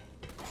got it.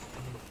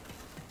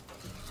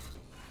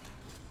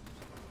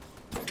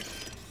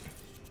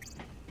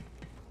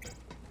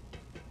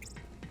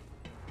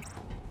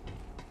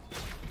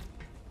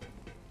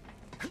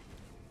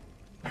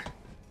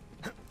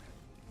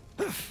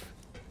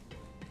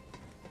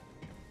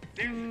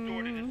 There's the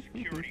door to the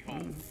security hole,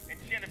 and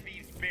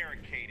Genevieve's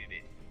barricaded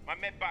it. My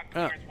medbot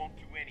clearance won't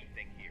do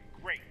anything here.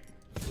 Great.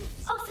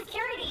 Oh,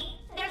 security!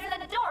 There's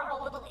an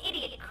adorable little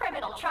idiot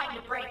criminal trying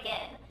to break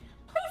in.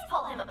 Please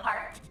pull him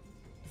apart.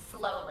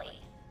 Slowly.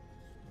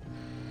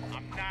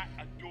 I'm not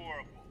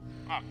adorable.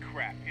 Oh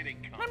crap, here they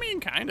come. I mean,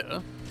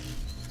 kinda.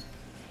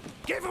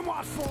 Give him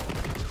what for!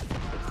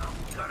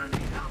 Gonna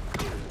need help.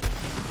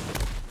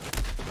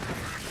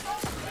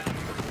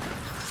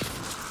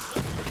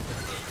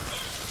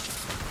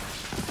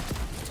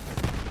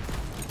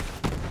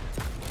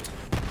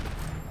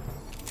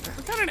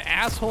 What kind of an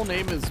asshole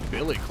name is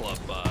Billy Club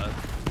Bot?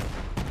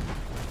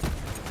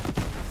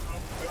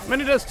 I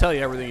mean, it does tell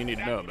you everything you need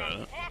to know about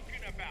it.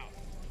 Talking about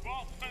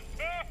Vault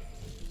Hunter,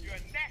 you're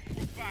a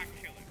natural bot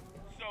killer.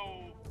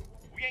 So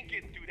we ain't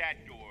getting through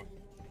that door,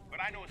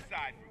 but I know a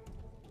side route.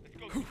 Let's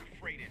go through the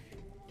freight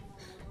engine.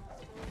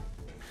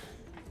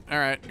 All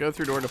right, go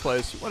through door to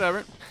place.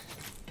 Whatever.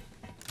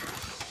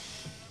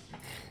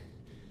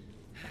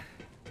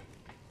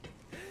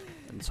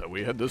 And so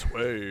we head this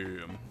way.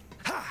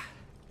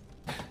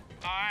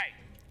 Alright.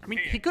 I mean,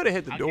 he could have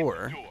hit the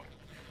door.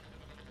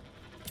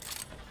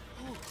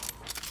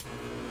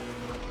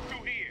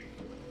 Through here.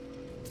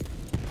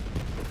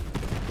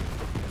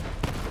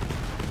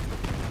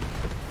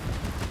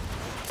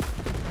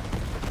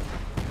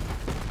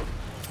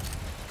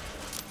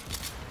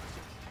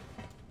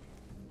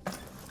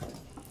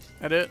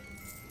 That it?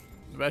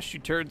 The best you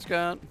turds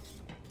got?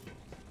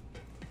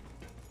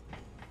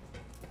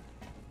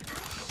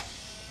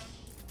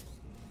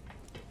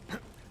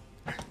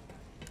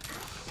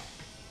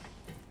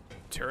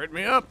 Turret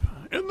me up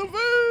in the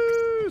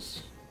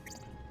face!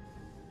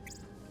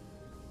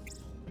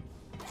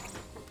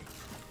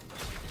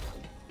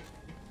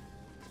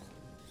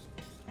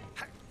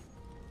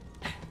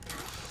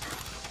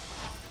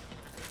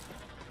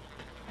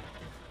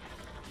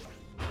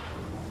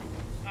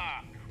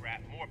 Ah,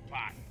 crap, more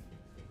bots.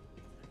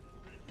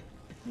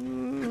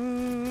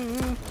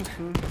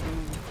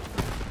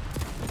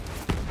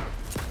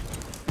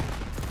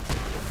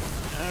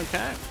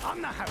 Okay.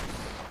 On the house.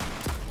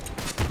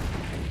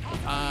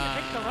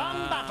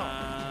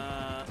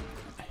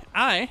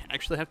 I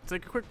actually have to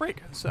take a quick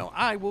break, so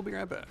I will be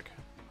right back.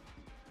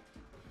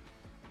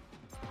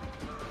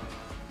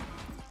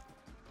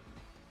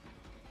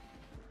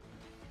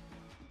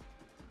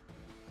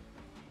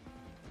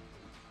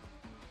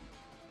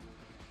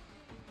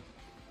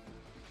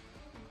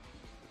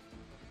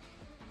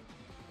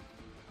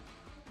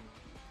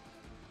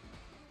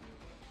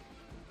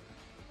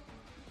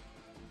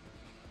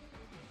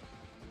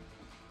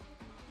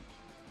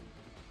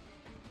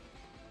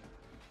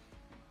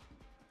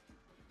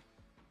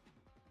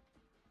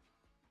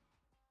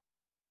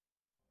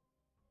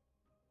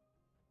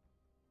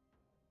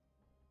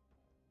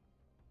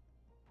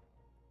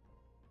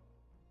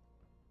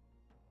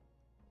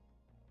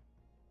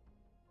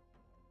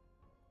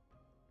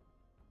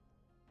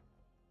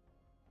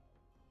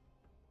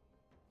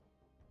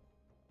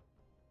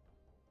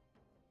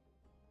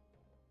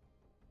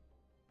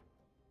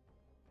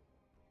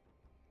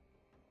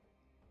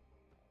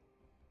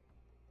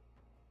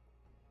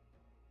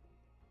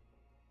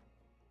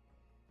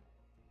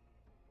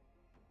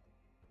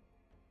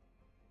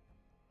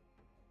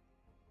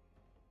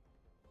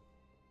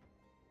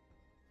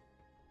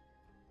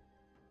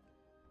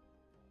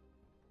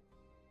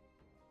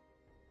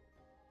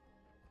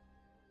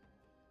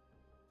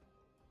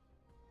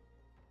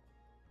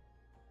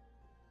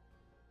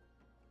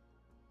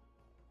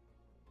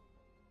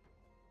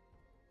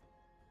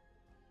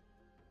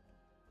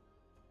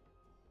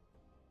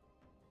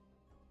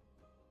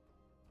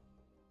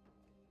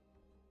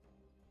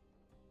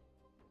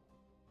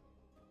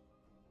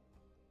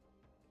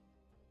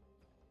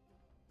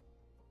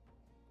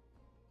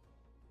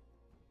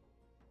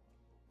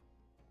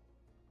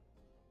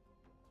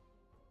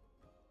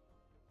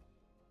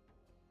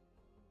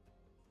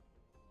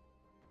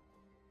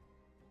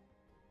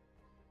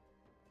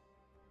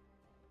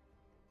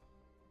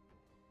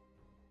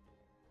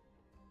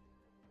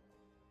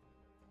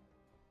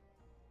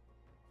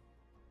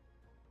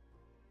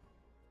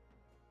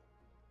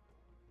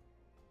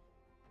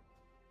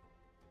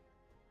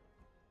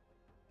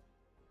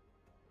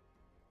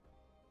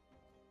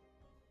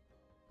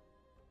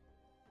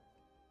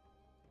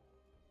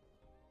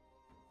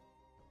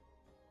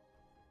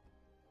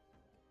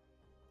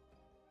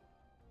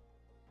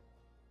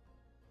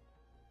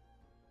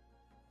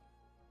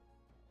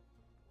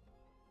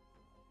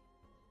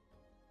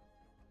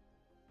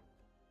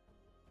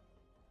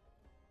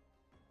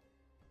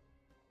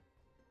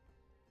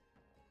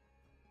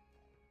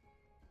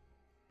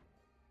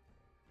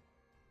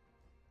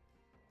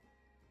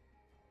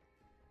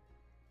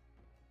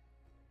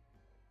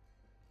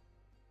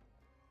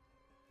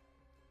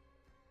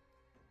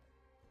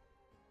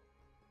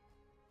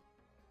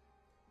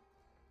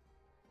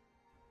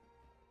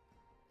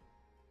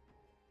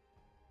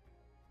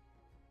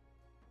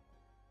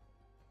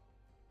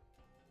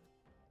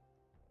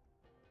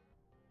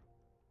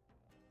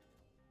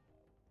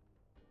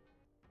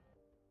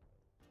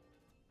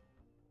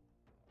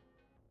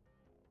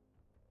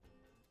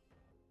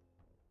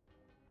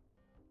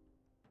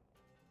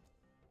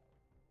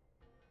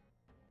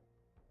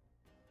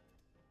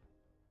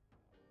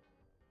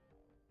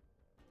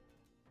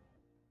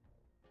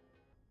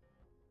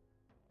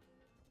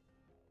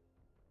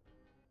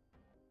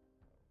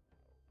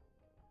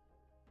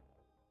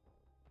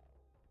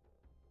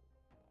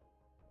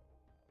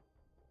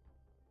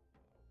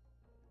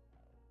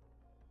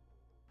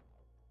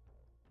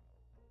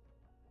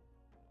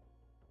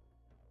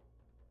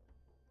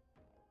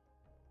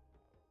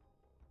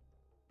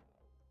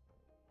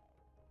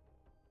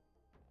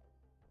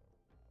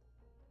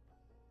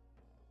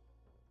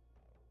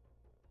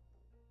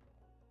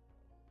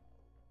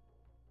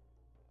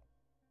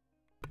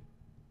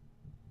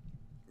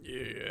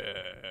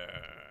 Yeah.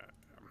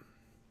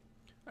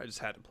 I just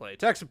had to play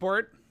tech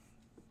support.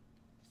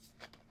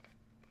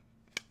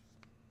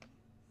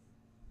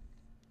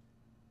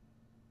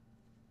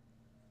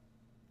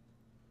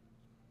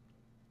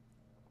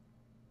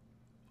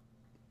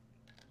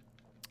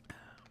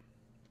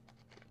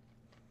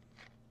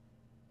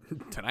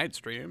 Tonight's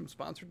stream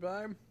sponsored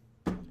by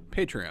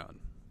Patreon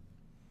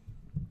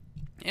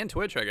and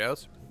Twitch, I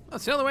guess.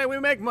 That's the only way we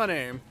make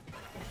money.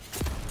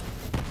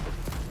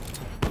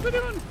 What are we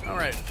doing? All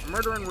right,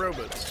 murdering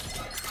robots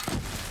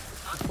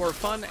for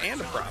fun and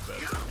a profit.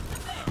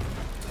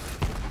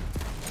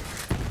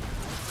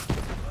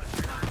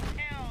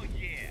 Hell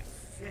yeah!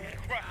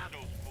 Crush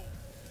those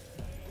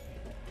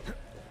fools.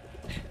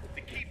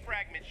 The key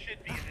fragment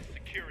should be in the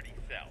security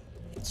cell.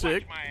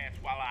 Sick. Watch my ass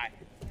while I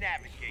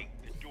navigate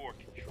the door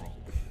control.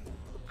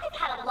 I've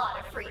had a lot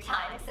of free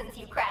time since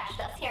you crashed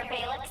us here,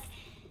 Balix.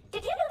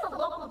 Did you know the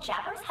local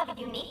jabbers have a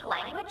unique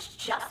language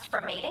just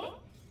for mating?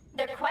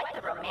 They're quite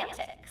the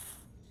romantics.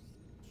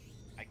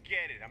 I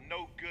get it. I'm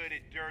no good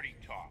at dirty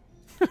talk.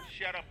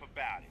 Shut up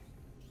about it.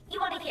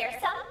 You want to hear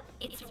some?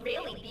 It's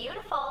really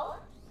beautiful.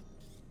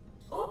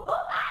 Oh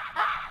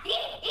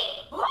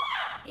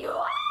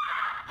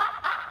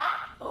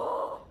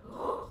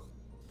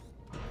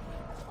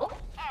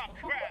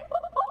crap!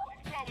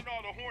 She's calling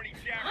all the horny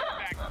jabbers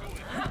back to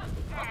it.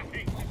 I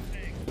hate this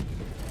thing.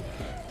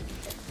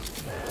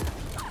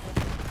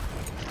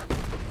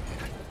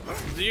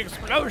 The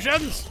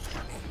explosions!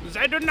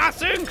 They do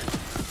nothing!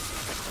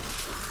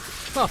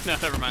 Oh, no,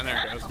 never mind. There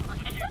it goes.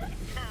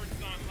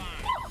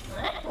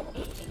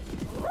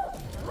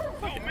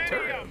 Fucking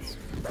turrets.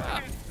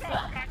 Ah.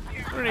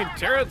 We don't need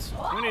turrets.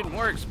 We need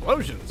more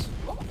explosions.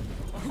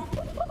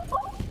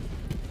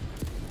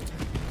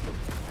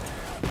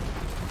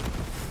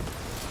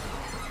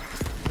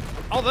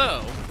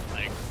 Although,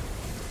 like,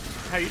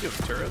 how you doing,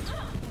 turrets?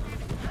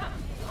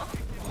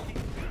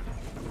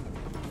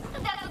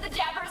 That's what the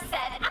jabbers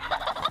said.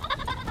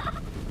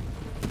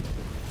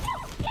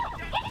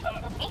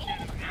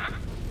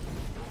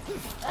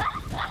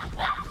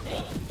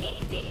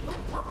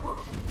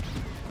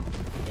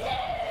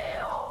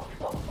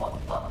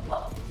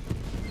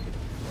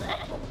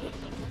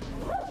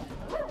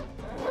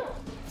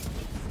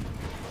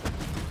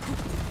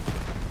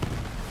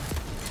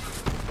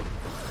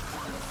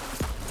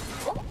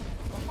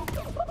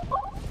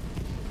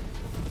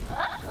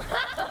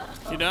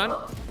 You done?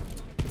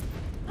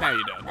 Now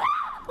you done.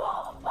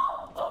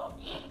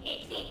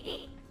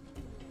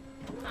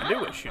 I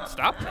do wish you'd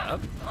stop that.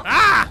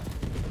 Ah!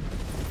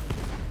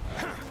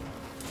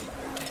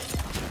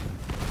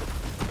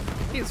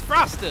 He's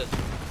frosted.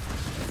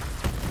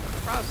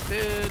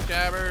 Frosted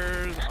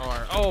jabbers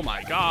are, oh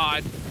my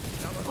god,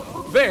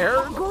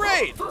 they're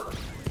great. That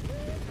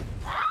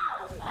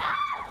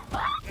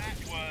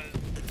was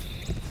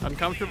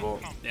Uncomfortable?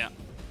 Yeah.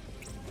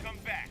 come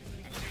back.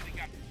 I really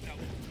got yourself.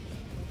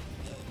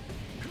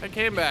 I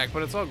came back,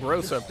 but it's all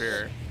gross up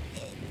here.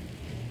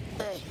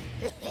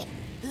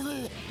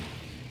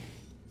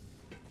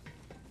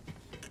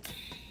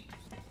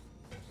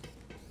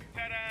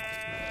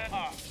 Ta-da!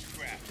 Oh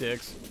crap.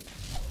 Dicks.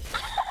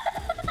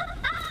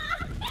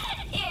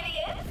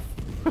 Idiots.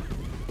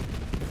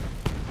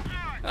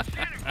 Ah,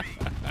 Genevieve!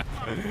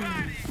 My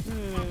body!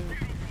 My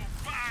beautiful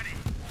body!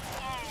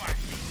 Oh, I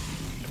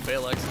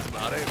Balex's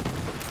body.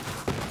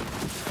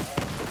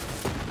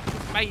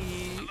 Bye.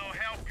 A little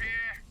help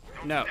here?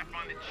 Don't No. step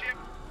on the chip.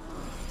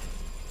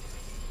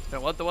 No,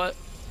 what the what?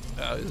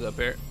 Oh, he's up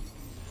here.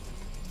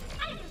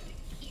 I used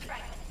to keep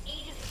right with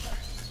ages ago,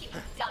 you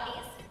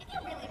dummies. If you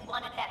really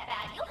want it that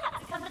bad, you'll have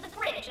to come to the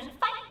bridge and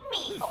fight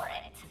me for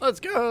it. Let's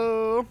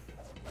go.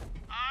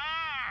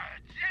 Ah,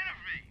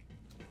 Genevieve!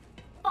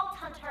 Vault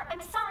Hunter,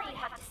 I'm sorry you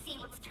have to see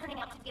what's turning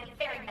out to be a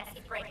very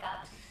messy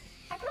breakup.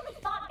 I really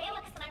thought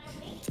Balix and I were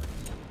mates.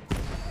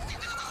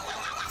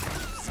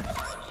 I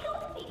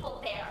killed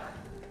people there.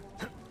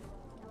 It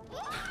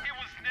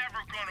was never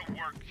gonna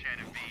work,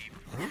 Genevieve.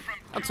 We're from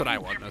That's two what I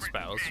want in a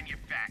different spouse.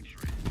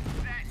 manufacturers.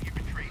 That and you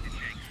betrayed the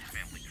Jenkins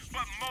family,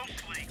 but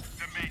mostly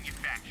the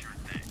manufacturer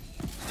thing.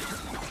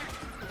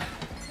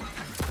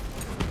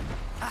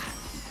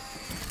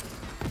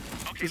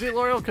 Okay, Is he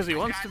loyal because he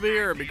wants to be,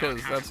 or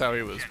because that's how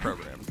he was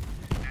programmed?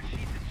 now she's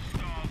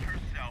installed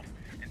herself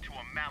into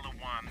a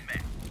Malawan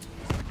mech.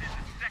 But there's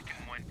a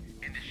second one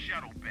in the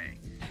shuttle bay.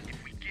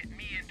 If we get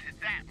me into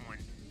that one,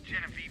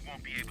 Genevieve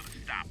won't be able to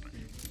stop us.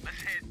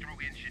 Let's head through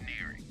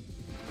engineering.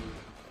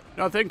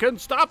 Nothing can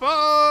stop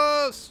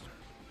us.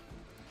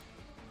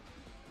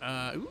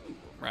 Ooh,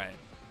 right.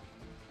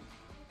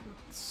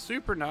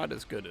 Super not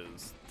as good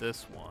as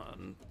this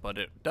one, but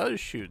it does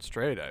shoot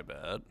straight, I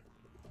bet.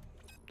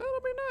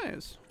 That'll be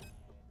nice.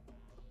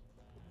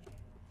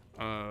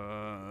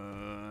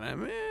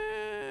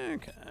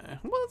 Okay.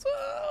 Well, let's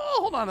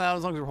hold on to that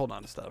as long as we're holding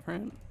on to stuff,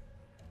 right?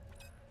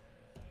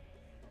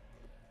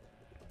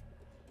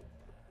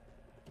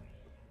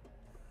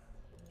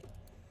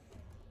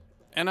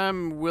 And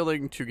I'm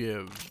willing to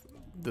give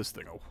this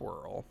thing a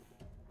whirl.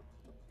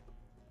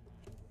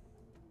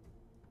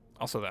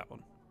 Also that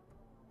one.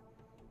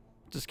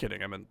 Just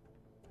kidding. I meant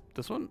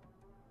this one.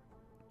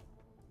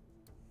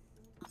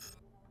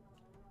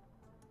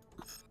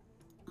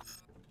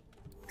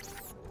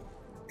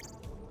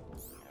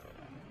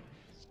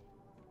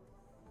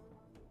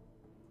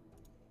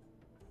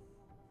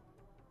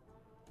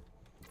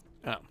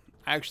 Oh,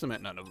 I actually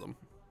meant none of them.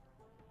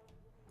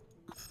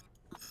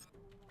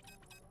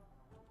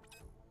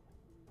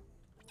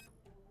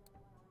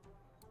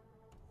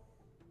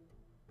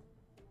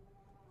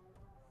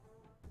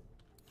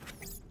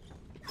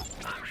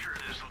 I'm sure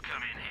this will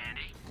come in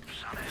handy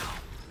somehow.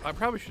 I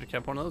probably should have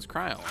kept one of those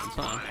cryo ones,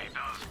 huh?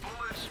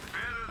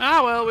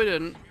 Ah, well, we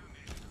didn't.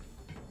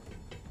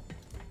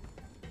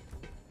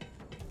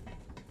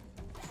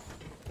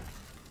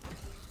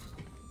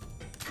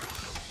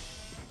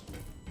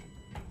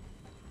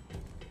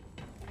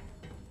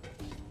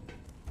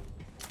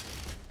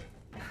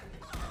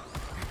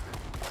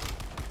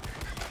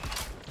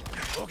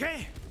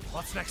 Okay,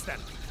 what's next then?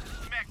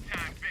 Smack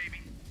time,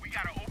 baby. We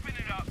gotta open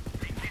it up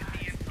and get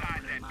me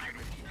inside that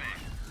beautiful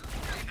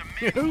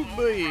thing. The Oh,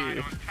 boy.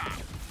 on top.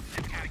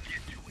 Just gotta get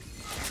to it.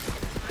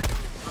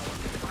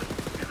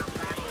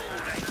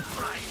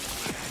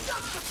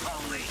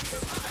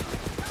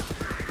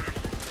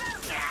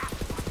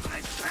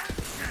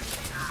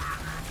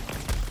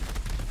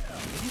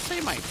 Did you say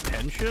my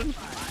tension?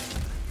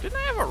 Didn't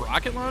I have a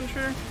rocket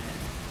launcher?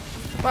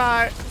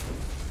 Bye.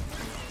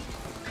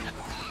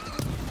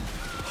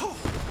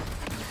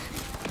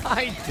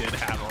 I did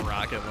have a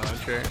rocket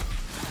launcher.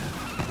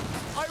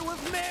 I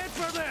was made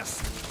for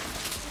this!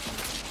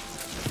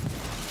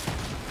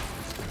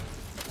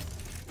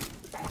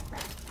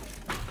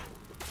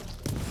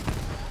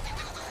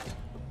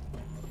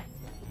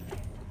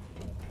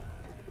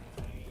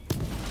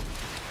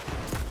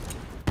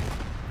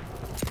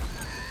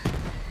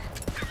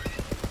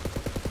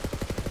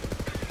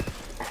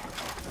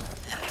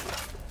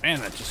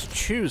 Man, that just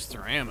chews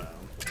through ammo.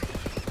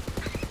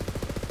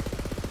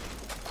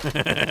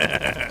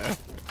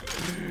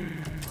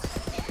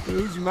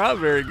 It's not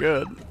very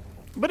good.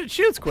 But it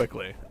shoots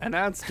quickly, and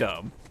that's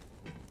dumb.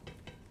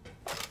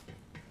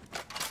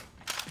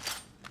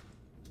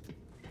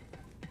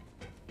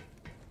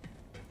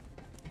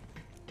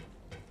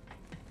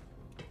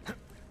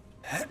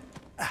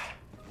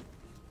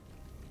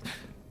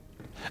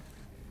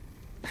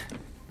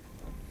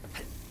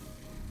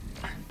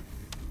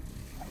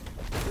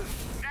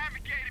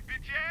 Navigate it,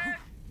 bitch ass!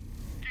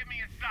 Get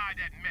me inside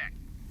that mech.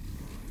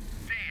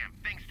 Damn,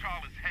 thing's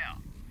tall as hell.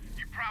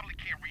 You probably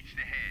can't reach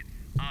the head.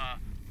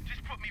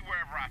 Just put me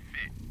wherever I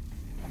fit.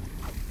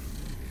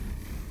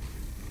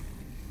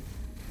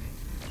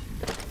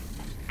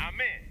 I'm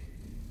in.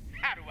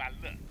 How do I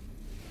look?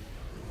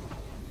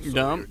 So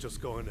Dumb. you're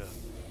just going to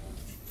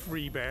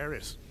free bear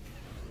it.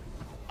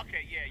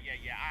 Okay, yeah.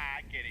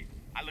 I get it.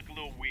 I look a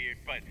little weird,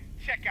 but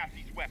check out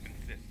these weapon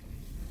systems.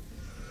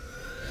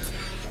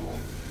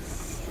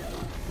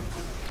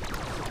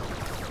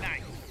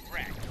 Nice,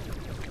 correct.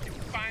 You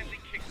finally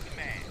kicked some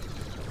ass.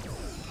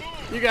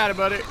 Boom. You got it,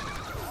 buddy.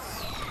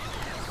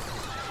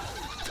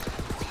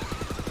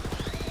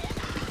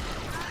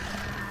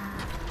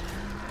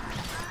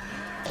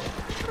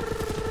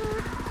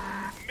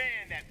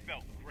 Man, that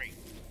felt great.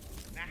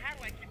 Now, how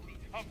do I get these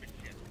hover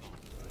jets on?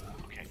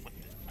 Okay, what's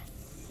this?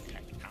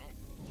 Check it out.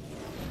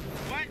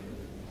 What?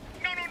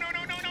 No.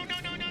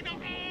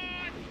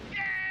 Oh,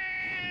 shit!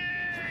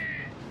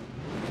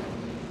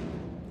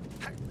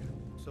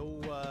 So,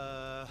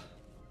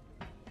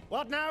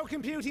 what now,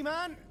 computy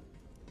man?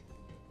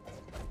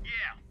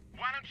 Yeah,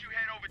 why don't you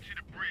head over to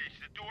the bridge?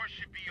 The door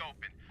should be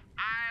open.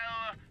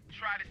 I'll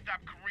try to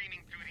stop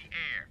careening through the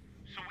air.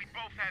 So we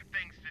both have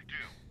things to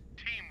do.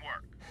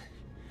 Teamwork.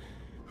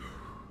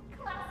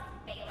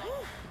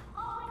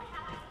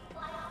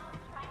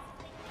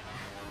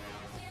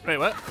 Wait,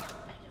 what?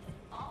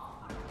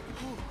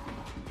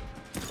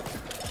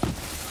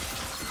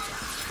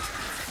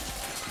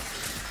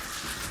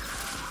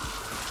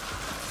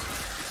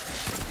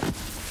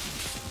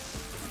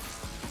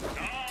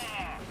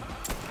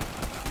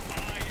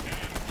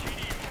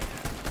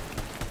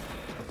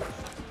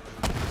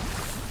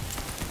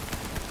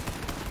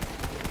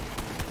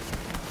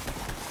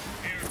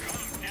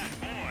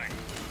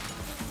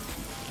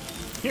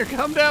 Here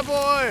come that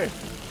boy!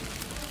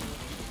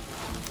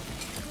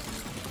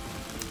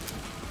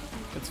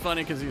 It's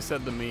funny because you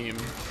said the meme.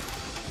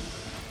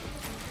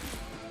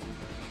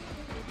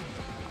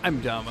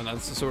 I'm dumb, and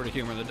that's the sort of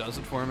humor that does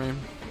it for me.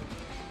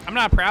 I'm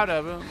not proud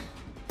of it,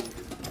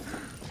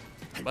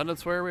 but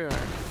it's where we are.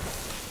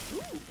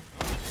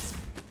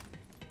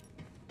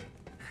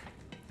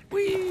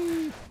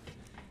 Whee!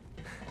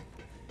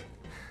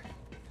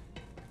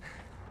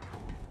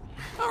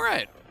 All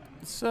right,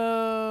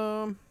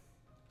 so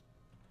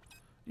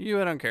you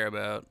I don't care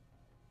about.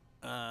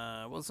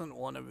 Wasn't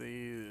one of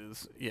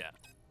these? Yeah.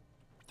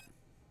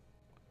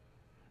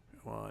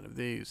 One of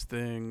these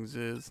things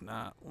is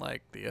not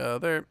like the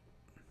other.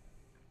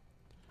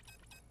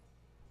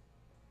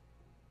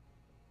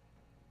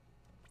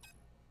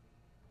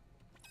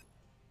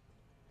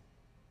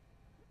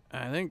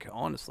 I think,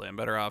 honestly, I'm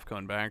better off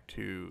going back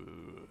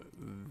to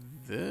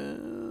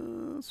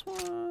this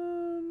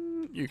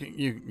one. You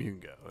can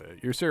go.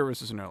 Your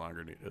services are no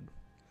longer needed.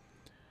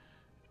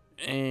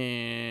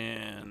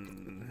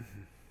 And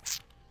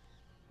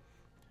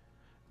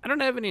I don't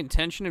have any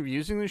intention of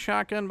using the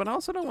shotgun, but I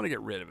also don't want to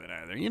get rid of it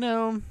either, you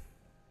know?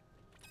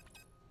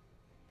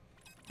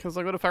 Because,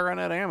 like, what if I run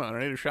out of ammo and I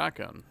need a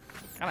shotgun?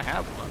 Gotta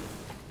have one.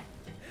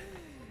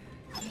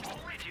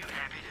 Only too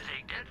happy to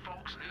take dead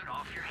folks' loot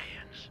off your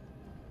hands.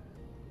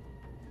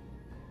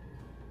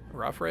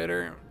 Rough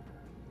Raider,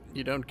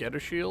 you don't get a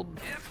shield?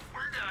 Yep,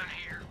 we're done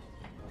here.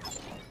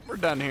 We're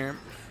done here.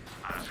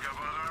 Let's go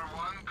for our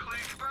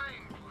one-click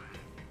thing.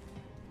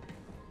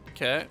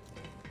 Okay.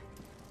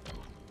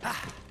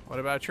 What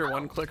about your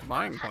one-click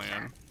buying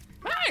plan?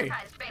 Hey!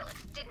 Surprised Felix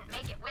didn't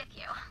make it with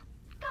you.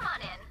 Come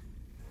on in.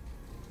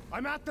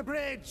 I'm at the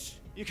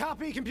bridge. You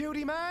copy,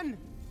 computy man?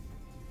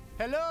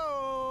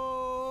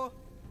 Hello?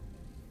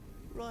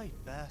 Right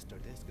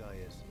bastard, this guy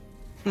is.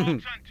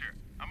 Vault Hunter,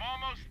 I'm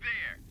almost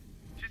there.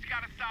 Just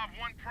gotta solve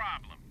one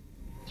problem.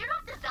 You're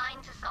not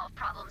designed to solve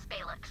problems,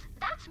 Felix.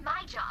 That's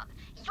my job.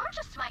 You're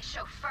just my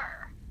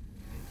chauffeur.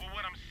 Well,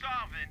 what I'm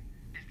solving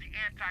is the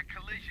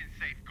anti-collision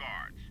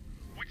safeguards,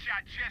 which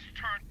I just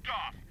turned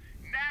off.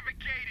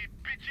 Navigate it,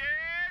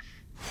 bitches!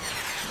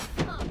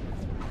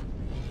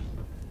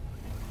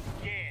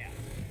 Yeah,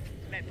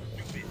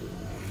 let's do it.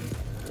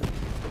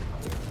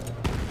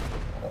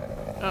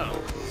 Oh.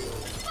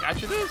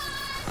 Gotcha this?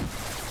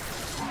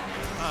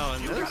 Oh,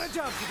 and You this? got a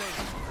job today.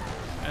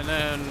 And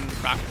then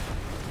rocket.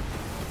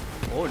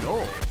 Oh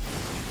no.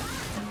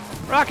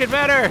 Rocket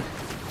better!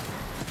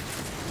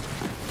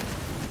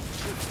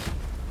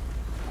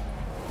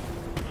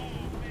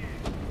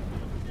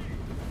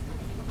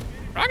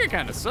 Rocket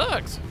kinda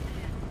sucks.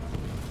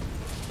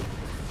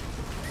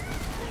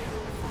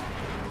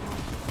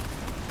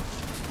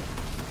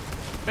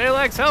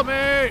 Felix, help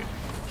me!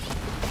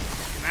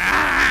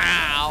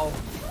 Ow!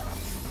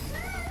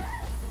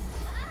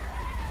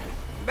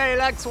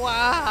 Felix,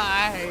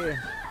 why?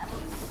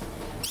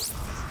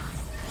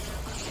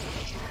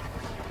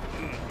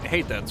 I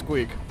hate that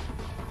squeak.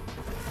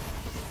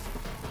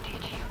 Did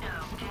you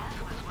know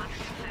death was once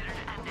considered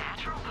a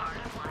natural part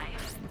of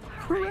life?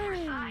 Hooray!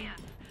 For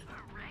science.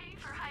 Hooray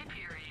for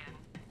Hyperion.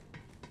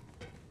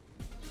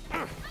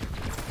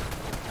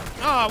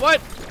 Oh, what?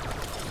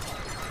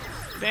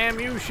 Damn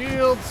you,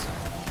 shields.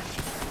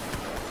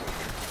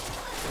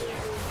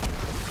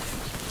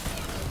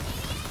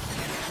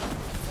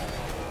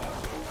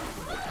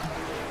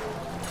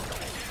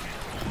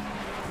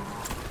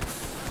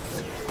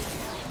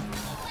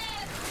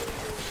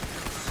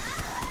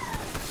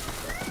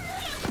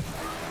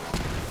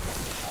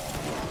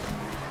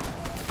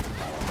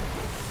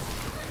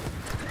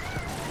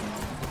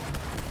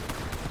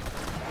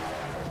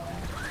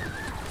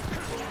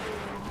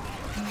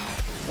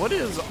 What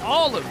is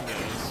all of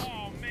this?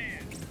 Oh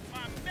man, my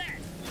back!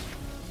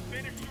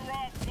 Finish her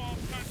off, Vault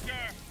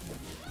Hunter!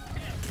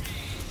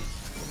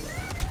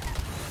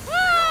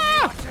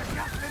 Ah!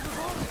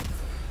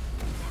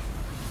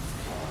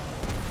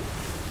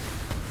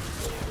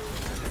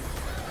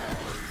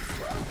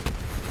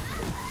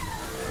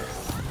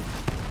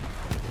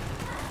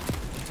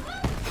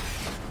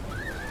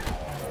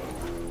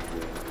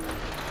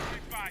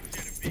 Goodbye,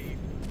 Genevieve.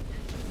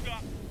 You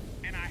suck,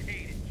 and I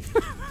hate it.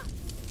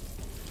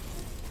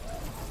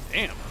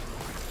 Damn.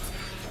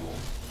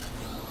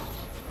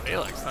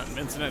 Felix not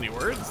mincing any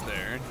words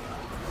there.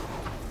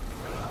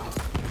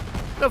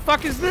 The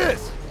fuck is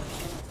this?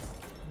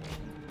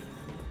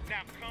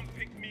 Now come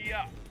pick me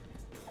up.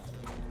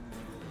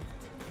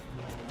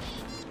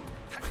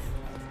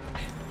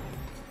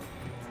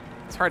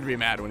 It's hard to be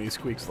mad when he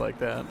squeaks like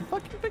that.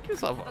 Fucking pick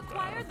yourself up.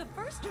 Acquire the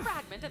first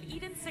fragment of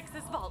Eden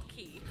 6's vault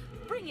key.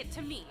 Bring it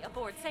to me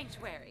aboard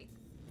Sanctuary.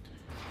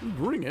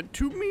 Bring it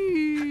to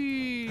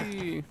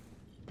me.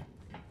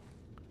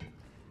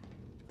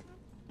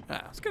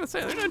 I was gonna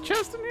say, there's no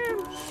chest in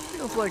here?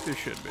 Feels like there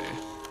should be.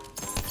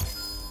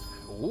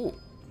 Ooh.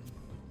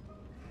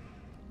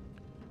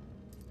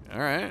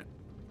 Alright.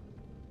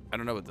 I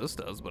don't know what this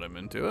does, but I'm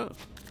into it.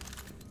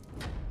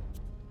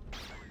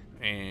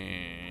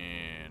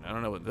 And I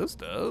don't know what this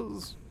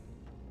does.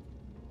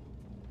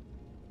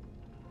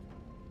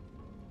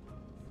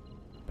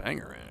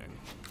 Bangarang.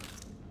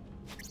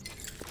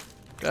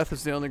 Death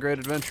is the only great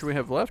adventure we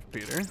have left,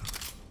 Peter.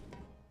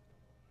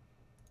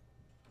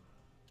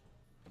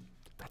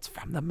 That's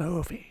from the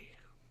movie.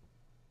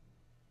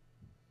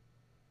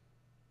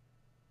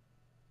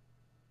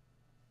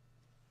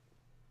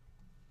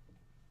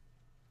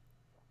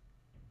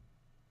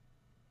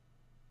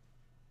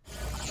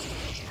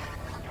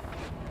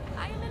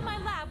 I am in my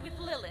lab with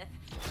Lilith.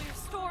 We're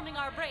storming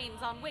our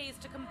brains on ways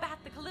to combat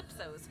the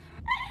Calypsos.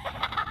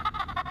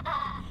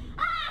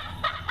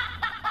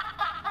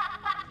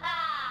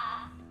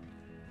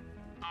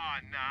 Oh,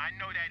 nah, I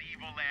know that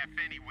evil laugh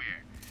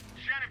anywhere.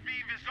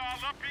 Genevieve is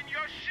all up in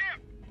your ship.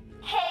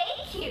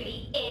 Hey,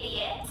 cutie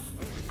idiots.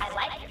 I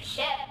like your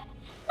ship.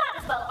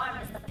 Not as well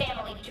armed as the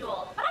family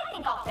jewel, but I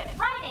think I'll fit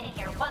right in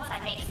here once I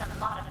make some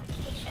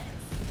modifications.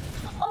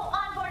 Oh,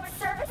 onboard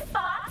service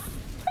bots,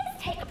 please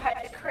take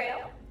apart the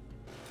crew.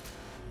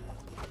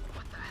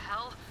 What the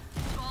hell?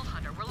 Vault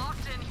Hunter, we're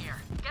locked in here.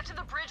 Get to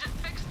the bridge and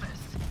fix this.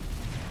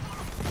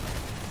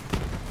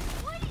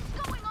 What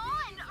is going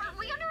on? Are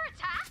we under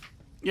attack?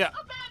 Yeah.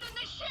 Abandon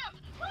the ship!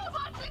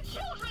 Robots and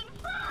children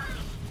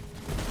first!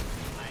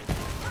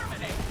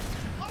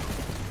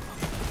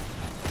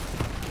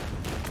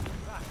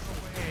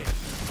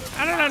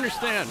 I don't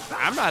understand.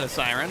 I'm not a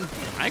siren.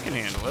 I can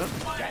handle it.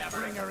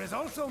 Deathbringer is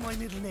also my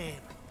middle name.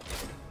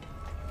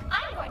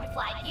 I'm going to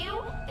fly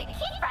you, the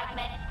key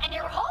fragment, and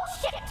your whole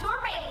ship to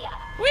Aurelia.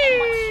 Whee! And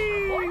once she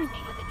rewards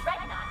me with the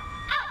dreadnought,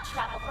 I'll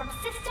travel from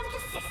system to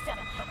system,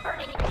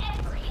 burning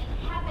every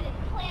inhabited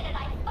planet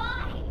I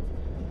find.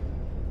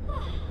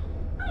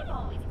 I've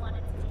always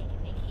wanted to take a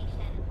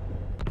vacation.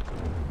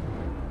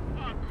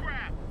 Oh,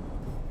 crap!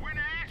 We're in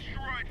an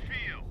asteroid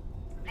field.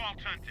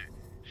 Vault Hunter,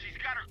 she's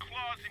got her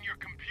claws in your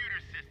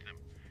computer system.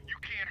 You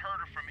can't hurt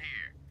her from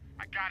here.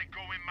 I gotta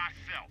go in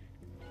myself.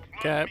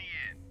 Plug me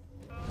in.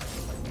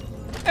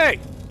 Hey!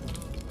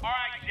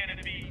 Alright,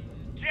 Genevieve.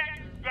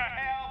 Get the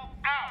hell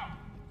out!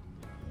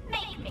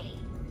 Make me.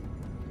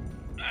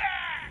 No!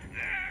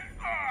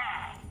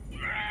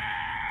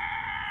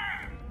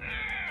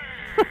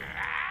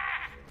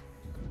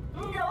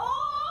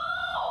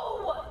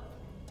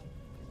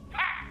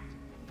 Ha!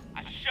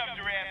 I shoved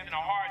her ass in a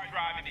hard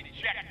drive and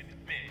ejected the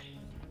bitch.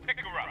 Pick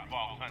her up,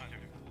 Vault Hunter.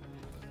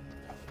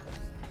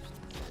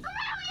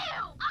 Screw you!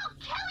 I'll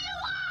kill you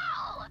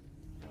all!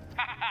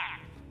 Ha ha!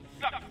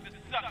 Sucks to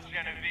sucks,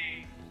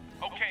 Genevieve.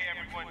 Okay,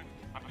 everyone.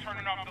 I'm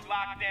turning off the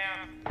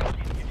lockdown. Get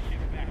your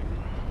shit back.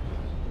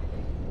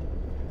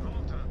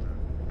 Vault Hunter,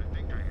 I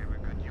think I have a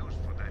good use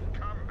for that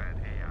combat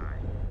AI.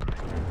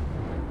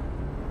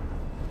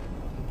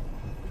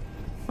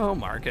 Oh,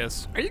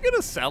 Marcus. Are you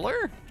gonna sell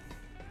her?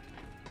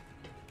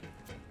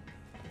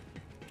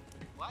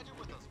 Glad you're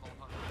with us, Vault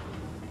Hunter.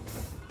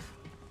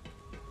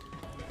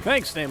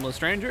 Thanks, nameless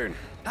stranger.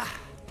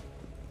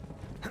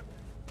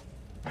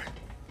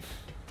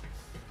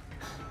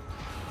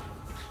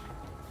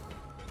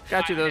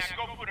 Got you those.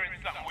 Now go put her in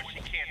something where she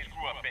can't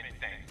screw up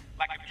anything.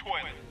 Like a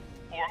toilet.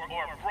 Or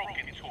a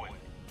broken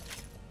toilet.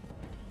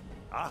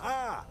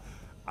 Aha!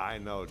 I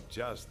know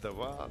just the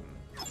one.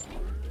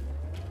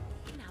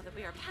 Now that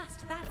we are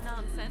past that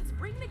nonsense,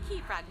 bring the key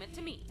fragment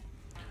to me.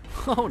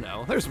 Oh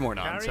no, there's more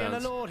Carrying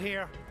nonsense. a load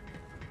here.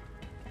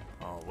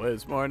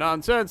 Always more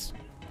nonsense.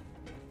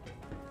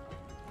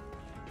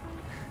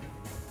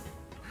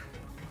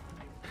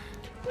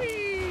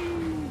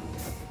 Whee!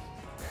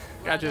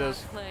 Got you Let those.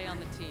 us play on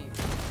the team.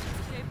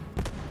 Okay.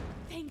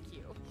 Thank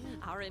you.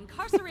 Our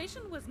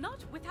incarceration was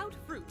not without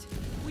fruit.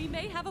 We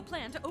may have a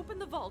plan to open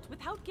the vault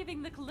without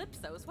giving the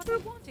Calypsos what they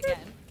want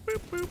again.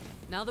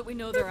 Now that we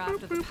know they're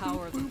after the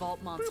power of the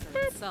vault monster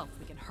itself,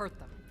 we can hurt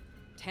them.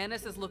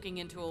 Tannis is looking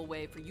into a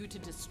way for you to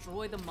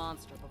destroy the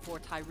monster before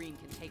Tyreen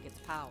can take its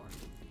power.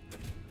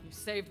 You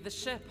saved the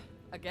ship.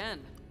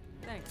 Again.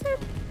 Thanks.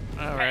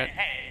 All right.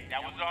 Hey,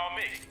 that was all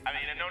me. I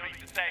mean, I no need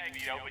to thank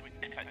you, though,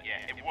 but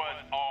yeah, it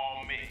was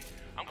all me.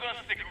 I'm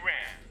gonna stick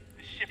around.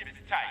 The ship is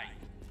tight.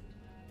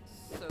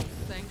 So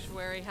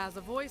Sanctuary has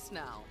a voice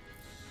now.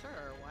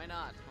 Sure, why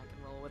not? I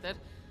can roll with it.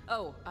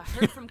 Oh, I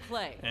heard from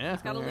Clay. Yeah,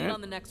 He's got a lead alright.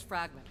 on the next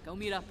fragment. Go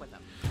meet up with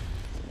him.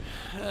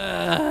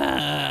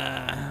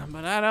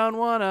 But I don't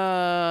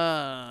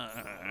wanna.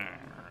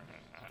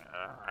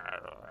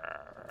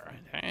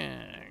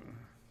 Dang.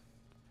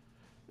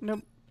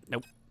 Nope.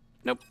 Nope.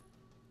 Nope.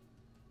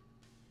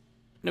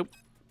 Nope.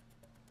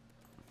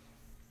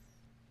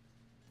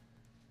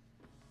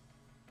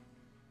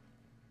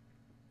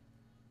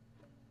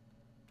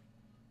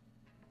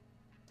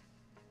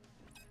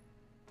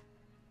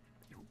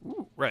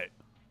 Ooh, right.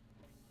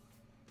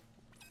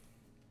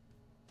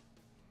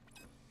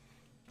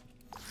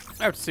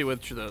 I have to see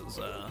which of those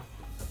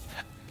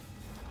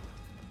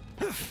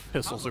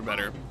pistols are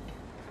better.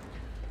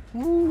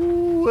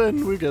 Ooh,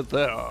 when we get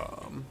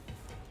them.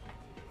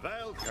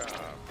 Welcome.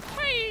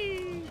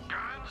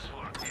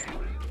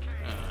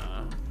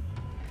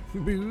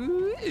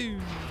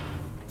 Boo.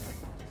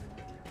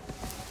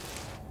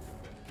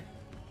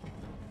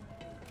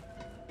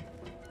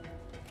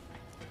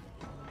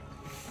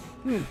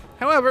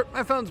 However,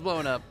 my phone's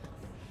blowing up.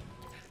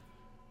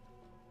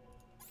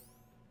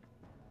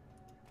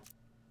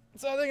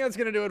 So I think that's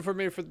going to do it for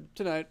me for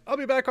tonight. I'll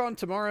be back on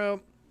tomorrow.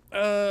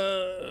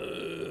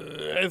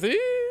 I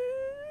think...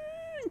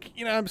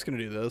 You know, I'm just going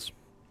to do this.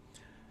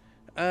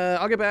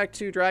 I'll get back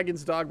to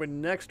Dragon's Dogma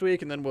next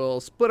week, and then we'll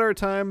split our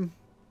time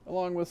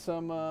along with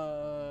some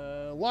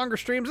longer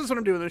streams. This is what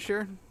I'm doing this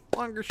year.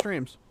 Longer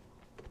streams.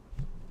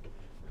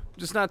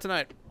 Just not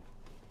tonight.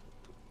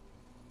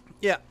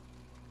 Yeah.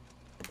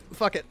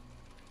 Fuck it.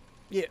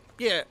 Yeah.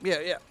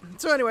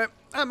 So anyway,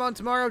 I'm on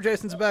tomorrow.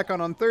 Jason's back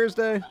on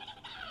Thursday.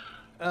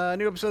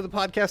 New episode of the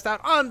podcast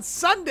out on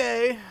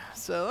Sunday.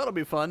 So that'll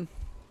be fun.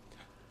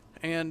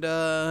 And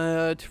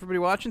to everybody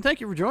watching,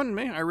 thank you for joining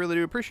me. I really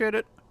do appreciate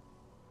it.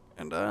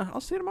 And I'll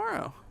see you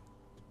tomorrow.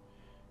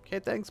 Okay,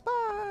 thanks.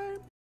 Bye.